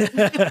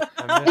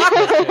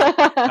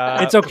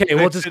okay.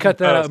 We'll just cut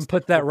that out and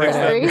put that right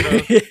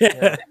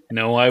out.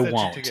 No, I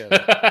won't.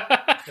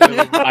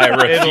 I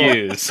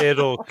refuse.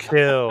 It'll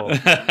kill.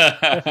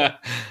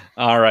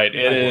 All right.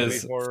 It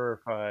is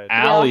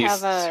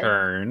Allie's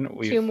turn.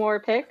 Two more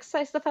picks,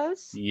 I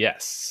suppose.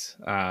 Yes.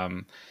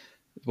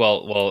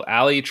 Well,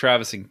 Allie,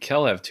 Travis, and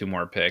Kel have two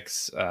more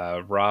picks.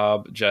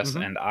 Rob, Jess,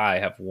 and I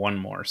have one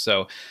more.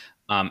 So,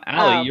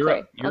 Allie, you're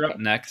up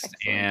next.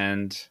 Excellent.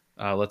 And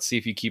let's see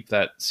if you keep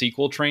that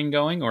sequel train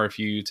going, or if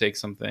you take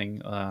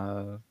something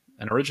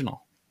an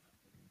original.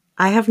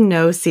 I have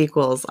no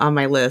sequels on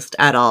my list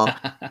at all,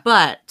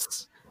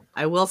 but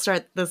I will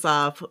start this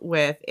off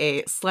with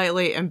a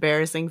slightly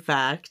embarrassing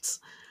fact.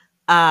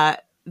 The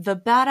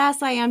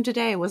Badass I Am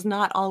Today was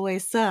not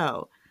always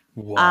so.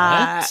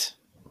 What?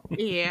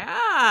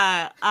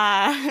 Yeah.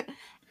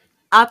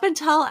 Up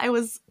until I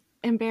was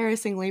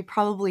embarrassingly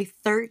probably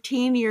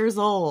 13 years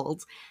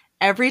old,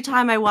 every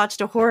time I watched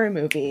a horror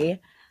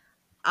movie,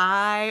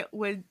 I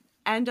would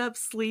end up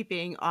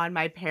sleeping on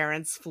my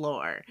parents'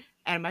 floor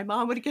And my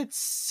mom would get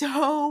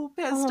so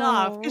pissed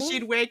off because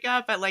she'd wake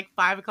up at like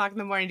 5 o'clock in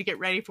the morning to get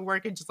ready for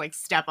work and just like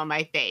step on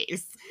my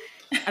face.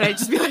 And I'd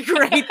just be like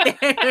right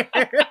there.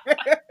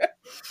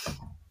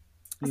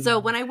 So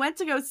when I went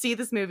to go see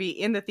this movie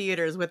in the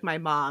theaters with my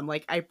mom,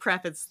 like I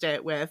prefaced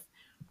it with,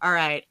 all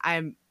right,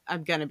 I'm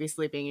gonna be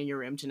sleeping in your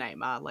room tonight,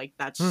 Ma. Like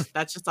that's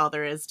just all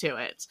there is to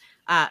it.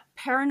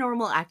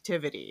 Paranormal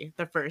Activity,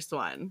 the first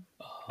one.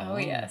 Oh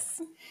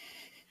yes.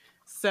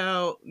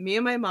 So me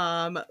and my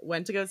mom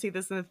went to go see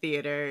this in the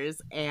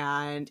theaters,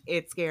 and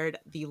it scared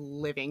the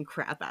living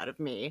crap out of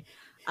me.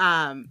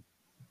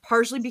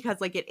 Partially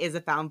because like it is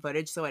a found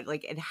footage, so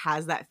it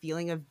has that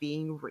feeling of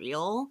being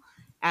real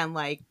and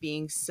like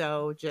being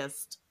so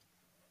just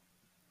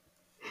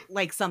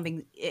like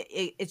something.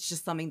 It's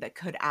just something that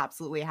could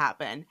absolutely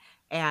happen.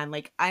 And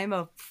like I'm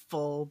a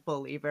full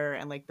believer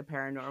in like the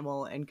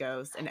paranormal and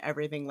ghosts and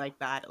everything like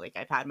that. Like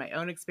I've had my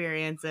own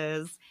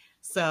experiences,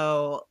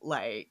 so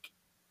like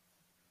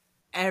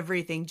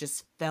everything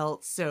just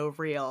felt so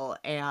real.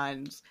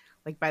 And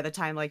like by the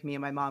time like me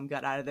and my mom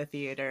got out of the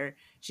theater,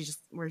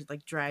 we're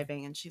like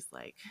driving and she's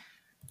like,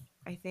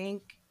 I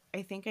think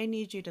I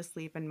need you to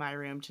sleep in my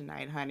room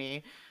tonight,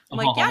 honey. I'm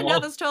like, yeah, no,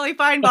 that's totally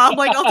fine, Mom.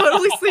 Like, I'll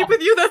totally sleep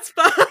with you. That's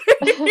fine.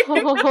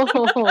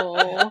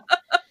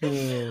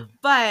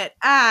 But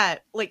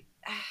like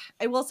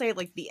I will say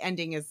like the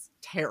ending is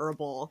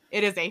terrible.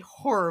 It is a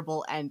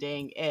horrible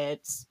ending.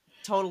 It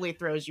totally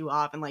throws you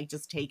off and like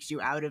just takes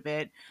you out of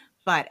it.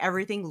 But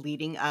everything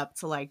leading up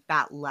to like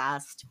that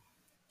last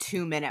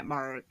 2-minute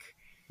mark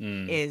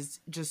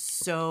is just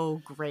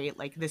so great.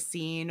 Like the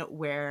scene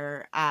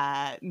where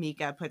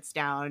Mika puts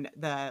down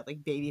the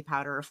like baby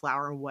powder or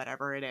flour or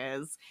whatever it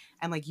is,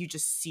 and like you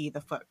just see the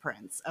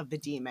footprints of the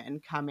demon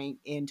coming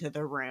into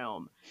the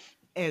room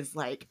is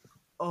like,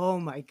 oh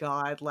my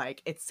God,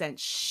 like it sent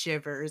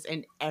shivers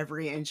in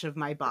every inch of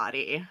my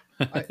body.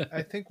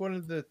 I think one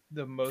of the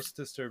most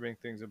disturbing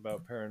things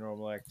about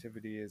Paranormal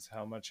Activity is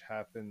how much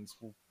happens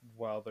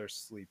while they're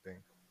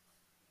sleeping.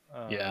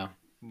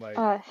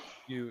 Like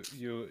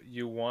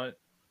you want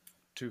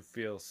to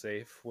feel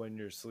safe when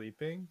you're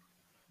sleeping,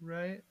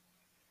 right?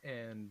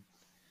 And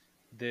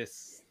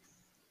this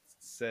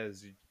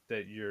says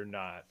that you're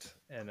not,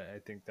 and I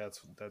think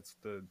that's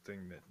the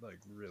thing that like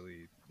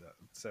really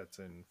sets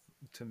in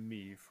to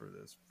me for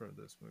this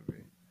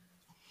movie.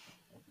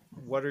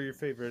 What are your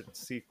favorite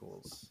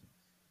sequels?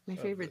 My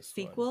favorite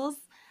sequels?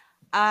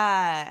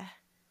 I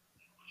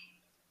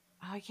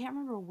can't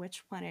remember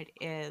which one it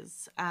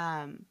is.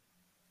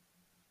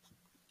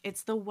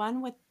 It's the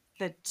one with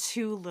the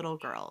 2 little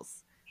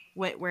girls,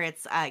 where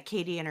it's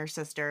Katie and her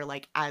sister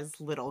like as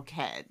little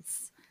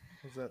kids.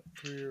 Was that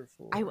 3 or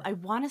 4? I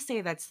want to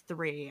say that's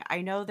 3.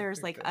 I know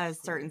there's like a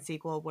certain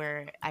sequel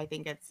where I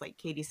think it's like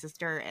Katie's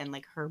sister and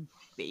like her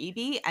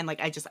baby, and like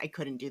I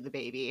couldn't do the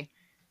baby.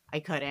 I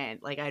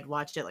couldn't. Like I'd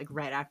watched it like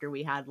right after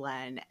we had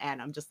Len,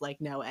 and I'm just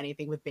like, no,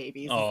 anything with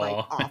babies is like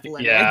off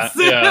limits.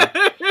 yeah,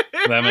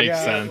 that makes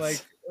sense.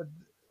 Like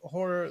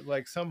horror,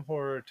 like some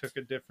horror took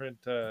a different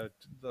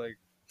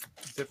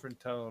different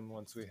tone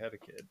once we had a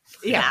kid.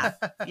 Yeah,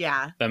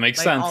 that makes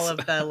like, sense. All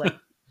of the like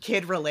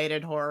kid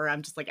related horror,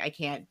 I'm just like, I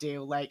can't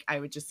do. Like I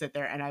would just sit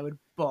there and I would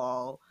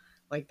bawl.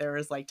 Like there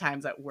was like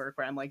times at work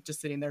where I'm like just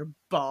sitting there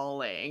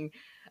bawling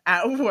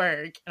at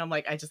work, and I'm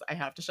like, I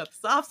have to shut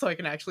this off so I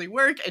can actually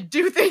work and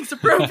do things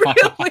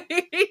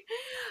appropriately.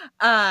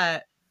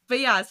 But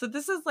yeah, so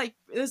this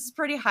is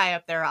pretty high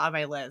up there on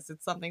my list.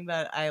 It's something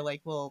that I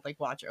like will like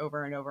watch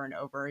over and over and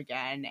over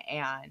again.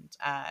 And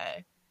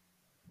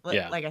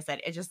like I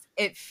said,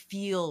 it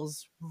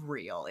feels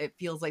real. It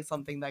feels like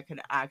something that could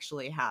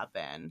actually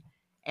happen.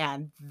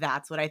 And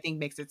that's what I think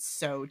makes it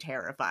so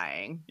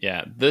terrifying.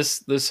 Yeah,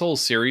 this whole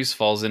series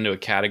falls into a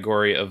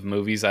category of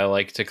movies I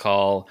like to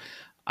call,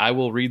 I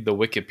will read the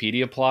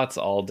Wikipedia plots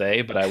all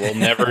day, but I will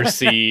never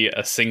see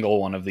a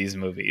single one of these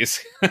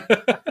movies.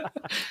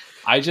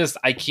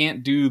 I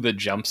can't do the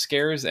jump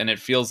scares, and it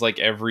feels like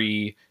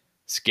every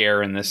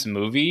scare in this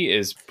movie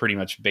is pretty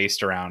much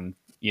based around,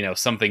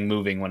 something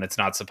moving when it's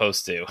not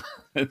supposed to.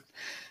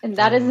 And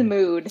that is a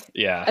mood.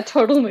 Yeah. A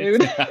total mood.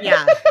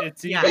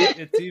 It's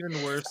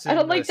even worse. I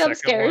don't like jump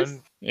scares.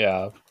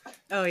 Yeah.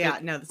 Oh yeah,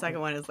 no, the second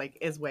one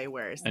is way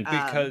worse. And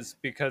because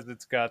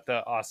it's got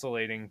the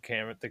oscillating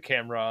the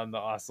camera on the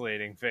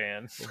oscillating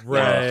fan.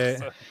 Right.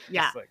 So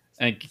yeah.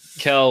 And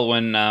Kel,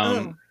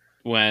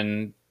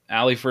 when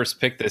Allie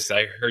first picked this,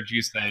 I heard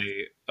you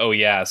say, "Oh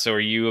yeah." So are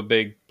you a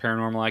big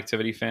Paranormal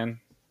Activity fan?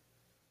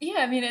 Yeah,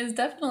 I mean, it's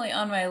definitely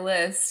on my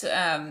list.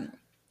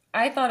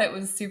 I thought it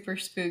was super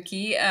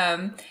spooky.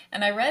 And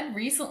I read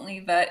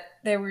recently that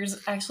there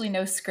was actually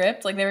no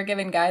script. Like they were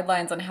given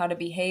guidelines on how to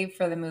behave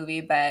for the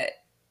movie, but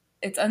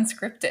it's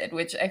unscripted,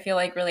 which I feel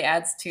like really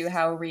adds to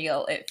how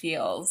real it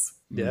feels.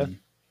 Yeah.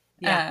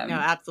 Yeah, no,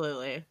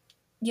 absolutely.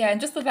 Yeah,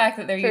 and just the fact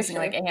that they're using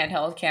like a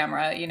handheld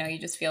camera, you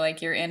just feel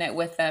like you're in it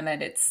with them,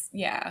 and it's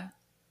Yeah.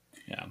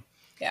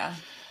 Yeah.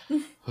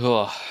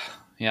 Oh,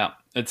 yeah.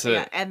 It's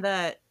and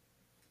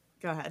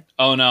Go ahead.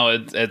 Oh no,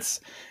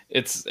 it's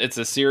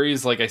a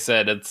series. Like I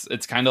said,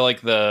 it's kind of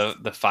like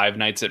the Five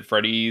Nights at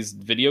Freddy's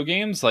video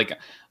games. Like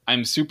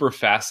I'm super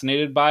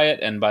fascinated by it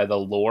and by the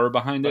lore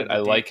behind it. I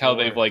like how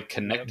they've like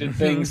connected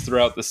things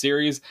throughout the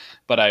series,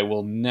 but I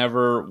will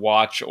never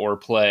watch or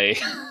play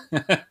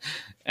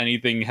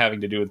anything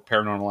having to do with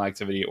Paranormal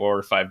Activity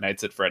or Five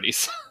Nights at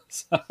Freddy's.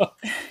 So.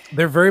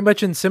 They're very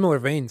much in similar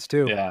veins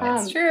too. Yeah,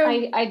 that's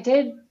true. I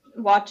did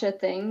watch a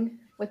thing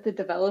with the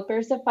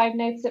developers of Five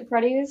Nights at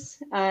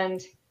Freddy's,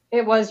 and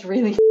it was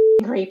really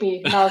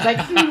creepy. And I was like,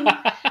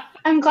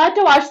 I'm glad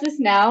to watch this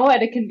now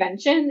at a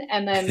convention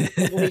and then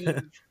leave.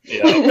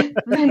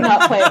 And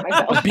not play it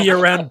myself. Be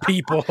around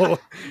people.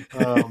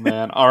 Oh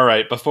man. All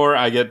right. Before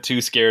I get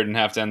too scared and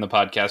have to end the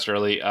podcast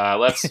early,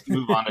 let's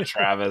move on to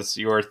Travis.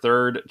 Your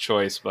third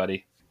choice,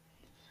 buddy.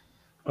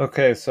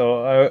 Okay,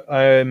 so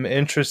I'm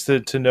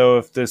interested to know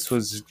if this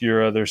was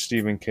your other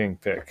Stephen King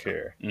pick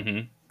here.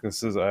 Mm-hmm.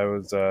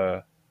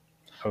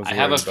 I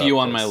have a few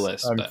on my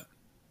list.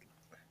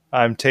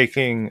 I'm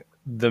taking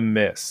The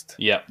Mist.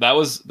 Yeah, that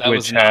was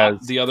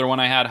not the other one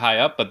I had high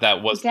up, but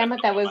that was. Damn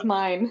it, that was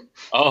mine.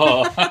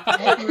 Oh,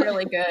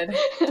 really good.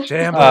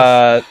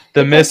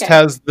 The Mist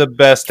has the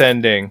best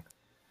ending.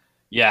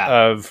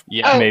 Yeah, of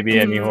maybe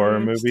any horror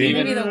movie.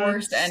 Maybe the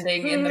worst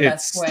ending in the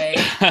best way.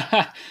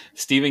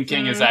 Stephen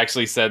King has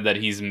actually said that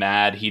he's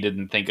mad he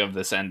didn't think of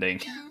this ending,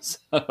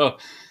 so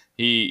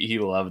he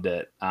loved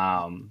it.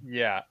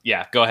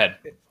 Yeah. Go ahead.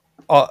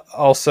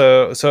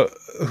 Also, so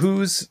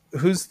who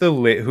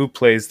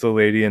plays the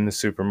lady in the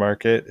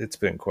supermarket? It's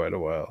been quite a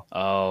while.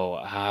 Oh,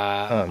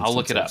 I'll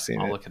look it up.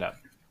 Look it up.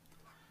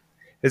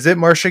 Is it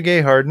Marcia Gay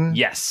Harden?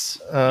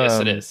 Yes, yes,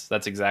 it is.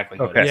 That's exactly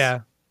what it is.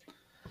 Yeah.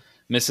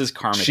 Mrs.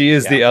 Carmody. She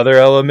is the other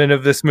element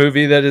of this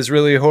movie that is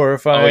really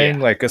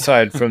horrifying. Like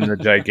aside from the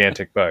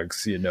gigantic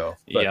bugs,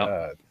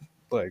 but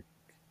like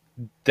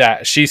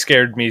that, she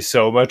scared me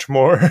so much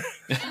more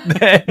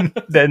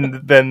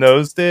than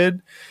those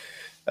did.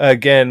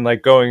 Again,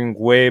 like going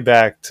way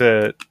back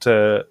to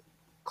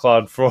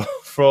Claude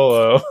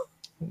Frollo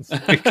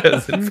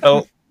because it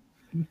felt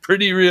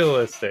pretty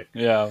realistic.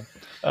 Yeah.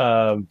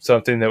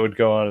 Something that would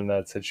go on in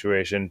that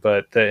situation,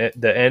 but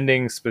the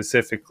ending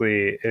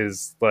specifically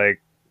is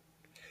like,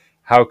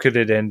 how could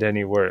it end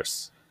any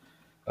worse?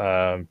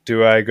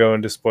 Do I go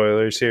into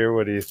spoilers here?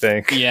 What do you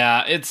think?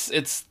 Yeah,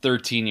 it's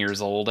 13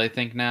 years old, I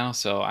think now.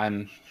 So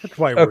that's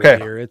why we're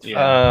here.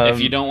 If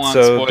you don't want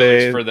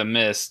spoilers for The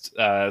Mist,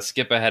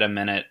 skip ahead a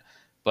minute,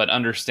 but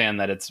understand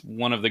that it's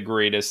one of the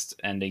greatest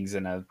endings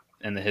in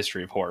the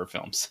history of horror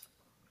films.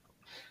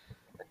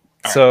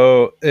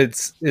 So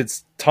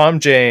it's Tom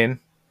Jane.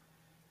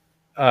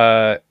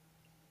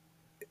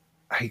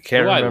 I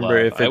can't remember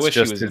if it's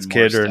just his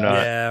kid or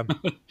not. Yeah.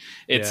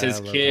 It's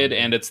his kid,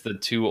 and it's the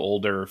two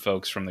older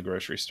folks from the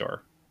grocery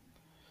store.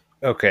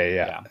 Okay,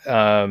 yeah.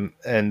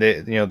 And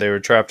they were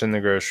trapped in the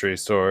grocery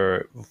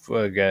store.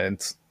 Again,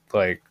 it's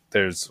like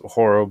there's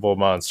horrible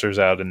monsters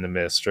out in the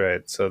mist,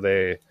 right? So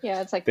they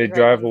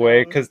drive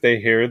away because they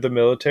hear the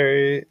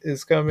military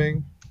is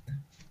coming.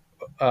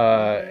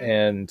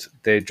 And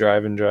they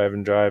drive and drive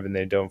and drive, and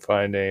they don't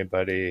find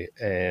anybody,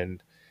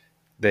 and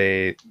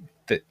they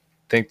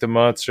think the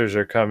monsters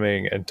are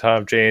coming, and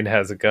Tom Jane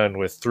has a gun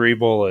with 3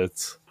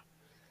 bullets,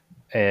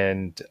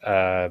 and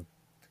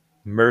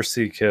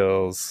Mercy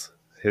kills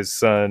his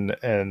son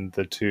and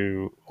the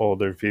 2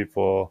 older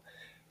people,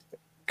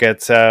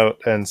 gets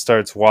out and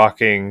starts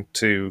walking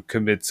to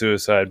commit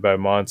suicide by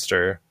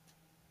monster,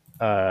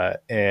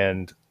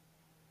 and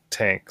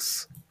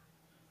tanks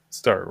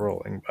start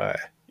rolling by.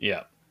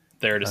 Yeah,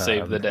 there to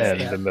save the day.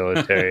 And the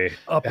military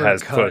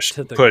has pushed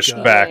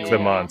back the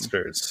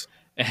monsters.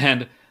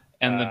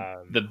 And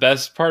the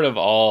best part of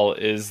all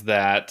is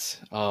that,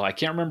 I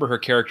can't remember her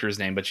character's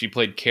name, but she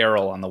played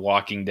Carol on The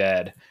Walking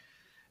Dead.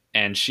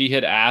 And she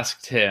had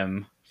asked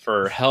him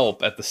for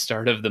help at the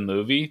start of the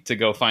movie to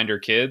go find her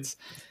kids,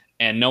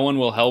 and no one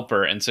will help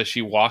her. And so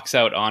she walks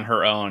out on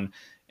her own,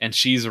 and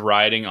she's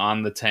riding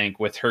on the tank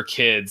with her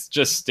kids,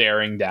 just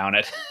staring down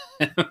at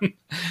him.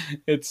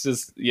 It's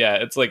just,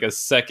 it's like a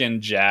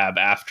second jab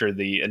after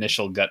the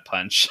initial gut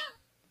punch.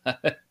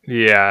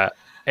 Yeah.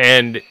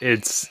 And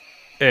it's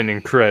an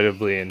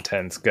incredibly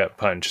intense gut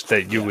punch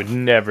that you would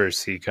never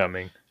see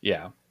coming.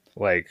 Yeah.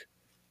 Like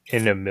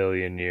in a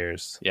million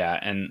years. Yeah.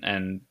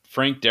 And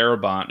Frank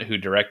Darabont, who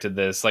directed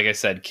this, like I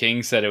said,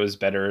 King said it was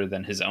better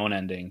than his own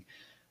ending.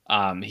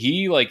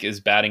 He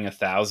is batting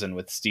 1,000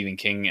 with Stephen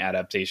King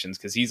adaptations,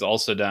 because he's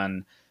also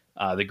done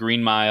The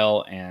Green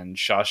Mile and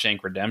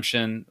Shawshank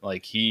Redemption.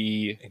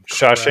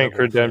 Shawshank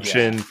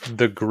Redemption,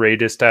 the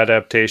greatest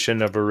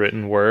adaptation of a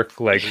written work,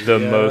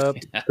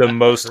 the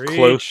most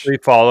closely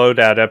followed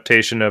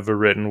adaptation of a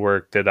written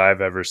work that I've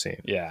ever seen.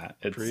 Yeah,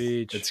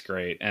 it's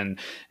great. And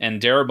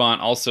Darabont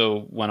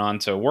also went on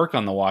to work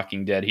on The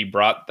Walking Dead. He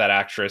brought that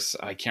actress,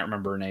 I can't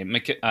remember her name.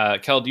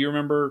 Kel, do you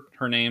remember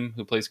her name?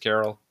 Who plays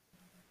Carol?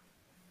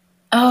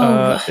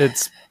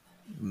 It's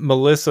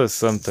Melissa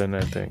something, I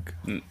think.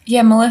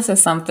 Yeah, Melissa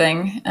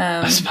something.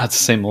 I was about to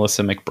say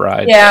Melissa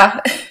McBride. Yeah.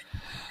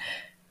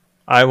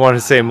 I want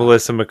to say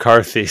Melissa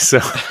McCarthy, so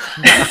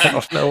I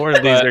don't know where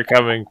these are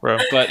coming from.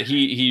 But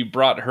he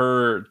brought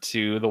her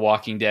to The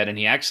Walking Dead, and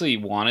he actually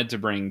wanted to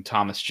bring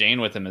Thomas Jane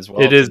with him as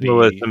well. It is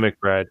Melissa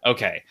McBride.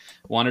 Okay,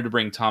 wanted to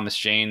bring Thomas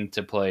Jane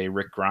to play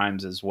Rick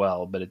Grimes as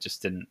well, but it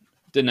just didn't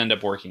end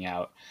up working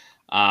out.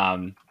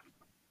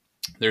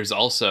 There's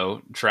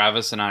also,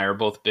 Travis and I are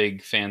both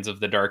big fans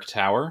of The Dark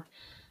Tower.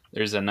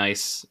 There's a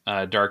nice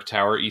Dark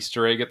Tower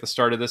Easter egg at the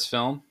start of this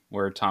film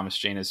where Thomas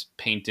Jane is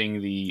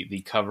painting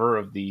the cover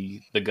of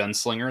the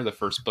Gunslinger, the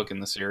first book in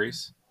the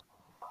series.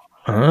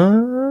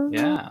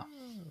 Yeah.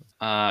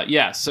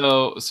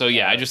 So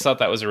yeah, I just thought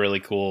that was a really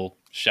cool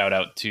shout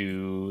out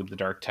to The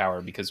Dark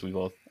Tower because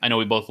I know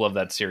we both love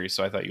that series,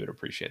 so I thought you would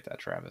appreciate that,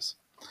 Travis.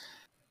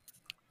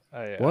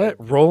 What?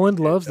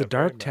 Roland loves The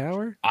Dark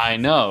Tower? I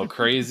know.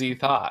 Crazy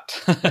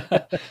thought.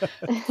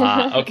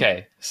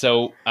 Okay.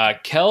 So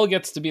Kel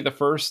gets to be the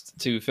first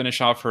to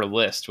finish off her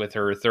list with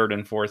her third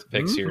and fourth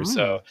picks here.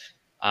 So,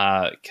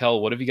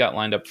 Kel, what have you got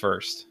lined up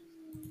first?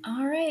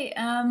 All right.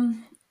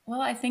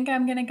 Well, I think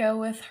I'm going to go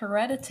with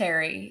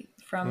Hereditary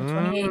from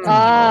 2018.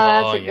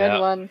 That's a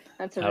good one.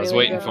 That's a I was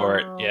waiting for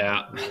it.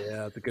 Yeah. Yeah,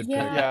 that's a good pick.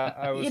 Yeah,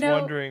 I was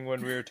wondering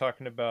when we were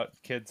talking about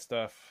kid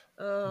stuff.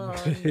 Oh,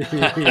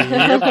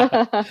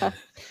 no.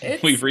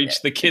 We've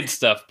reached the kid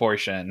stuff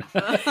portion.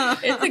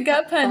 It's a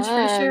gut punch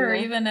for sure,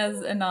 even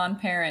as a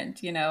non-parent.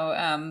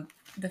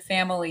 The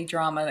family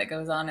drama that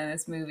goes on in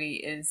this movie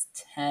is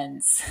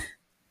tense.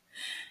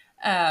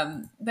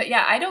 But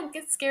yeah, I don't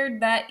get scared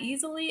that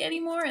easily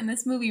anymore, and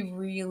this movie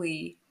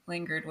really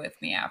lingered with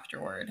me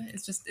afterward.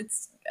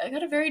 It's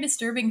got a very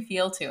disturbing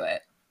feel to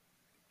it.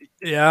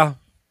 Yeah,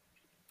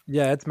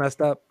 it's messed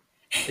up.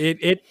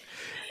 It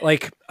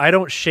like, I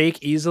don't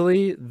shake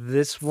easily.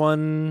 This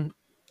one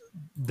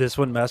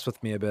messed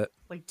with me a bit.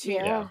 Like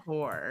to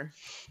horror.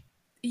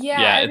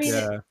 Yeah,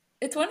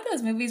 it's one of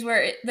those movies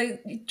where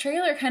the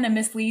trailer kind of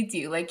misleads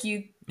you. Like,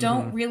 you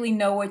don't really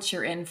know what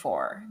you're in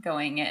for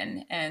going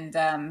in,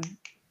 and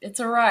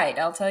it's a ride.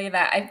 I'll tell you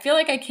that. I feel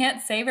like I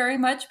can't say very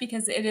much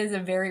because it is a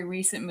very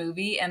recent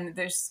movie, and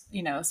there's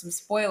some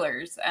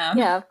spoilers.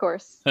 Yeah, of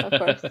course.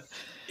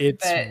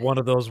 It's one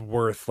of those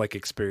worth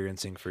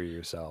experiencing for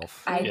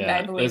yourself.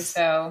 I believe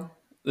so.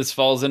 This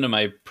falls into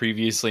my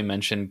previously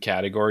mentioned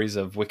categories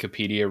of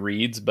Wikipedia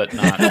reads, but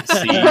not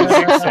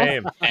sees.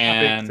 Same.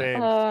 And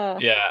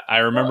yeah, I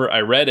remember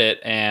I read it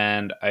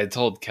and I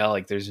told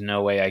Kel, there's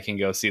no way I can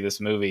go see this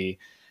movie.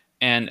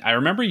 And I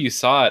remember you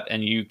saw it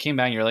and you came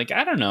back and you're like,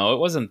 I don't know, it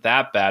wasn't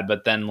that bad.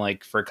 But then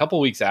for a couple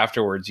weeks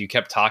afterwards, you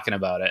kept talking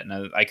about it.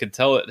 And I could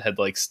tell it had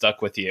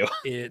stuck with you.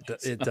 It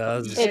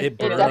does. It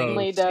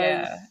definitely does.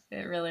 Yeah,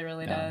 it really,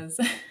 really does.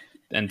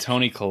 And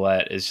Toni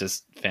Collette is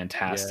just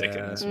fantastic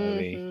in this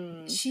movie.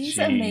 Mm-hmm. She's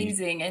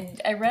amazing.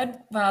 And I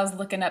read when I was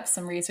looking up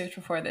some research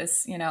before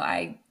this,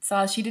 I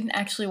saw she didn't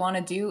actually want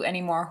to do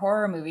any more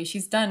horror movies.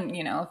 She's done,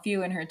 a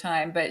few in her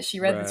time, but she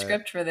read the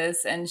script for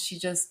this and she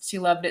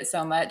loved it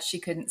so much she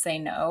couldn't say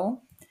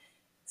no.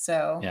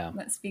 So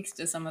that speaks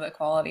to some of the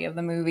quality of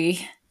the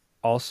movie.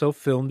 Also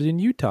filmed in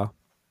Utah.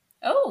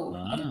 Oh,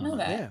 I didn't know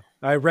that. Yeah.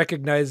 I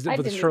recognized it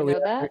with shortly.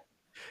 That.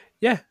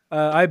 Yeah,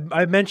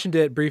 I mentioned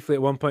it briefly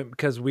at one point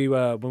because we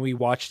when we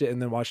watched it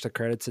and then watched the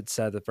credits, it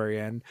said at the very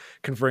end,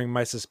 confirming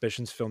my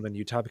suspicions, filmed in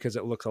Utah because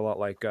it looks a lot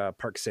like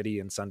Park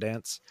City and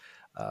Sundance,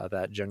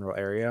 that general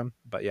area.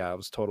 But yeah, it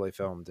was totally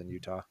filmed in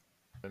Utah.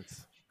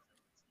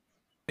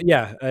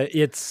 Yeah,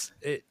 it's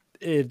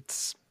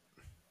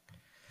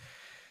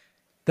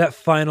that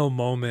final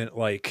moment,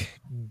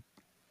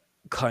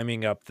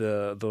 climbing up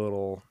the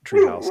little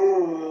treehouse.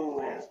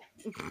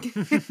 I'm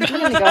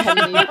gonna go ahead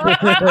and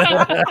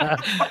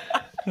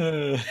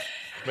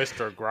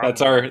Mr.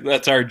 Grumble.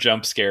 That's our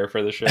jump scare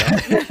for the show.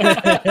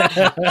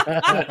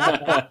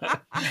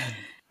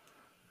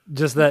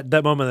 Just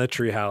that moment in the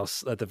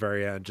treehouse at the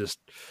very end, just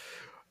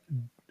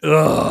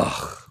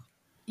ugh.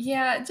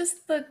 Yeah,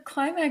 just the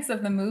climax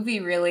of the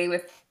movie, really.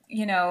 With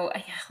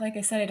like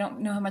I said, I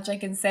don't know how much I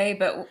can say,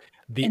 but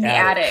the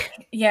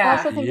attic. Yeah, I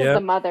also think of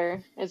the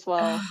mother as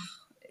well.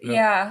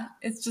 Yeah,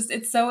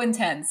 it's so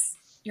intense.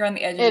 You're on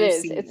the edge of your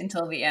seat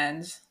until the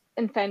end.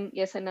 And Fen,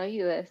 yes, I know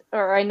you this,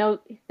 or I know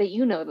that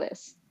you know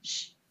this.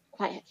 Shh,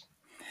 quiet.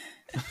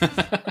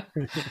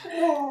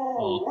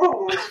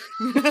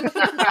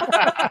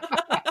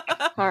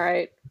 All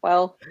right.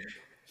 Well,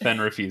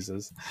 Fen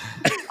refuses.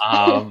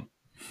 All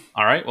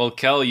right. Well,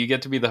 Kel, you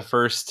get to be the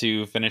first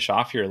to finish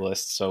off your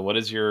list. So, what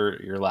is your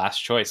last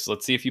choice?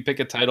 Let's see if you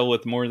pick a title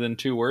with more than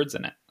 2 words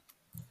in it.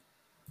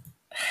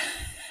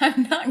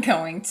 I'm not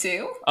going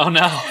to. Oh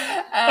no.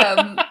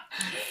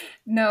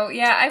 No,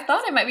 yeah, I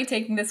thought I might be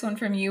taking this one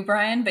from you,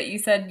 Brian, but you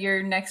said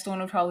your next one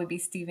would probably be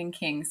Stephen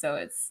King, so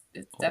it's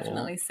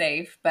definitely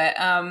safe. But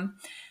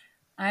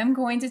I'm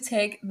going to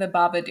take The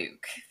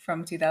Babadook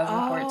from 2014.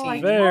 Oh,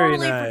 I Very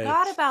totally nice.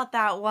 forgot about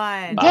that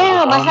one.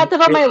 damn, I had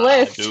that on my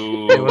list.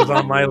 It was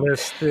on my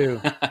list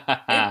too.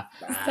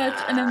 It's such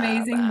an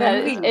amazing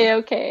That movie. is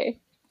A-okay.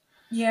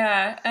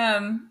 Yeah,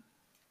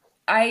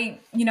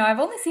 I've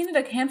only seen it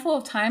a handful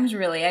of times,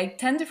 really. I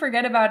tend to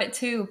forget about it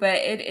too, but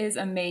it is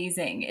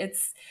amazing.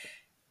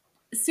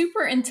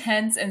 super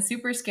intense and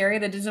super scary.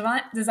 The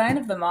design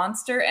of the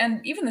monster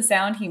and even the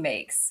sound he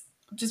makes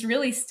just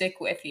really stick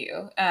with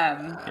you.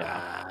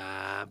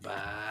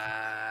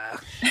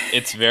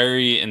 It's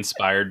very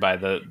inspired by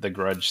the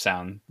Grudge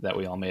sound that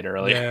we all made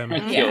earlier. Yeah. I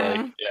feel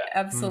like,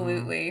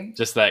 Absolutely.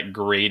 just that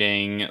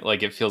grating,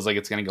 like it feels like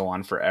it's going to go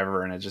on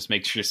forever, and it just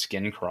makes your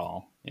skin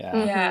crawl.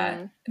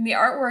 Yeah. And the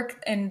artwork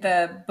in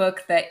the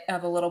book that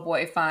the little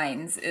boy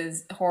finds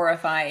is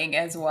horrifying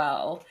as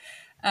well.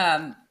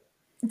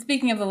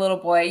 Speaking of the little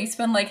boy, you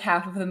spend like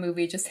half of the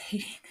movie just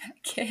hating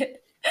that kid.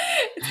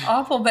 It's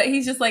awful, but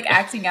he's just like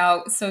acting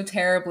out so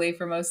terribly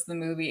for most of the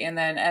movie, and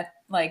then at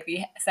like the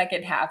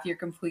second half, you're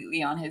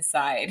completely on his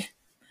side.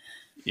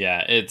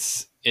 Yeah,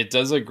 it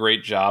does a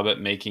great job at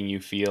making you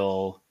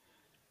feel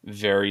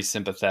very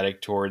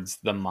sympathetic towards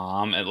the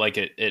mom.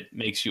 It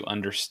makes you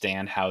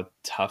understand how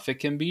tough it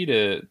can be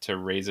to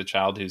raise a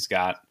child who's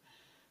got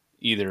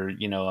either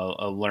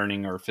a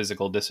learning or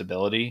physical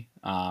disability,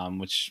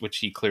 which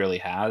he clearly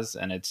has,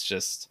 and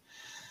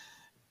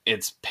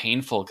it's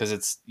painful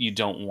because you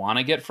don't want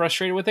to get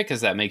frustrated with it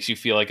because that makes you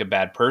feel like a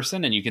bad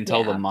person, and you can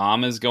tell the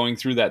mom is going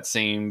through that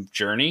same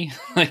journey.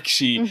 Like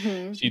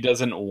she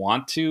doesn't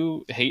want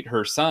to hate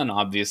her son,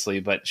 obviously,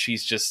 but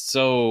she's just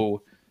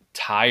so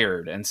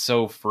tired and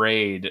so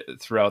frayed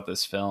throughout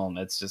this film.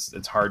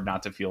 It's hard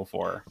not to feel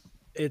for her.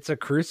 It's a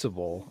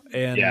crucible,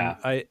 and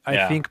I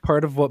think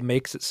part of what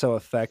makes it so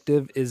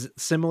effective is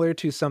similar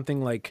to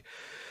something like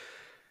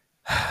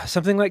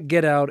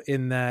Get Out,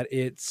 in that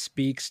it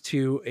speaks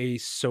to a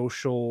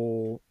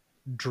social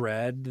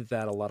dread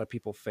that a lot of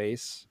people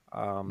face,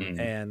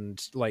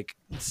 and like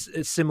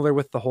it's similar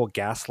with the whole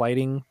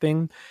gaslighting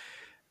thing.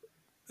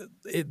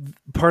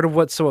 Part of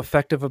what's so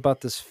effective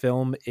about this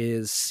film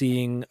is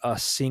seeing a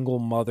single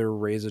mother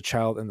raise a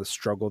child and the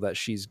struggle that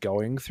she's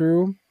going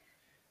through,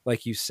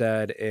 like you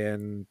said,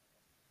 and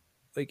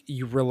like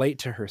you relate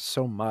to her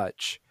so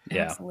much.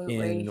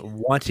 Absolutely. In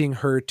wanting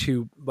her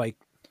to like,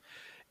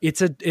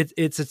 it's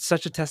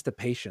such a test of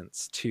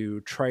patience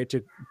to try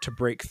to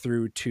break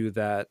through to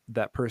that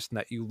person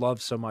that you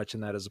love so much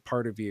and that is a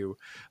part of you,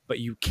 but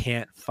you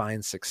can't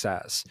find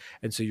success,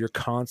 and so you're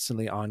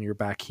constantly on your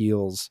back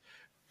heels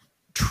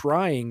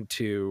trying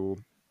to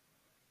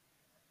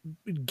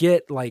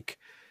get like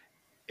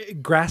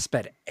grasp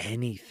at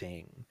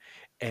anything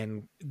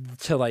and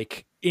to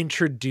like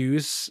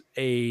introduce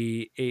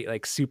a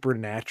like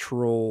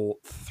supernatural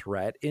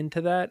threat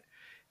into that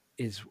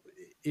is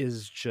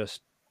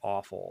just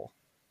awful.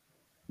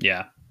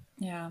 Yeah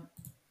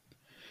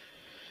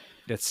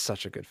It's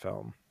such a good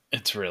film.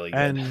 It's really good.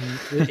 And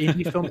the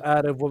indie film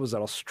out of, what was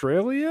that,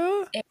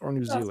 Australia or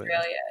New Zealand?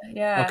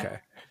 Yeah. Okay.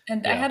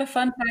 And I had a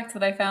fun fact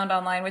that I found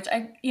online, which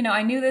I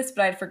knew this,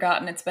 but I'd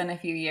forgotten. It's been a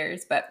few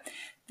years, but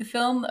the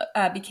film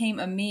became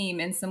a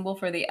meme and symbol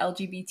for the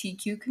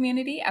LGBTQ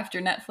community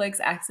after Netflix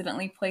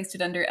accidentally placed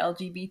it under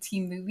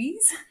LGBT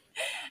movies.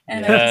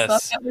 And I just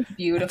thought that was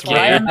beautiful.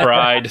 Gay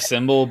pride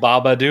symbol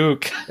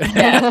Babadook.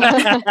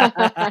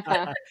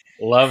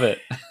 Love it.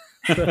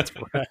 That's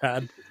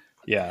rad.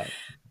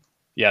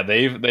 Yeah,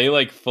 they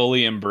like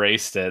fully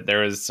embraced it.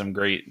 There was some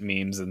great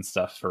memes and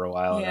stuff for a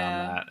while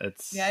around that.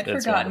 I'd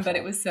forgotten, wonderful. But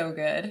it was so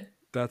good.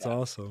 That's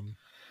awesome.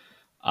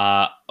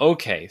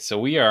 Okay, so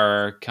we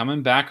are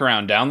coming back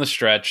around down the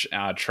stretch.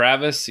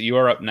 Travis, you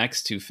are up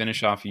next to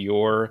finish off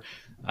your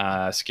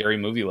scary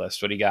movie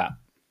list. What do you got?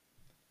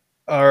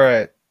 All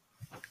right.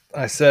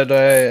 I said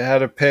I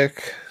had a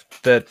pick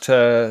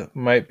that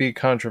might be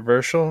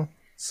controversial,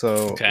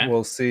 so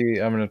we'll see.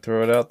 I'm going to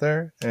throw it out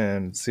there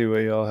and see what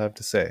y'all have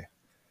to say.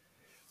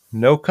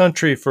 No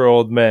Country for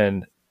Old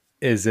Men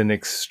is an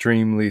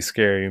extremely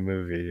scary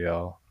movie,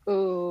 y'all.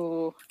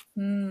 Ooh.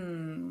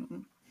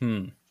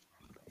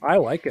 I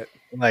like it.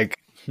 Like,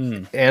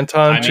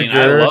 Anton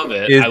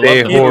Chigurh is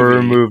a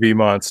horror movie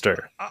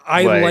monster.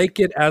 I like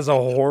it as a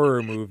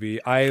horror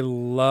movie. I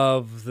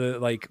love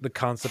the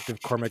concept of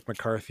Cormac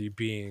McCarthy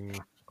being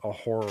a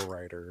horror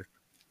writer.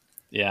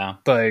 Yeah.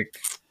 Like,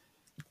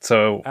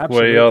 so absolutely.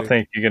 What do y'all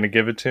think? You going to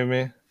give it to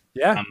me?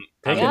 Yeah.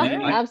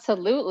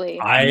 Absolutely.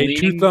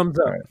 Two thumbs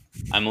up.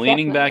 I'm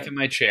leaning back in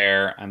my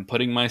chair. I'm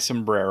putting my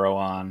sombrero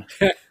on.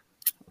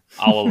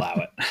 I'll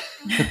allow it.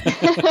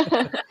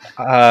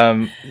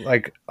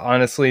 Like,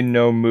 honestly,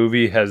 no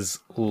movie has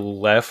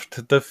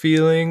left the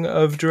feeling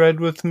of dread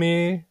with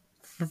me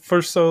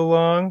for so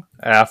long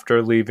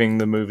after leaving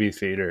the movie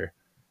theater.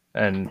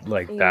 And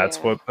like, that's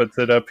what puts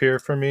it up here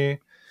for me.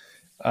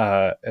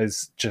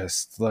 Is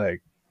just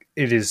like,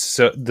 it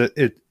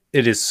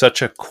is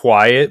such a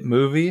quiet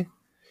movie.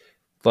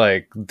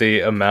 Like, the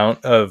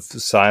amount of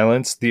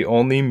silence, the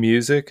only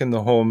music in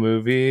the whole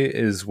movie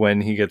is when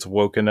he gets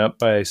woken up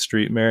by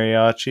street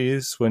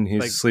mariachis when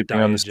he's like sleeping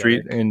on the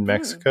street in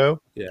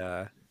Mexico.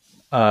 Yeah.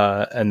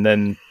 And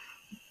then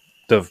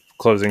the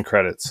closing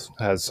credits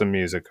has some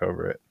music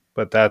over it,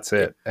 but that's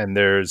it. And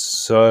there's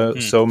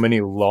so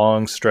many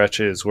long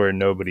stretches where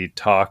nobody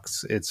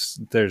talks.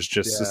 There's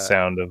just the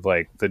sound of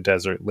like the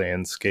desert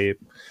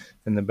landscape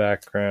in the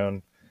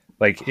background.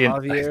 Like,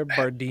 Javier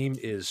Bardem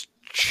is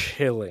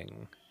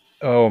chilling.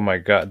 Oh my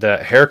god,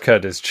 that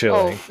haircut is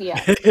chilling. Oh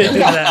yeah,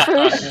 yeah,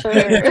 for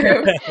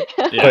sure.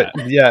 But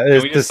yeah, Can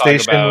is we the just talk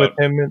station with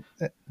about him?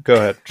 Go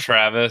ahead.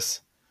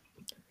 Travis?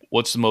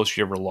 What's the most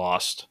you ever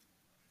lost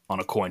on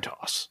a coin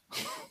toss?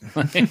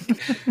 Like,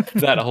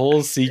 that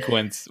whole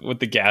sequence with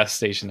the gas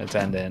station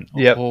attendant.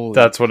 Yep, Holy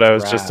that's what I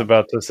was crap. just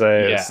about to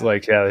say. Yeah. It's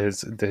like,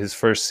 his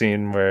first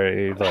scene where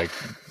he like,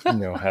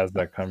 has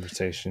that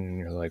conversation, and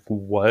you're like,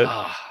 what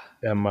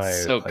am I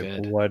so like?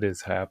 good. What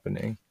is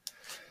happening?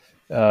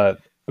 A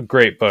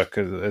great book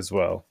as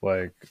well.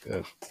 Like,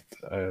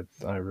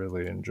 I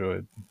really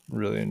enjoyed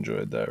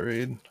that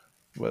read.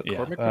 But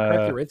Cormac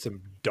McCarthy read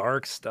some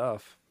dark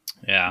stuff.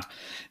 Yeah,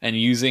 and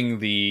using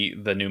the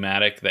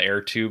pneumatic, the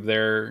air tube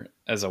there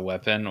as a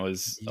weapon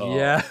was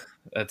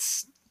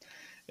it's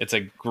a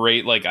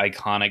great like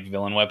iconic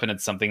villain weapon.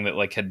 It's something that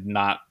like had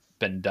not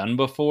been done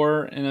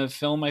before in a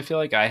film. I feel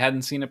like I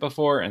hadn't seen it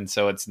before, and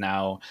so it's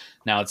now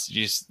it's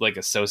just like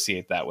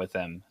associate that with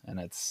him, and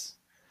it's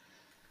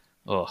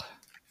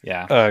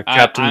yeah.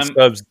 Captain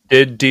Stubbs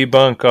did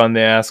debunk on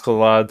the Ask a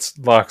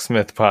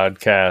Locksmith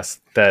podcast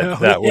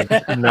that would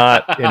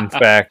not, in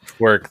fact,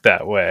 work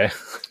that way.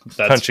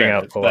 That's punching fair.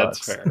 out the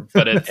That's locks. fair,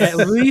 but it's At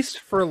least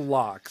for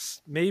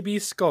locks, maybe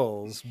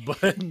skulls,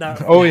 but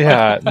not. Oh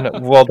yeah,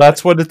 well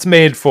that's what it's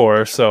made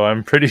for. So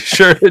I'm pretty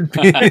sure it'd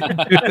be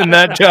doing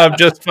that job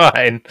just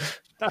fine.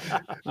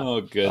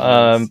 Oh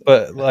goodness.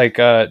 But like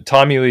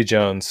Tommy Lee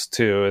Jones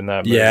too in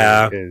that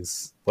movie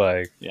is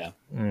like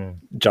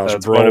Josh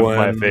that's Brolin. one of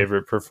my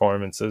favorite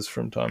performances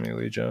from Tommy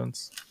Lee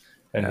Jones,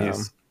 and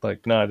he's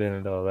like not in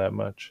it all that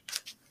much.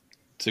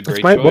 It's a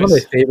great one of my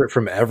choice. favorite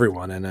from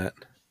everyone in it.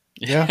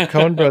 Yeah,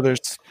 Coen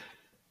Brothers.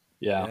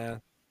 Yeah,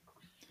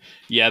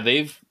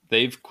 they've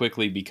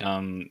quickly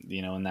become,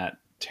 in that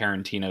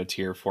Tarantino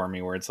tier for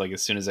me, where it's like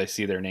as soon as I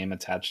see their name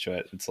attached to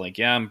it, it's like,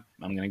 yeah, I'm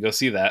gonna go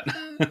see that.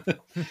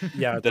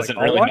 Yeah, it doesn't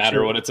really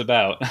matter what it's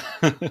about.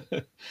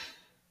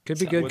 Could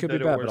be good, could be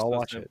bad, but I'll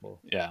watch it.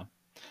 Yeah.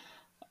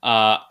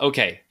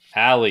 Okay,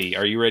 Allie,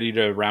 are you ready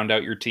to round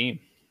out your team?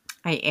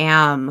 I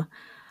am.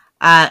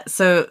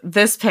 So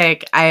this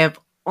pick I have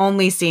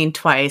only seen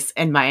twice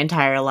in my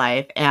entire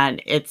life,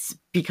 and it's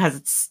because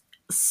it's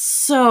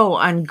so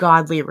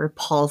ungodly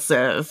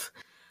repulsive.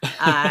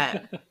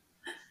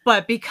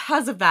 But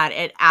because of that,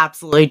 it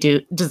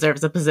absolutely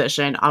deserves a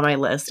position on my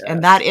list,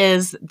 and that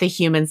is The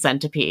Human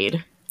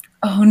Centipede.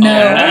 Oh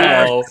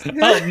no!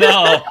 Oh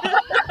no!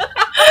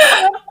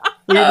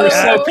 We were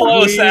so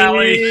close,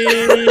 Allie.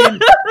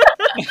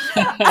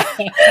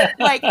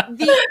 Like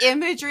the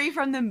imagery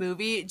from the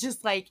movie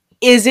just like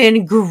is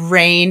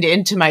ingrained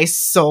into my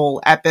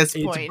soul at this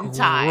point in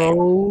time.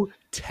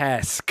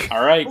 Grotesque.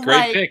 All right,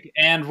 great pick.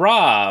 And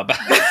Rob.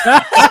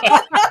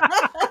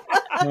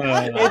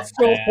 It's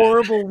so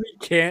horrible we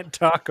can't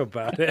talk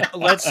about it.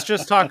 Let's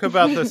just talk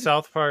about the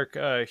South Park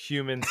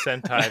Human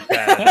Centipede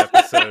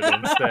episode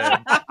instead.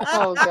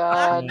 Oh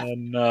god. Oh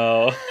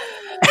no.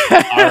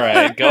 All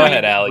right, go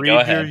ahead, Allie. Go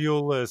ahead. Read your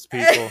Yule list,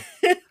 people.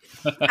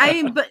 I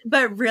mean,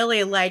 but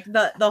really, like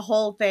the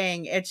whole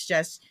thing, it's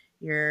just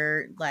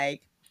you're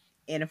like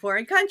in a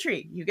foreign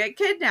country, you get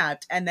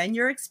kidnapped, and then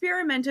you're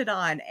experimented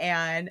on,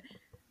 and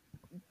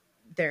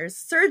there's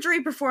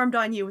surgery performed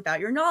on you without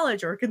your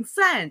knowledge or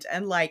consent,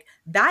 and like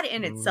that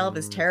in itself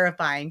is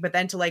terrifying. But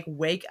then to like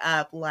wake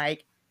up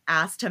like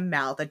ass to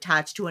mouth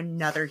attached to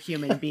another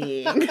human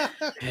being,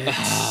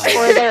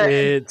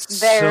 it's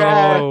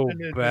so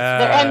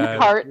bad. Their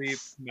end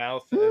parts,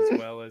 mouth as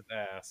well as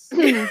ass.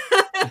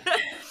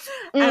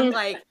 and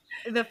like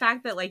the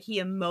fact that like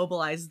he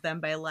immobilizes them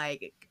by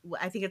like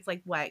I think it's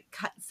like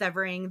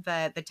severing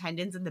the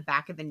tendons in the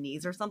back of the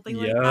knees or something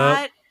like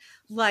that.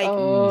 Like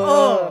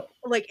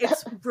like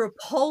it's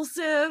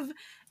repulsive.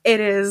 It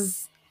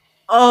is.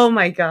 Oh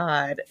my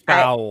god!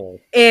 Foul.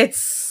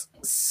 It's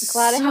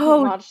glad so I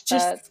haven't watched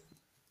that.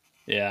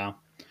 Yeah.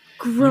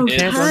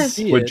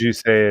 Grotesque. Would you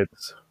say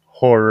it's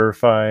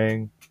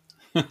horrifying?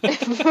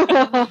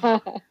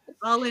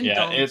 I'll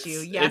indulge you.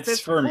 Yes,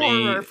 it's for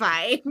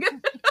horrifying.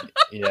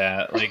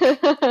 Yeah,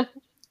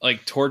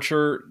 like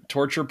torture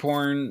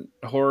porn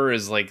horror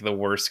is like the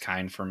worst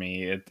kind for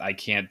me. I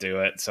can't do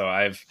it. So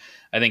I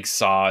think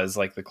Saw is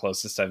like the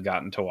closest I've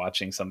gotten to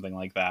watching something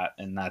like that,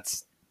 and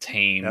that's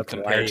tame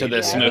compared to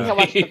this movie. I think I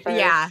watched the first,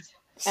 yeah.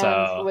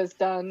 And was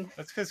done.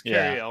 That's because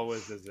Carrie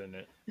Elwes is in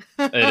it.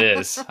 It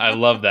is. I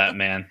love that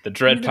man, the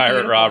Dread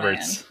Pirate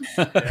Roberts.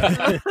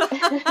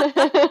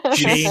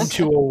 Chained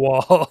to a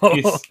wall.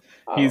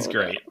 He's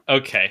great.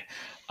 Okay.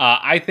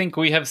 I think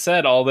we have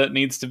said all that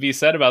needs to be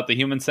said about the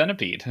Human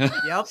Centipede.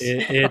 Yep.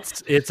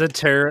 It's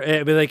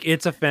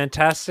a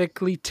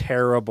fantastically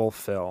terrible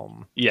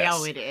film. Yes.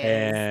 Oh, it is.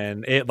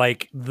 And it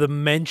like the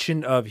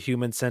mention of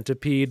Human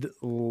Centipede,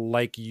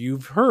 like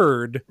you've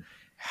heard,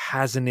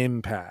 has an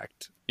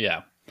impact.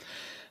 Yeah.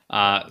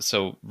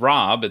 So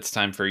Rob, it's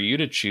time for you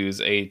to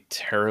choose a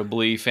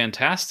terribly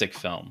fantastic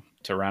film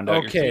to round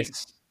out your team.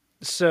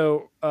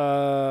 So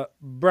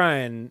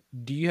Brian,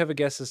 do you have a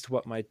guess as to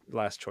what my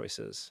last choice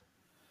is?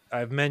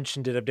 I've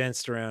mentioned it. I've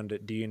danced around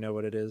it. Do you know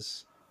what it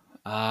is?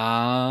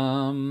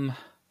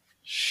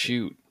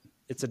 Shoot.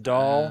 It's a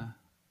doll.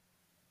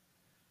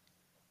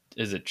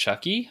 Is it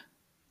Chucky?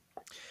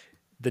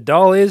 The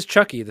doll is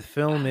Chucky. The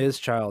film is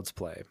Child's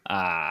Play.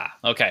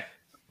 Okay.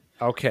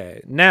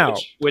 Okay. Now,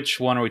 which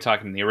one are we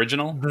talking? The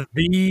original?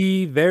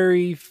 The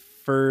very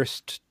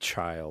first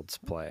Child's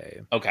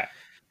Play. Okay.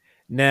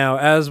 Now,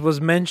 as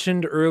was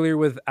mentioned earlier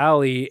with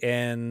Ali,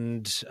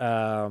 and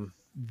I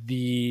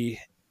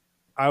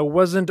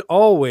wasn't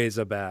always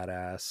a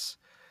badass.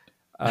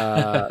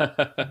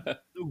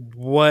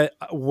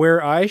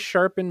 Where I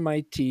sharpened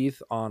my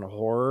teeth on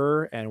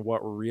horror and what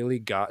really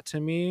got to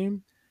me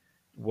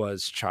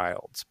was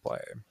Child's Play.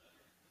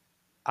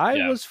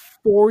 I was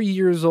 4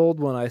 years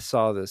old when I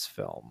saw this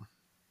film.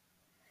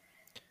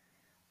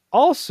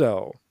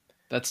 Also,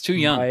 that's too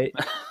young.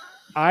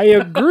 I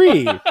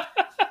agree.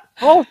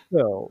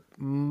 Also,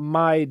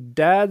 my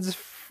dad's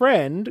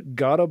friend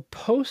got a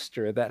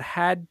poster that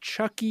had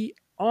Chucky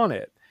on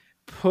it.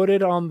 Put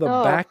it on the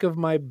back of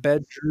my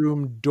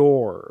bedroom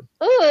door.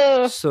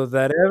 So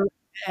that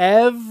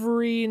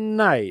every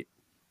night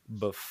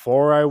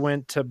before I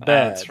went to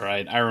bed. That's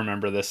right. I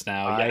remember this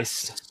now. I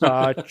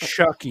saw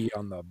Chucky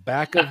on the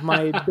back of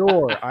my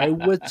door. I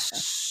was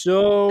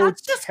so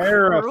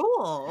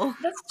terrified.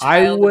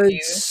 I was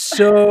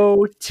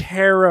so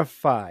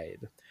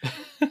terrified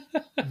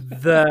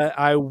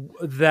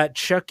that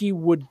Chucky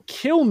would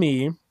kill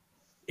me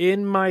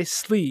in my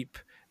sleep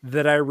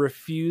that I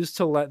refused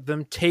to let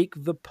them take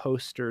the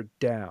poster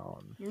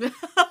down.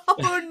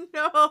 Oh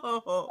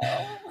no.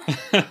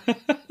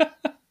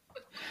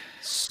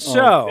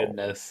 So,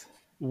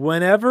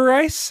 whenever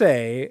I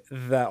say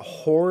that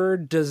horror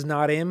does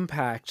not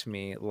impact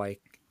me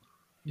like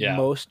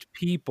most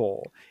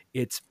people,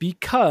 it's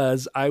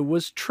because I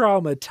was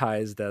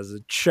traumatized as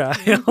a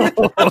child.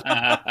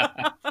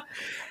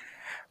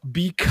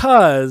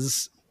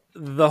 Because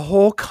the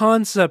whole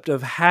concept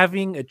of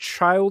having a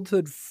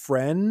childhood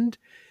friend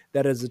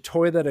that is a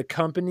toy that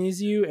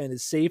accompanies you and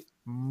is safe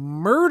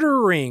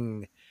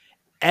murdering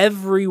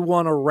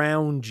everyone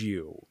around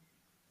you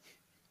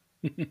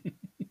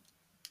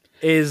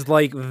is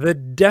like the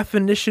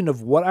definition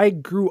of what I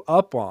grew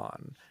up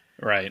on.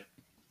 Right.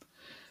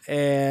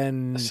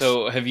 And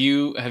so have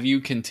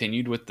you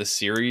continued with the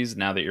series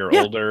now that you're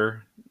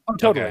older? Oh,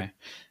 totally. Okay.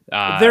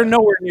 They're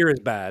nowhere near as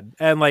bad,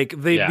 and like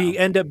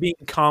end up being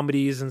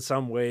comedies in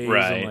some ways.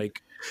 Right. And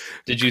like,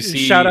 did you see?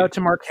 Shout out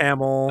to Mark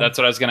Hamill. That's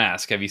what I was going to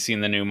ask. Have you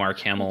seen the new Mark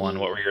Hamill one?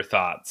 What were your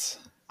thoughts?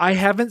 I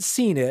haven't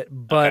seen it,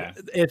 but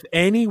if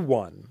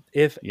anyone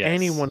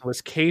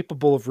was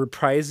capable of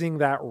reprising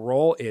that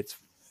role, it's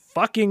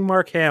fucking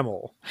Mark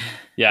Hamill.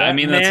 Yeah, I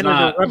mean that's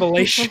not a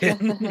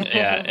revelation.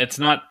 Yeah, it's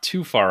not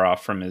too far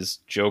off from his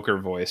Joker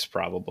voice,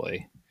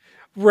 probably.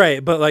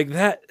 Right, but like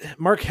that,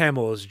 Mark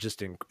Hamill is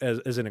just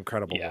is an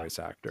incredible voice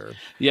actor.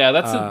 Yeah,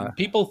 that's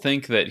people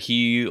think that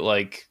he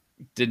like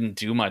didn't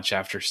do much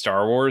after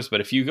Star Wars,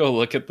 but if you go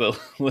look at the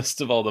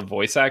list of all the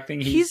voice acting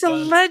he's a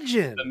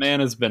legend. The man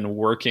has been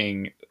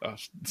working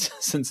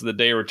since the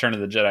day Return of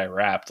the Jedi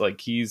wrapped.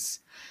 Like he's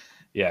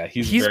very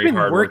been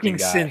hardworking working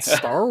guy. Since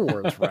Star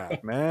Wars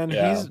wrapped, man.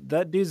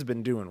 That dude's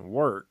been doing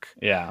work.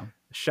 Yeah.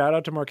 Shout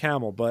out to Mark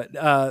Hamill.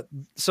 But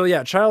so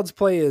yeah, Child's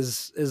Play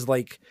is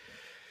like,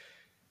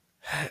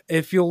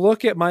 if you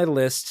look at my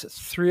list,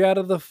 3 out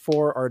of the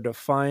 4 are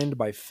defined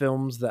by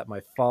films that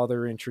my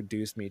father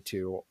introduced me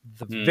to.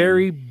 The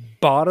very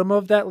bottom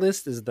of that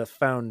list is the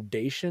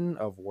foundation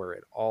of where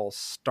it all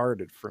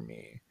started for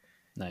me.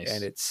 Nice.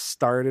 And it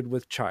started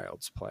with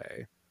Child's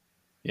Play.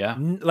 Yeah.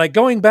 Like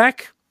going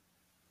back,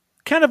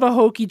 kind of a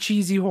hokey,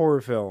 cheesy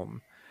horror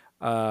film.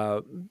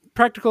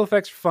 Practical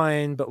effects are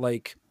fine, but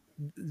like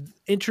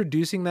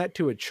introducing that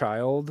to a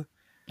child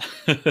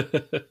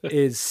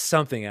is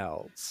something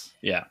else.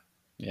 Yeah.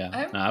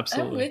 Yeah,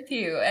 absolutely. I'm with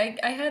you.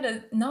 I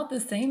had not the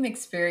same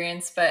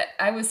experience, but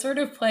I was sort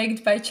of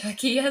plagued by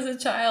Chucky as a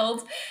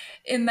child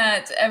in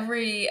that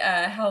every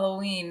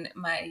Halloween,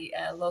 my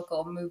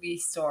local movie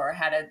store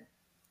had a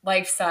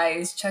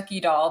life-size Chucky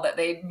doll that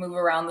they'd move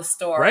around the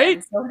store. Right?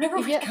 And so whenever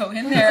we go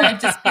in there, I'd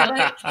just be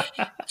like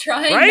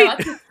trying not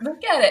to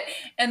look at it.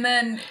 And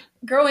then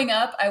growing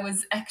up, I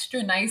was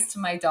extra nice to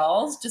my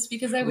dolls just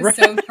because I was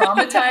so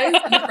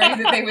traumatized and afraid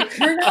that they would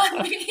turn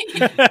on me.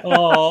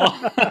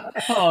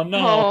 Oh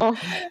no.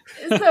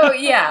 So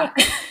yeah.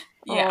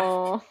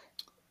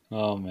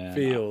 Oh man.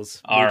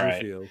 Feels. All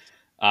right.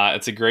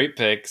 It's a great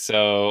pick.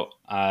 So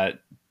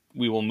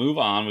we will move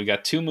on. We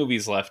got 2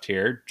 movies left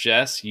here.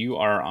 Jess, you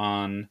are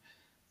on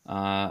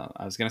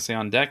I was gonna say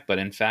on deck, but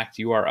in fact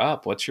you are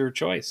up. What's your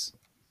choice?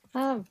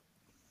 So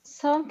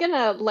I'm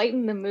gonna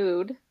lighten the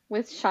mood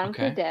with Shaun of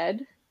the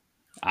Dead.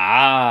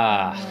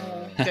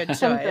 Good choice.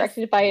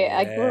 Directed by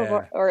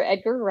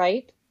Edgar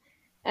Wright,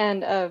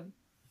 and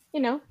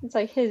it's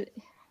like the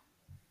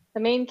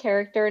main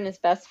character and his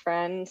best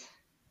friend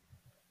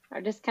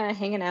are just kind of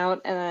hanging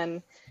out, and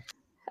then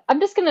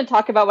I'm just gonna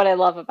talk about what I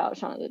love about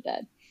Shaun of the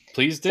Dead.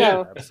 Please do.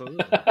 So,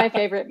 absolutely.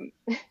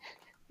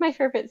 My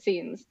favorite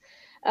scenes.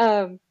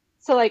 So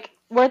like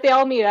where they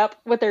all meet up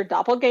with their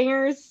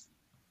doppelgangers.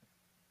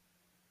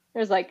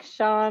 There's like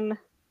Sean.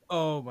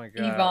 Oh my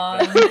god.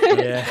 Yvonne.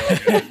 Yeah.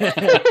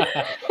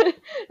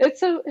 It's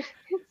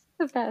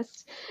the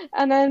best.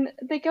 And then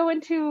they go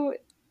into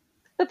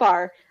the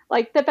bar.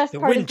 Like the best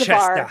part is the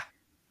bar.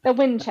 The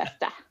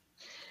Winchester.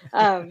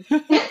 And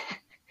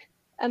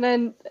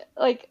then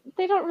like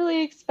they don't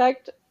really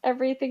expect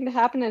everything to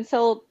happen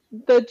until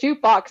the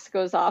jukebox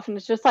goes off, and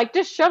it's just like,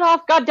 just shut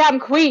off goddamn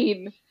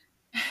Queen.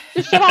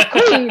 Just shut off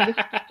Queen.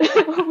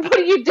 What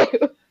do you do?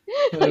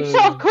 Like, shut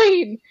off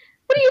Queen.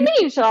 What do you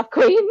mean, shut off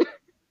Queen?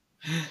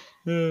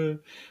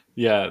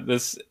 Yeah,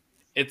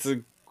 it's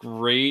a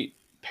great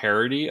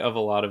parody of a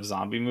lot of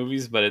zombie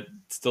movies, but it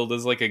still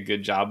does like a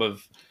good job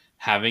of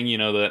having, you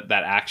know,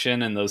 that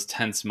action and those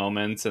tense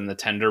moments and the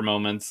tender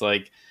moments.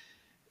 Like,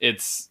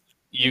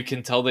 you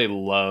can tell they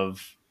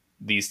love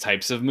these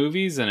types of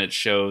movies, and it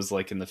shows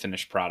like in the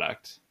finished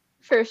product.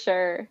 For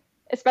sure.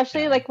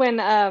 Especially like when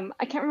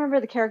I can't remember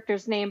the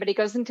character's name, but he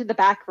goes into the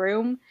back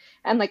room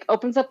and like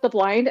opens up the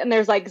blind and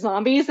there's like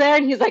zombies there,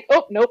 and he's like,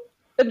 oh nope,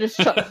 and just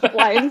shuts the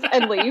blinds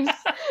and leaves.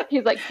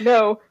 He's like,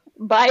 no,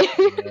 bye.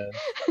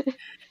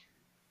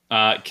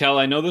 Kel,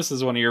 I know this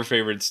is one of your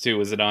favorites too.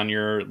 Was it on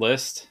your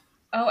list?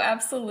 Oh,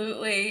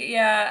 absolutely.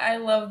 Yeah, I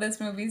love this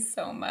movie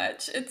so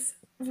much. It's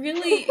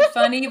really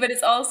funny, but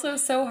it's also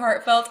so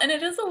heartfelt, and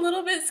it is a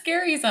little bit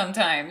scary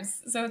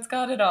sometimes. So it's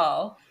got it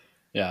all.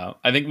 Yeah,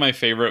 I think my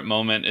favorite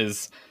moment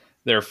is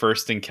their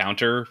first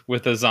encounter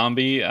with a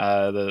zombie,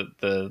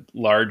 the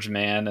large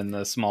man and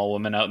the small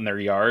woman out in their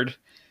yard.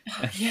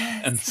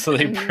 Yes. And so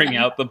they bring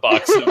out the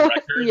box of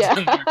records,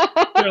 and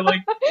they're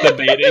like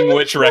debating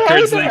which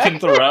records they can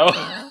throw.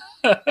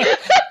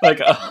 Like,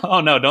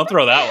 oh no, don't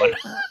throw that one.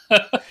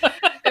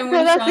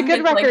 No, that's a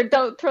good record.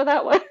 Don't throw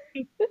that one.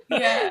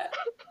 Yeah.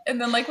 And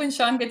then, like, when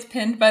Sean gets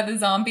pinned by the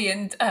zombie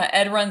and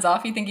Ed runs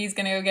off, you think he's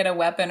going to go get a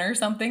weapon or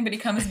something, but he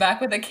comes back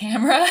with a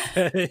camera.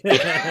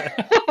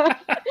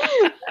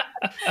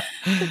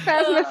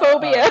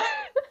 Phasmophobia.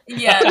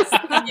 Yes.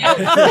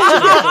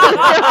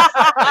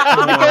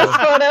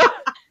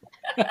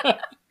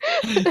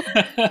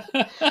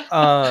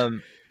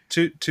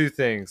 Two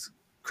things.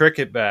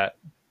 Cricket bat.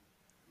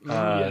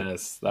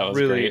 Yes, that was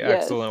really great.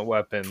 excellent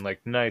weapon.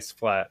 Like, nice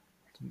flat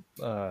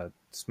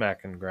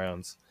smacking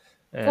grounds.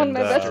 And, one of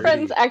my best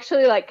friends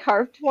actually like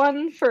carved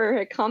one for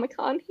a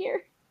Comic-Con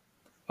here.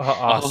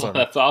 Awesome. Oh,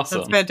 that's awesome.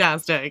 That's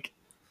fantastic.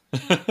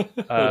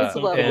 It's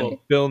lovely. And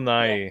Bill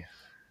Nye.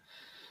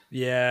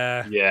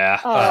 Yeah.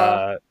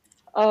 Yeah.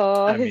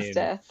 His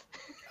death.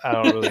 I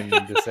don't really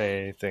need to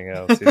say anything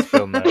else. He's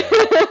Bill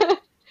Nye.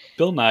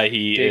 Bill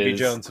Nighy Davy is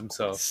Jones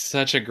himself.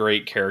 Such a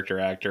great character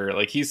actor.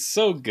 Like, he's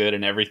so good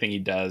in everything he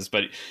does,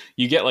 but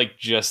you get like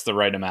just the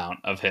right amount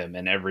of him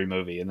in every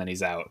movie, and then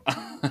he's out.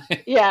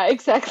 Yeah,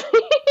 exactly.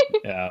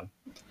 Yeah.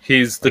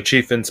 He's the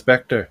chief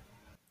inspector.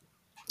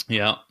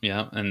 Yeah,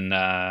 and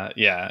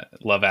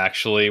Love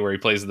Actually, where he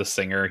plays the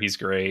singer, he's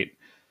great.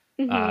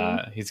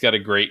 Mm-hmm. He's got a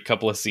great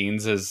couple of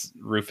scenes as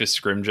Rufus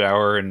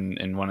Scrimgeour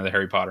in one of the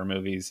Harry Potter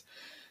movies.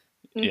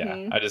 Mm-hmm.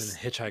 Yeah,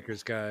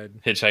 Hitchhiker's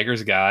Guide.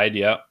 Hitchhiker's Guide.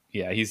 Yep.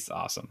 Yeah, he's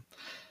awesome.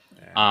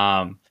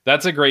 Yeah.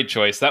 That's a great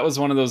choice. That was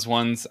one of those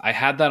ones. I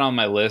had that on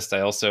my list. I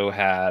also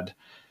had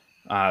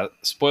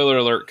spoiler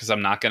alert, because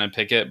I'm not going to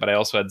pick it, but I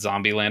also had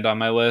Zombieland on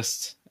my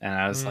list, and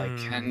I was like,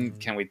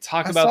 can we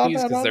talk about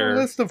these? Because they're a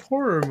list of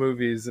horror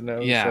movies, and I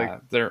was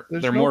like, they're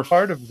no more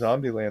part of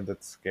Zombieland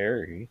that's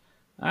scary.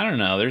 I don't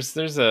know. There's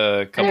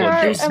a couple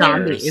of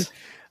zombies.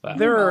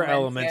 There are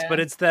elements, but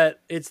it's that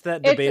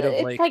debate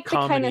of like like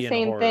comedy the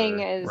kind of same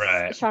thing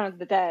as Shaun of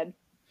the Dead.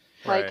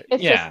 Like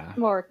it's just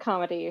more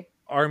comedy.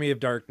 Army of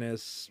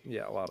Darkness,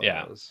 a lot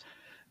of those.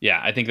 Yeah,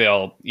 I think they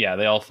all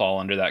fall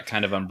under that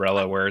kind of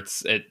umbrella where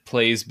it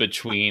plays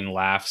between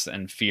laughs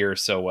and fear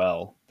so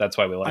well. That's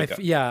why we like it.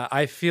 Yeah,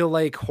 I feel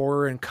like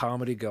horror and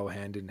comedy go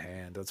hand in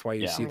hand. That's why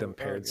you see them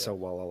paired so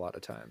well a lot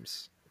of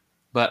times.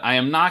 But I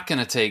am not going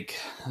to take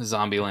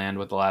Zombieland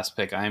with the last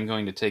pick. I am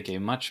going to take a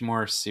much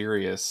more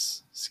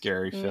serious,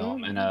 scary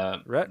film and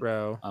a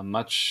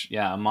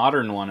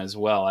modern one as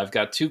well. I've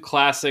got two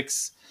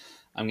classics.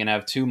 I'm going to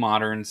have two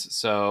moderns.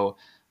 So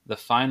the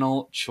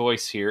final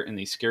choice here in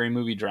the scary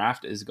movie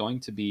draft is going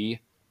to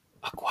be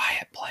A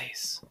Quiet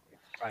Place.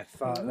 I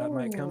thought that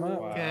might come up.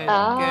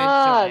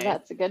 Wow. Good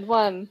that's a good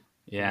one.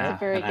 Yeah,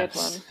 that's a very good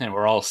one. And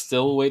we're all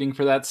still waiting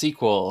for that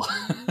sequel.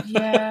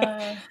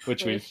 Yeah.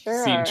 Which we've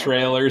seen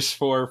trailers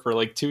for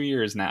like 2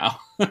 years now.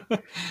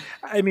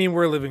 I mean,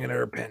 we're living in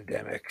a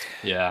pandemic.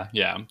 Yeah.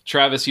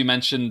 Travis, you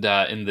mentioned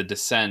in The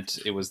Descent,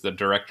 it was the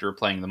director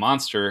playing the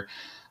monster.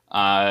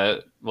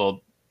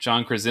 Well,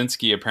 John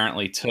Krasinski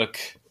apparently took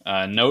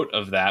note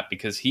of that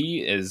because he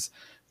is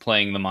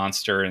playing the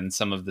monster in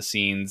some of the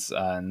scenes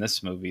in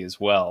this movie as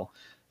well,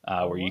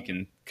 where you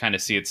can kind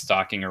of see it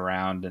stalking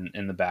around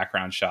in the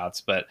background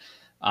shots. But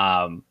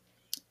I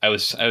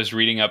was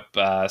reading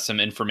up some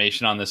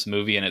information on this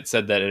movie, and it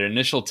said that at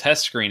initial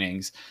test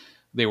screenings,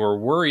 they were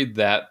worried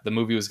that the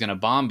movie was going to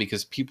bomb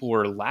because people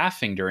were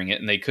laughing during it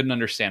and they couldn't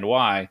understand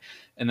why.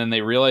 And then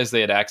they realized they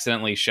had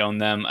accidentally shown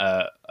them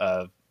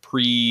a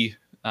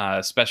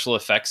special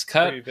effects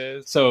cut.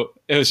 Previs. So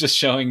it was just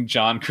showing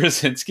John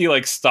Krasinski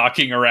like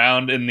stalking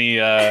around in the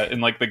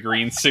in like the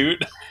green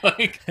suit,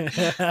 like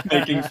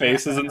making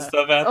faces and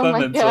stuff at Oh them.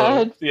 my And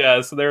God. so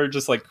yeah, so they were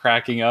just like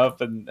cracking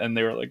up, and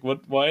they were like,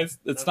 "What? Why is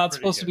it's That's not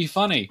pretty supposed to good. be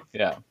funny?"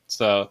 Yeah.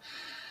 So,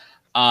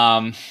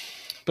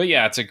 but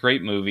yeah, it's a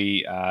great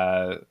movie.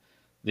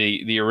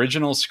 The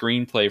original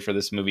screenplay for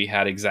this movie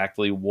had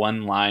exactly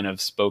one line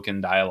of spoken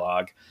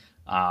dialogue.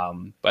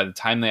 By the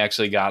time they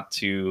actually got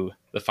to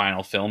the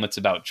final film, it's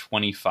about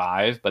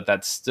 25, but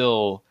that's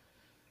still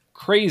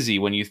crazy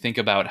when you think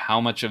about how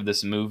much of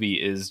this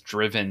movie is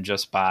driven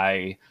just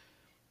by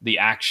the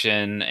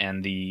action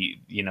and the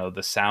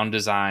sound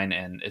design,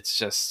 and it's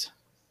just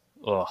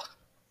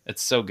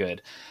it's so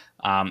good.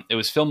 It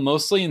was filmed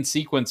mostly in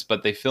sequence,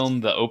 but they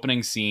filmed the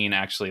opening scene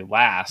actually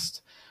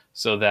last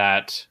so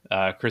that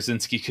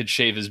Krasinski could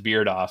shave his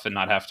beard off and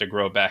not have to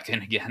grow it back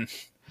in again.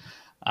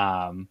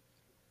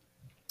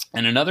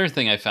 And another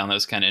thing I found that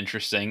was kind of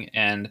interesting,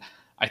 and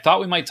I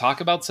thought we might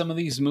talk about some of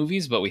these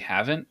movies, but we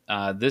haven't.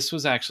 This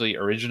was actually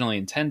originally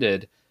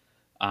intended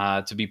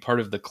to be part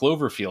of the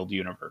Cloverfield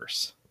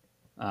universe.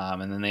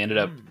 And then they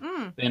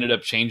ended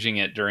up changing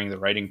it during the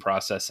writing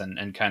process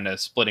and kind of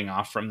splitting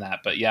off from that.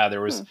 But yeah,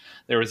 there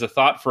was a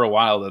thought for a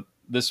while that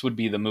this would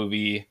be the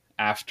movie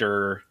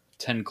after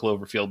 10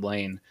 Cloverfield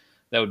Lane.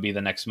 That would be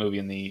the next movie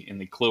in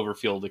the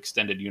Cloverfield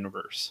extended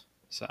universe.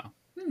 So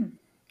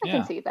I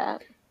can see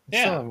that. I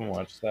still haven't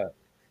watched that.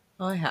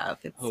 Oh, I have.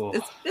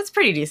 It's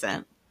pretty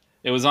decent.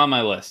 It was on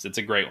my list. It's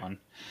a great one.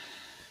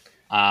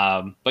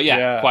 But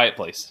yeah, Quiet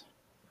Place.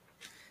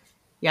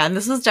 Yeah, and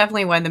this was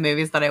definitely one of the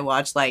movies that I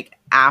watched like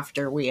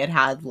after we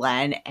had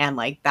Len, and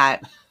like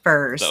that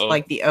first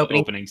the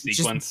opening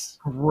sequence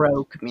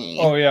broke me.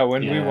 Oh yeah,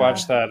 when we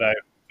watched that, I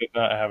did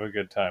not have a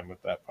good time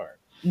with that part.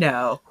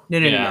 No.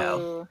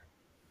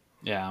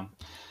 Yeah.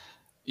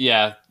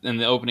 Yeah, in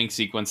the opening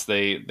sequence,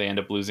 they end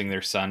up losing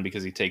their son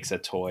because he takes a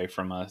toy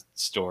from a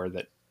store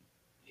that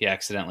he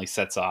accidentally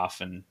sets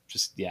off, and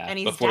just and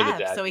he's before deaf,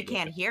 the dad so he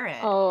can't hear it.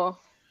 Oh,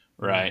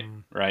 right.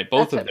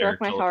 Both that's of their what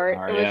broke my children heart.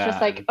 are, It was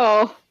just like,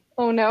 oh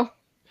no.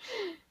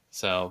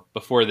 So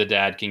before the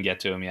dad can get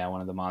to him,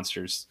 one of the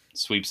monsters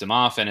sweeps him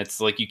off, and it's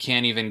like you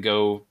can't even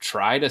go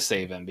try to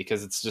save him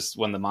because it's just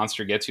when the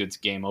monster gets you, it's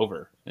game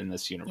over in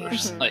this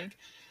universe. Yeah. Like,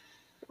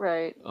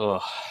 Right.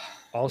 ugh.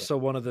 Also,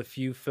 one of the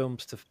few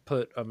films to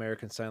put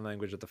American Sign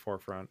Language at the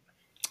forefront.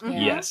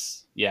 Mhm.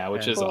 Yes, yeah,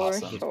 which is For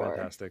awesome. It's sure.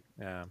 fantastic.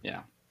 Yeah.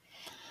 Yeah.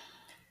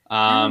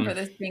 I remember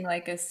this being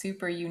like a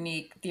super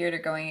unique theater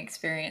going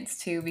experience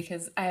too,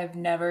 because I have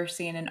never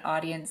seen an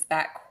audience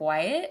that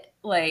quiet.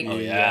 Like, Oh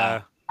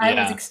yeah. I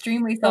was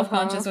extremely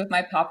self-conscious with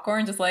my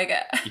popcorn, just like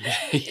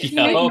if you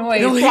make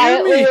noise,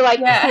 Quietly like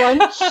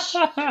crunch.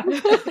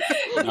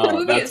 No, The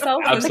movie that's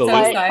itself was so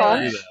absolutely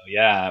silent. true,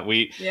 Yeah,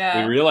 we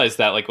Yeah. realized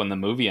that like when the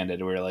movie ended,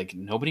 we were like,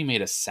 nobody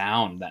made a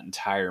sound that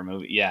entire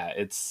movie. Yeah,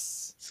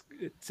 it's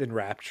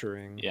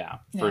enrapturing. yeah,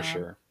 Yeah. for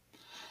sure.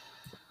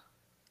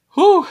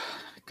 Whew.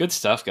 Good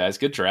stuff, guys.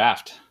 Good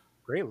draft.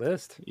 Great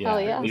list. Yeah,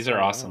 Hell yeah. these are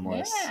awesome Yeah.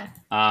 lists.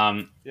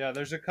 Yeah,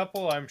 there's a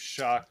couple I'm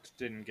shocked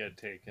didn't get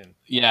taken.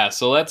 Yeah,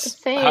 so let's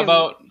Same. how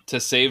about to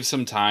save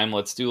some time,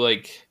 let's do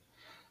like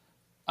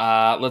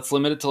let's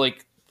limit it to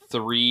like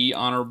 3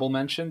 honorable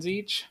mentions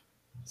each.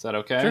 Is that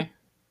okay? Sure.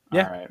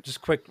 Yeah. All right.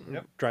 Just quick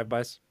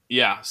drive-bys.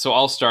 Yeah, so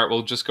I'll start.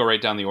 We'll just go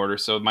right down the order.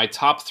 So my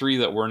top 3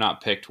 that were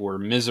not picked were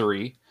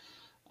Misery,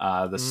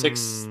 The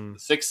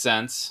Sixth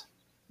Sense,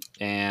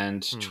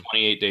 and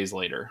 28 Days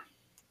Later.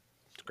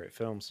 Great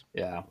films.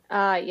 Yeah.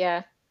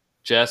 Yeah.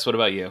 Jess, what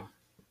about you?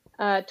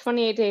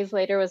 28 Days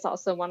Later was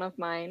also one of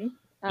mine.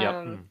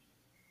 Yep.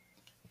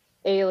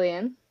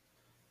 Alien.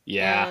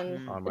 Yeah.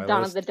 And On my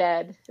Dawn list. of the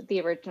Dead, the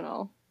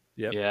original.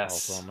 Yep.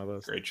 Yes. Also on my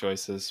list. Great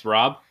choices.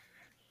 Rob?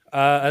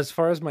 As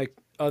far as my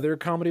other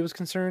comedy was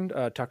concerned,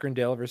 Tucker and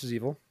Dale versus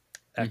Evil.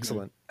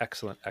 Excellent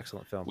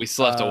film. We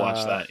still have to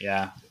watch that.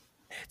 Yeah.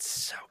 It's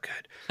so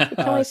good. You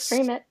can always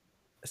stream it.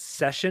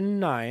 Session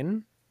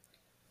 9,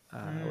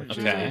 which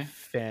is Okay. a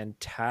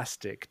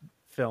fantastic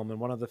film and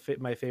one of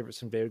my favorites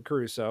from David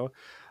Caruso.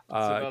 It's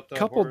about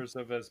the horrors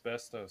of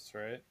asbestos,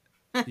 right?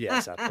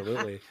 Yes,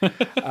 absolutely.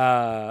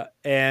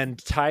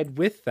 And tied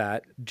with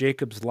that,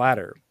 Jacob's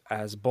Ladder,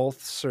 as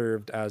both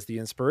served as the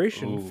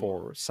inspiration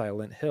for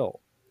Silent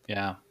Hill.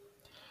 Yeah.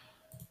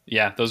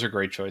 Yeah, those are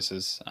great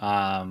choices.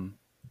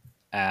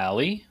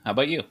 Allie, how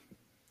about you?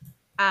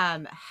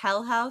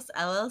 Hell House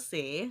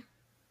LLC.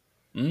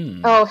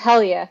 Oh,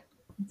 hell yeah.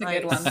 It's a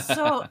good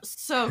one.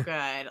 So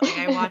good. Like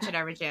I watch it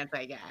every chance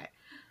I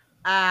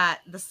get.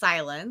 The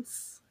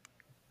Silence.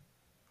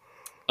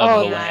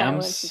 Of the The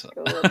Lambs. Silence is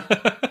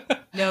good.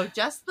 No,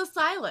 just The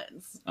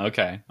Silence.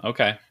 Okay.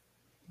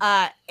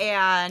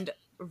 And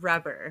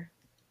Rubber.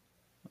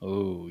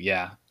 Oh,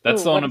 yeah.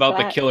 That's Ooh, the one what is about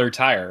the that? killer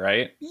tire,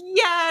 right?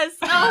 Yes.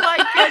 Oh my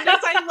goodness,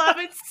 I love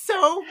it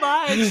so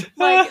much.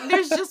 Like,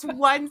 there's just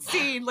one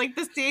scene, like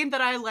the scene that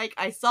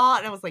I saw it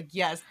and I was like,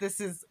 yes, this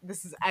is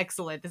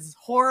excellent. This is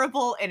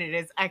horrible and it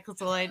is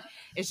excellent.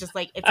 It's just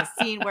like it's a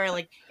scene where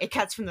like it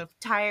cuts from the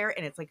tire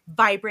and it's like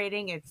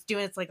vibrating and it's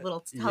doing its like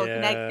little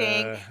teleconnect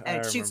thing Yeah, and I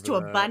it shoots remember to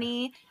a that.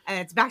 bunny and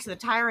it's back to the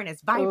tire and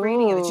it's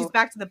vibrating and it shoots Ooh.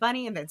 back to the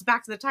bunny and then it's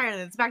back to the tire and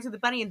then it's back to the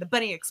bunny and the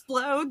bunny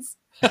explodes.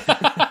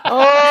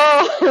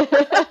 Oh.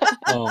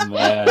 Oh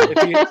man.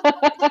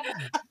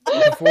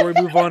 Before we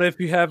move on, if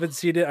you haven't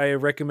seen it, I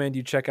recommend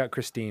you check out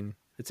Christine.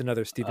 It's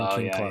another Stephen Oh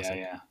King yeah, classic.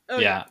 yeah. Oh,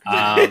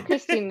 Yeah.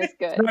 Christine is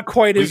good. Not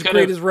quite We as could've-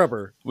 great as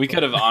Rubber. We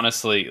could have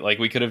honestly, like,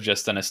 we could have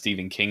just done a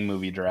Stephen King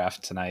movie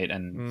draft tonight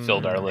and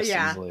filled our list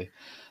Yeah. easily.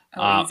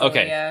 Easily,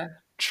 Okay. yeah.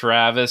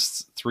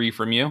 Travis, 3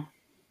 from you.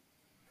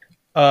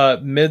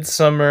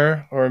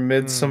 Midsummer or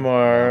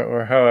Midsommar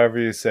or however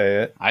you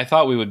say it. I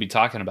thought we would be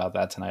talking about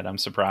that tonight. I'm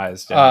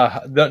surprised. Yeah.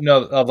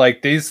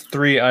 Like these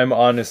 3, I'm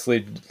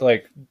honestly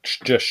like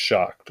just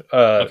shocked.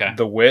 Okay.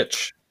 The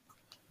Witch.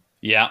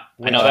 Yeah,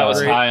 I know that was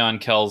Great. high on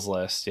Kel's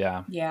list.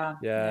 Yeah. Yeah.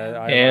 Yeah,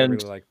 I And-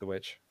 really like The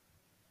Witch.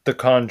 The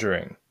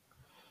Conjuring.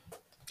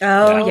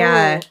 Oh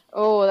Yeah.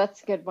 Oh,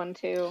 that's a good one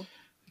too.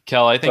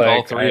 Kel, I think all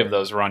Like, 3 of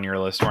those were on your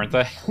list, weren't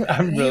they?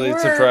 I'm really You were-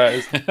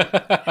 surprised.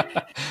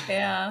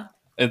 Yeah.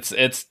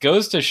 It's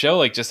goes to show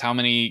like just how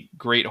many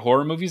great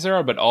horror movies there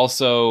are, but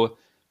also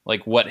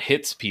like what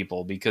hits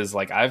people, because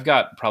like I've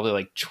got probably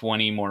like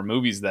 20 more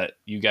movies that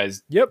you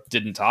guys Yep.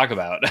 didn't talk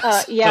about.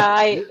 Yeah,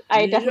 I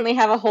Yep. definitely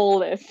have a whole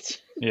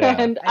list. Yeah.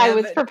 And I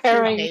was have 2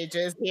 preparing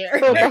pages here.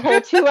 for the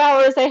whole 2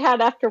 hours I had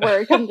after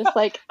work. I'm just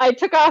like, I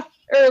took off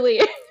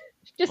early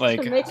just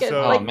Like, to make it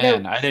so- Oh like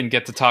man, notes. I didn't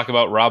get to talk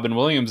about Robin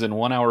Williams in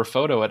 1 hour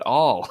photo at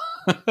all.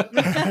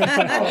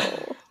 Oh.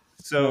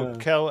 So,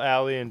 Kel,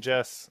 Allie, and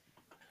Jess,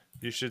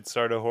 you should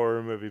start a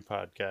horror movie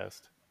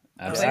podcast.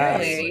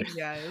 Absolutely.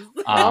 Yes.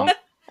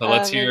 So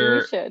let's Maybe we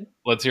hear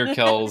should.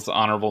 Kel's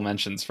honorable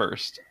mentions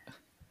first.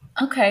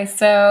 Okay,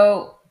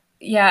 so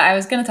yeah, I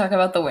was going to talk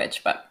about The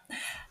Witch, but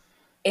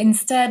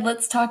instead,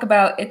 let's talk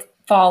about It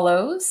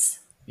Follows,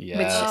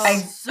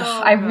 Yes. which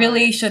I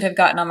really should have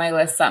gotten on my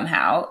list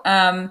somehow.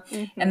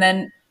 Mhm. And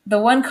then the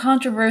one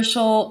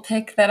controversial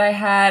pick that I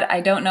had,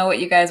 I don't know what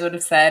you guys would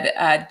have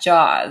said,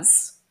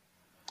 Jaws.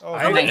 Oh,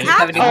 I- Oh, it's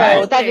 1975.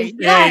 Oh, that is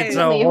absolutely- Yeah, it's a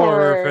definitely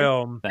horror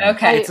film.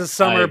 Okay. It's a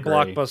summer agree.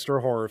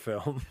 blockbuster horror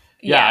film.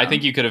 Yeah, I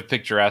think you could have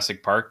picked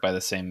Jurassic Park by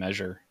the same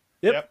measure.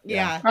 Yep.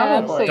 Yeah.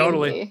 Probably.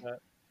 Totally.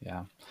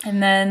 Yeah.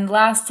 And then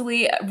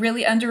lastly,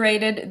 really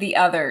underrated, The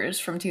Others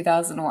from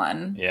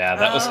 2001. Yeah,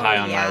 that was Oh, high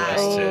on yeah. my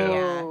list too.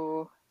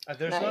 Oh.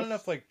 there's Nice. not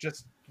enough like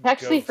just. I've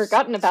actually ghosts,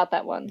 forgotten about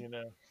that one. You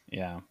know.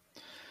 Yeah.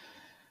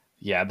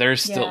 Yeah,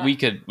 there's still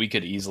Yeah. we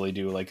could easily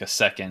do like a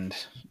second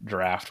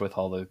draft with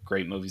all the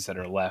great movies that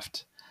are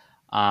left.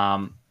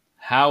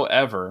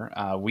 However,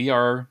 we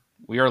are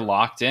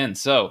locked in.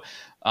 So,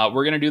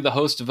 we're going to do the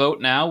host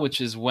vote now,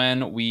 which is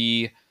when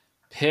we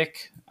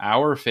pick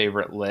our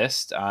favorite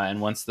list.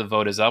 And once the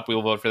vote is up, we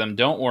will vote for them.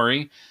 Don't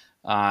worry,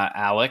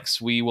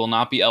 Alex, we will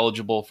not be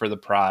eligible for the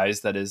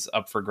prize that is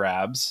up for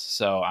grabs.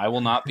 So I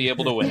will not be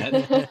able to win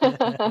it.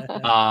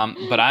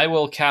 But I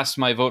will cast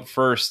my vote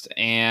first,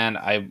 and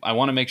I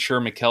want to make sure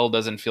Mikkel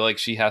doesn't feel like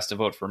she has to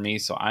vote for me,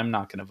 so I'm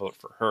not going to vote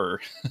for her.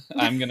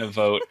 I'm going to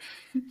vote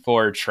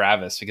for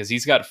Travis, because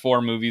he's got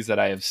 4 movies that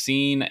I have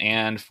seen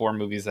and 4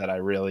 movies that I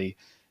really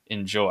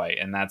enjoy,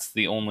 and that's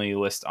the only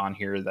list on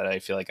here that I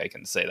feel like I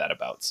can say that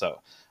about.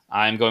 So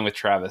I'm going with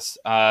Travis.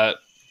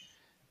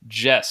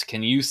 Jess,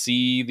 can you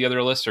see the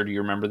other lists, or do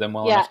you remember them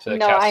well Yeah, enough to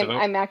no, cast a vote?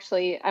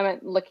 I'm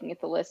looking at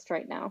the list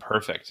right now.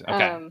 Perfect.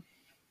 Okay.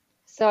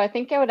 So I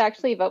think I would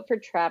actually vote for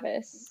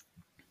Travis.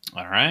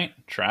 All right.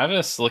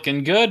 Travis,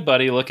 looking good,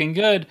 buddy. Looking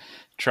good.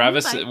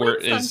 Travis Might win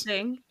is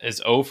something.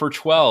 0 for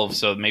 12,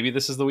 so maybe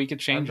this is the week it I'm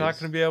changes. not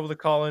going to be able to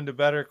call into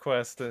Better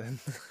Quest and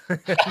say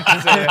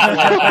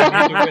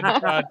I need to win the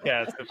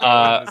podcast if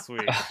I win this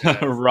week. Yes.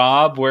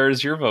 Rob,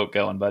 where's your vote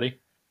going, buddy?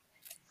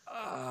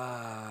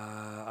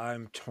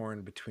 I'm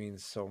torn between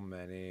so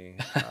many.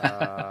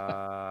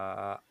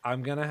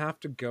 I'm gonna have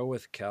to go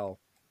with Kel.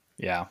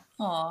 Yeah,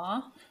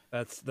 Aw.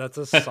 That's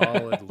a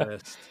solid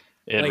list.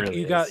 it like really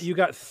you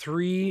got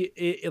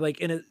 3 like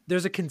in it.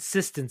 There's a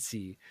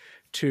consistency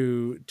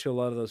to a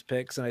lot of those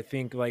picks, and I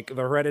think like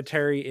the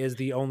Hereditary is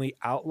the only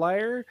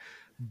outlier,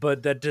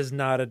 but that does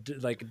not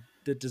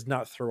that does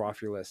not throw off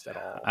your list at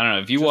all. I don't know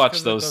if you Just watch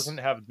 'cause those. It doesn't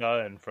have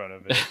 "the" in front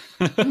of it.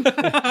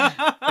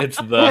 It's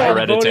the I'm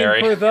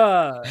Hereditary. voting for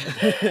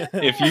the.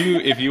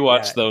 If you watch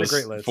Yeah, it's a those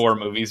great list. 4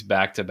 movies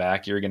back to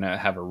back, you're gonna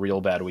have a real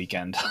bad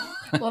weekend.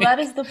 Well, that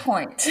is the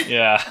point.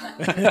 Yeah.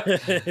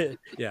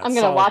 Yeah, I'm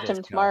gonna solid watch list,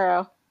 him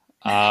Kel.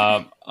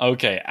 tomorrow.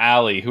 Okay,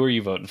 Allie, who are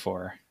you voting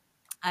for?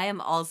 I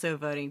am also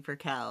voting for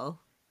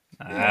Kel.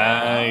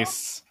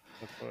 Nice.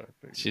 That's what I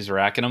figured. She's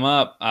racking them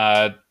up.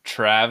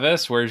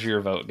 Travis, where's your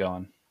vote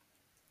going?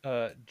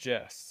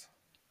 Jess.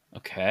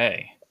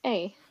 Okay.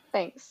 Hey,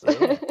 thanks.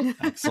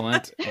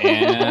 Excellent.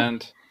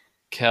 And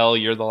Kel,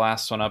 you're the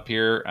last one up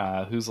here.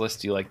 Whose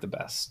list do you like the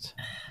best?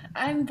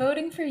 I'm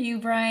voting for you,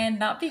 Brian,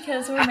 not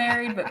because we're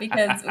married, but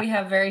because we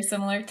have very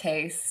similar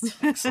taste.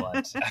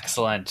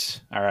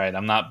 Excellent. All right,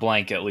 I'm not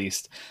blank at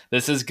least.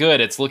 This is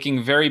good. It's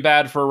looking very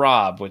bad for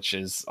Rob, which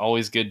is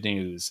always good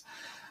news.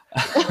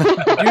 Dude,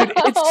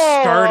 it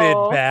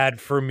started bad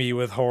for me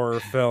with horror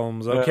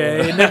films,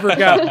 okay? It never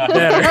got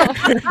better.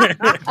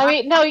 I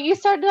mean, no, you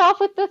started off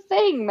with The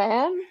Thing,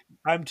 man.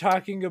 I'm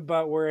talking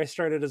about where I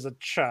started as a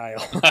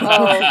child.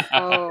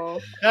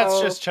 That's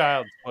just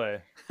child's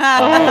play.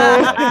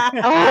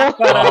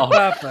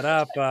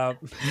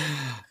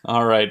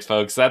 All right,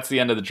 folks, that's the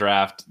end of the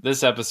draft.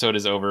 This episode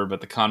is over, but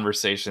the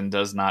conversation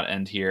does not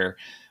end here.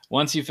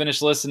 Once you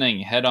finish listening,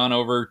 head on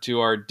over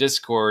to our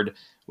Discord,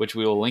 which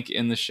we will link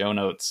in the show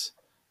notes.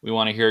 We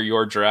want to hear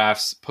your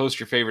drafts. Post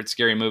your favorite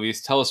scary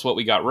movies. Tell us what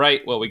we got right,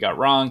 what we got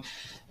wrong,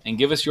 and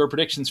give us your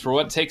predictions for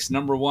what takes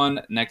number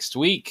 1 next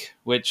week,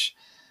 which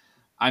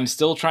I'm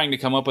still trying to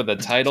come up with a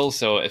title,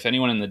 so if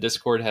anyone in the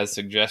Discord has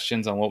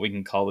suggestions on what we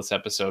can call this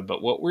episode,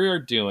 but what we're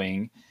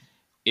doing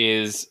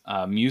is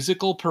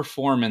musical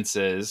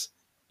performances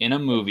in a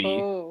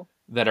movie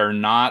that are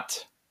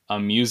not a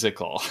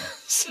musical.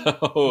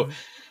 So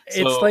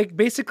it's like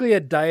basically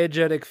a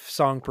diegetic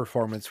song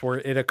performance where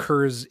it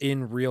occurs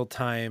in real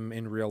time,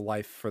 in real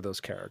life for those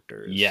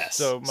characters. Yes.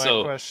 So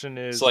my question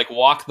is, so like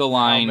Walk the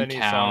Line how many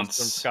counts. songs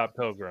from Scott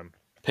Pilgrim?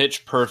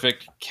 Pitch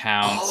Perfect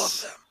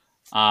counts.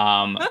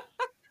 All of them.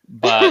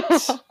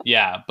 But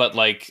yeah, but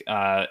like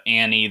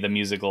Annie the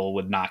musical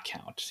would not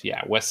count.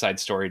 Yeah, West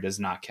Side Story does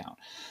not count.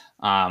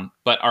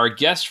 But our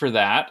guest for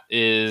that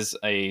is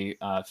a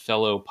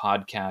fellow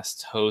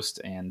podcast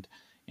host and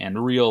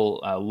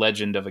real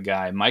legend of a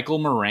guy, Michael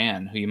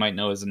Moran, who you might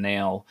know as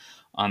Nail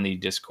on the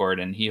Discord,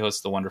 and he hosts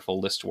the wonderful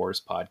List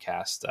Wars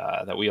podcast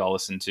that we all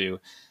listen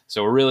to.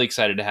 So we're really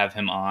excited to have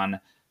him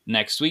on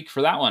next week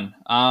for that one.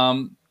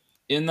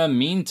 In the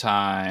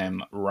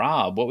meantime,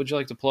 Rob, what would you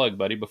like to plug,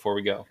 buddy, before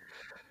we go?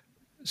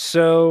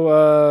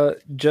 So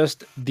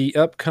just the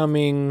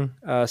upcoming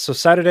so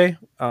Saturday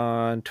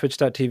on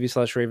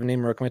twitch.tv/Raven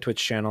Name, my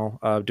Twitch channel,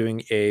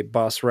 doing a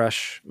boss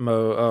rush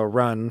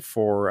run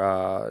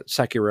for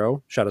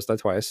Sekiro Shadows Die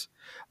Twice.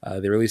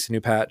 They released a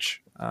new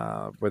patch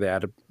where they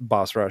added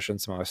boss rush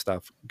and some other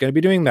stuff. Gonna be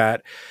doing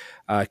that.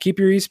 Keep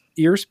your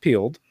ears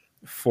peeled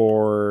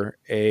for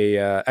a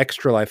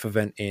Extra Life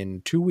event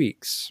in 2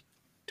 weeks.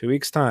 2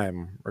 weeks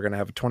time, we're gonna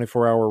have a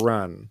 24-hour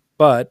run,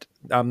 but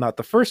I'm not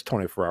the first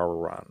 24-hour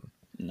run.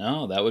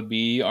 No, that would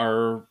be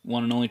our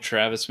one and only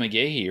Travis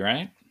McGahee,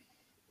 right?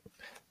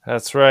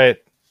 That's right.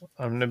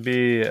 I'm going to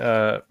be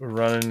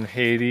running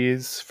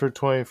Hades for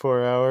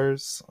 24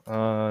 hours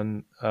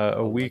on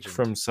a week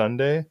from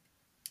Sunday.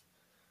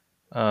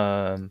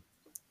 Going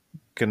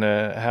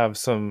to have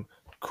some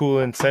cool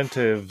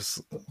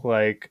incentives,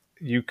 like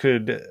you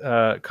could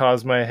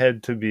cause my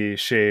head to be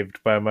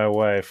shaved by my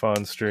wife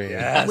on stream.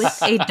 Yes.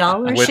 With a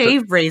dollar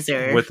shave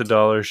razor. With a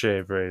dollar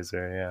shave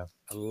razor, yeah.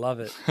 I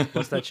love it.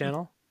 What's that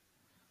channel?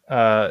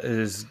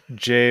 Is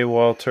J.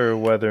 Walter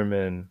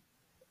Weatherman.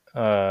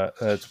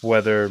 That's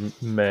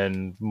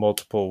Weathermen,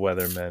 multiple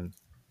Weathermen.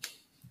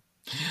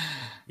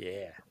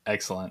 Yeah.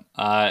 Excellent.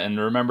 And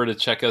remember to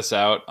check us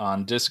out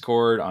on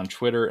Discord, on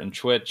Twitter and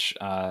Twitch.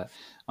 On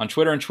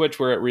Twitter and Twitch,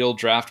 we're at Real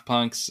Draft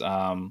Punks.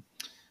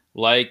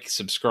 Like,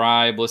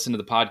 subscribe, listen to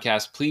the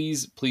podcast.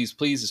 Please, please,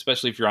 please,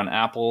 especially if you're on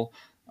Apple,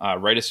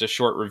 write us a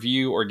short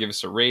review or give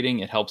us a rating.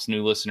 It helps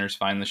new listeners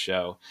find the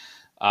show.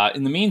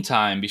 In the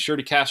meantime, be sure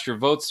to cast your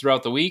votes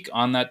throughout the week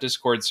on that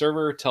Discord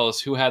server. Tell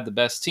us who had the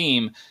best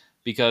team,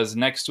 because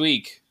next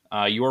week,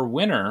 your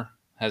winner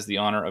has the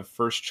honor of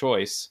first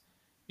choice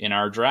in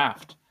our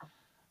draft.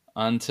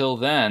 Until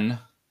then,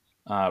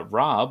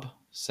 Rob,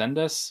 send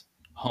us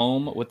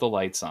home with the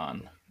lights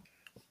on.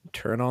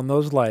 Turn on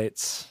those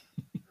lights.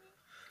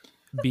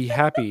 Be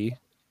happy.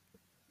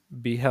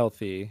 Be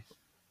healthy.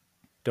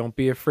 Don't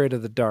be afraid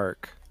of the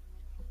dark.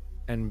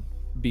 And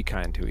be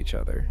kind to each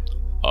other.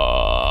 I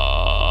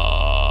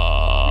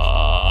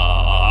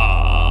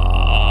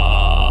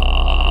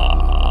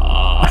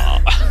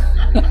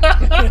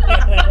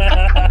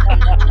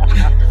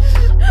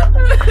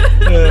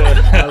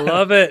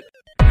love it.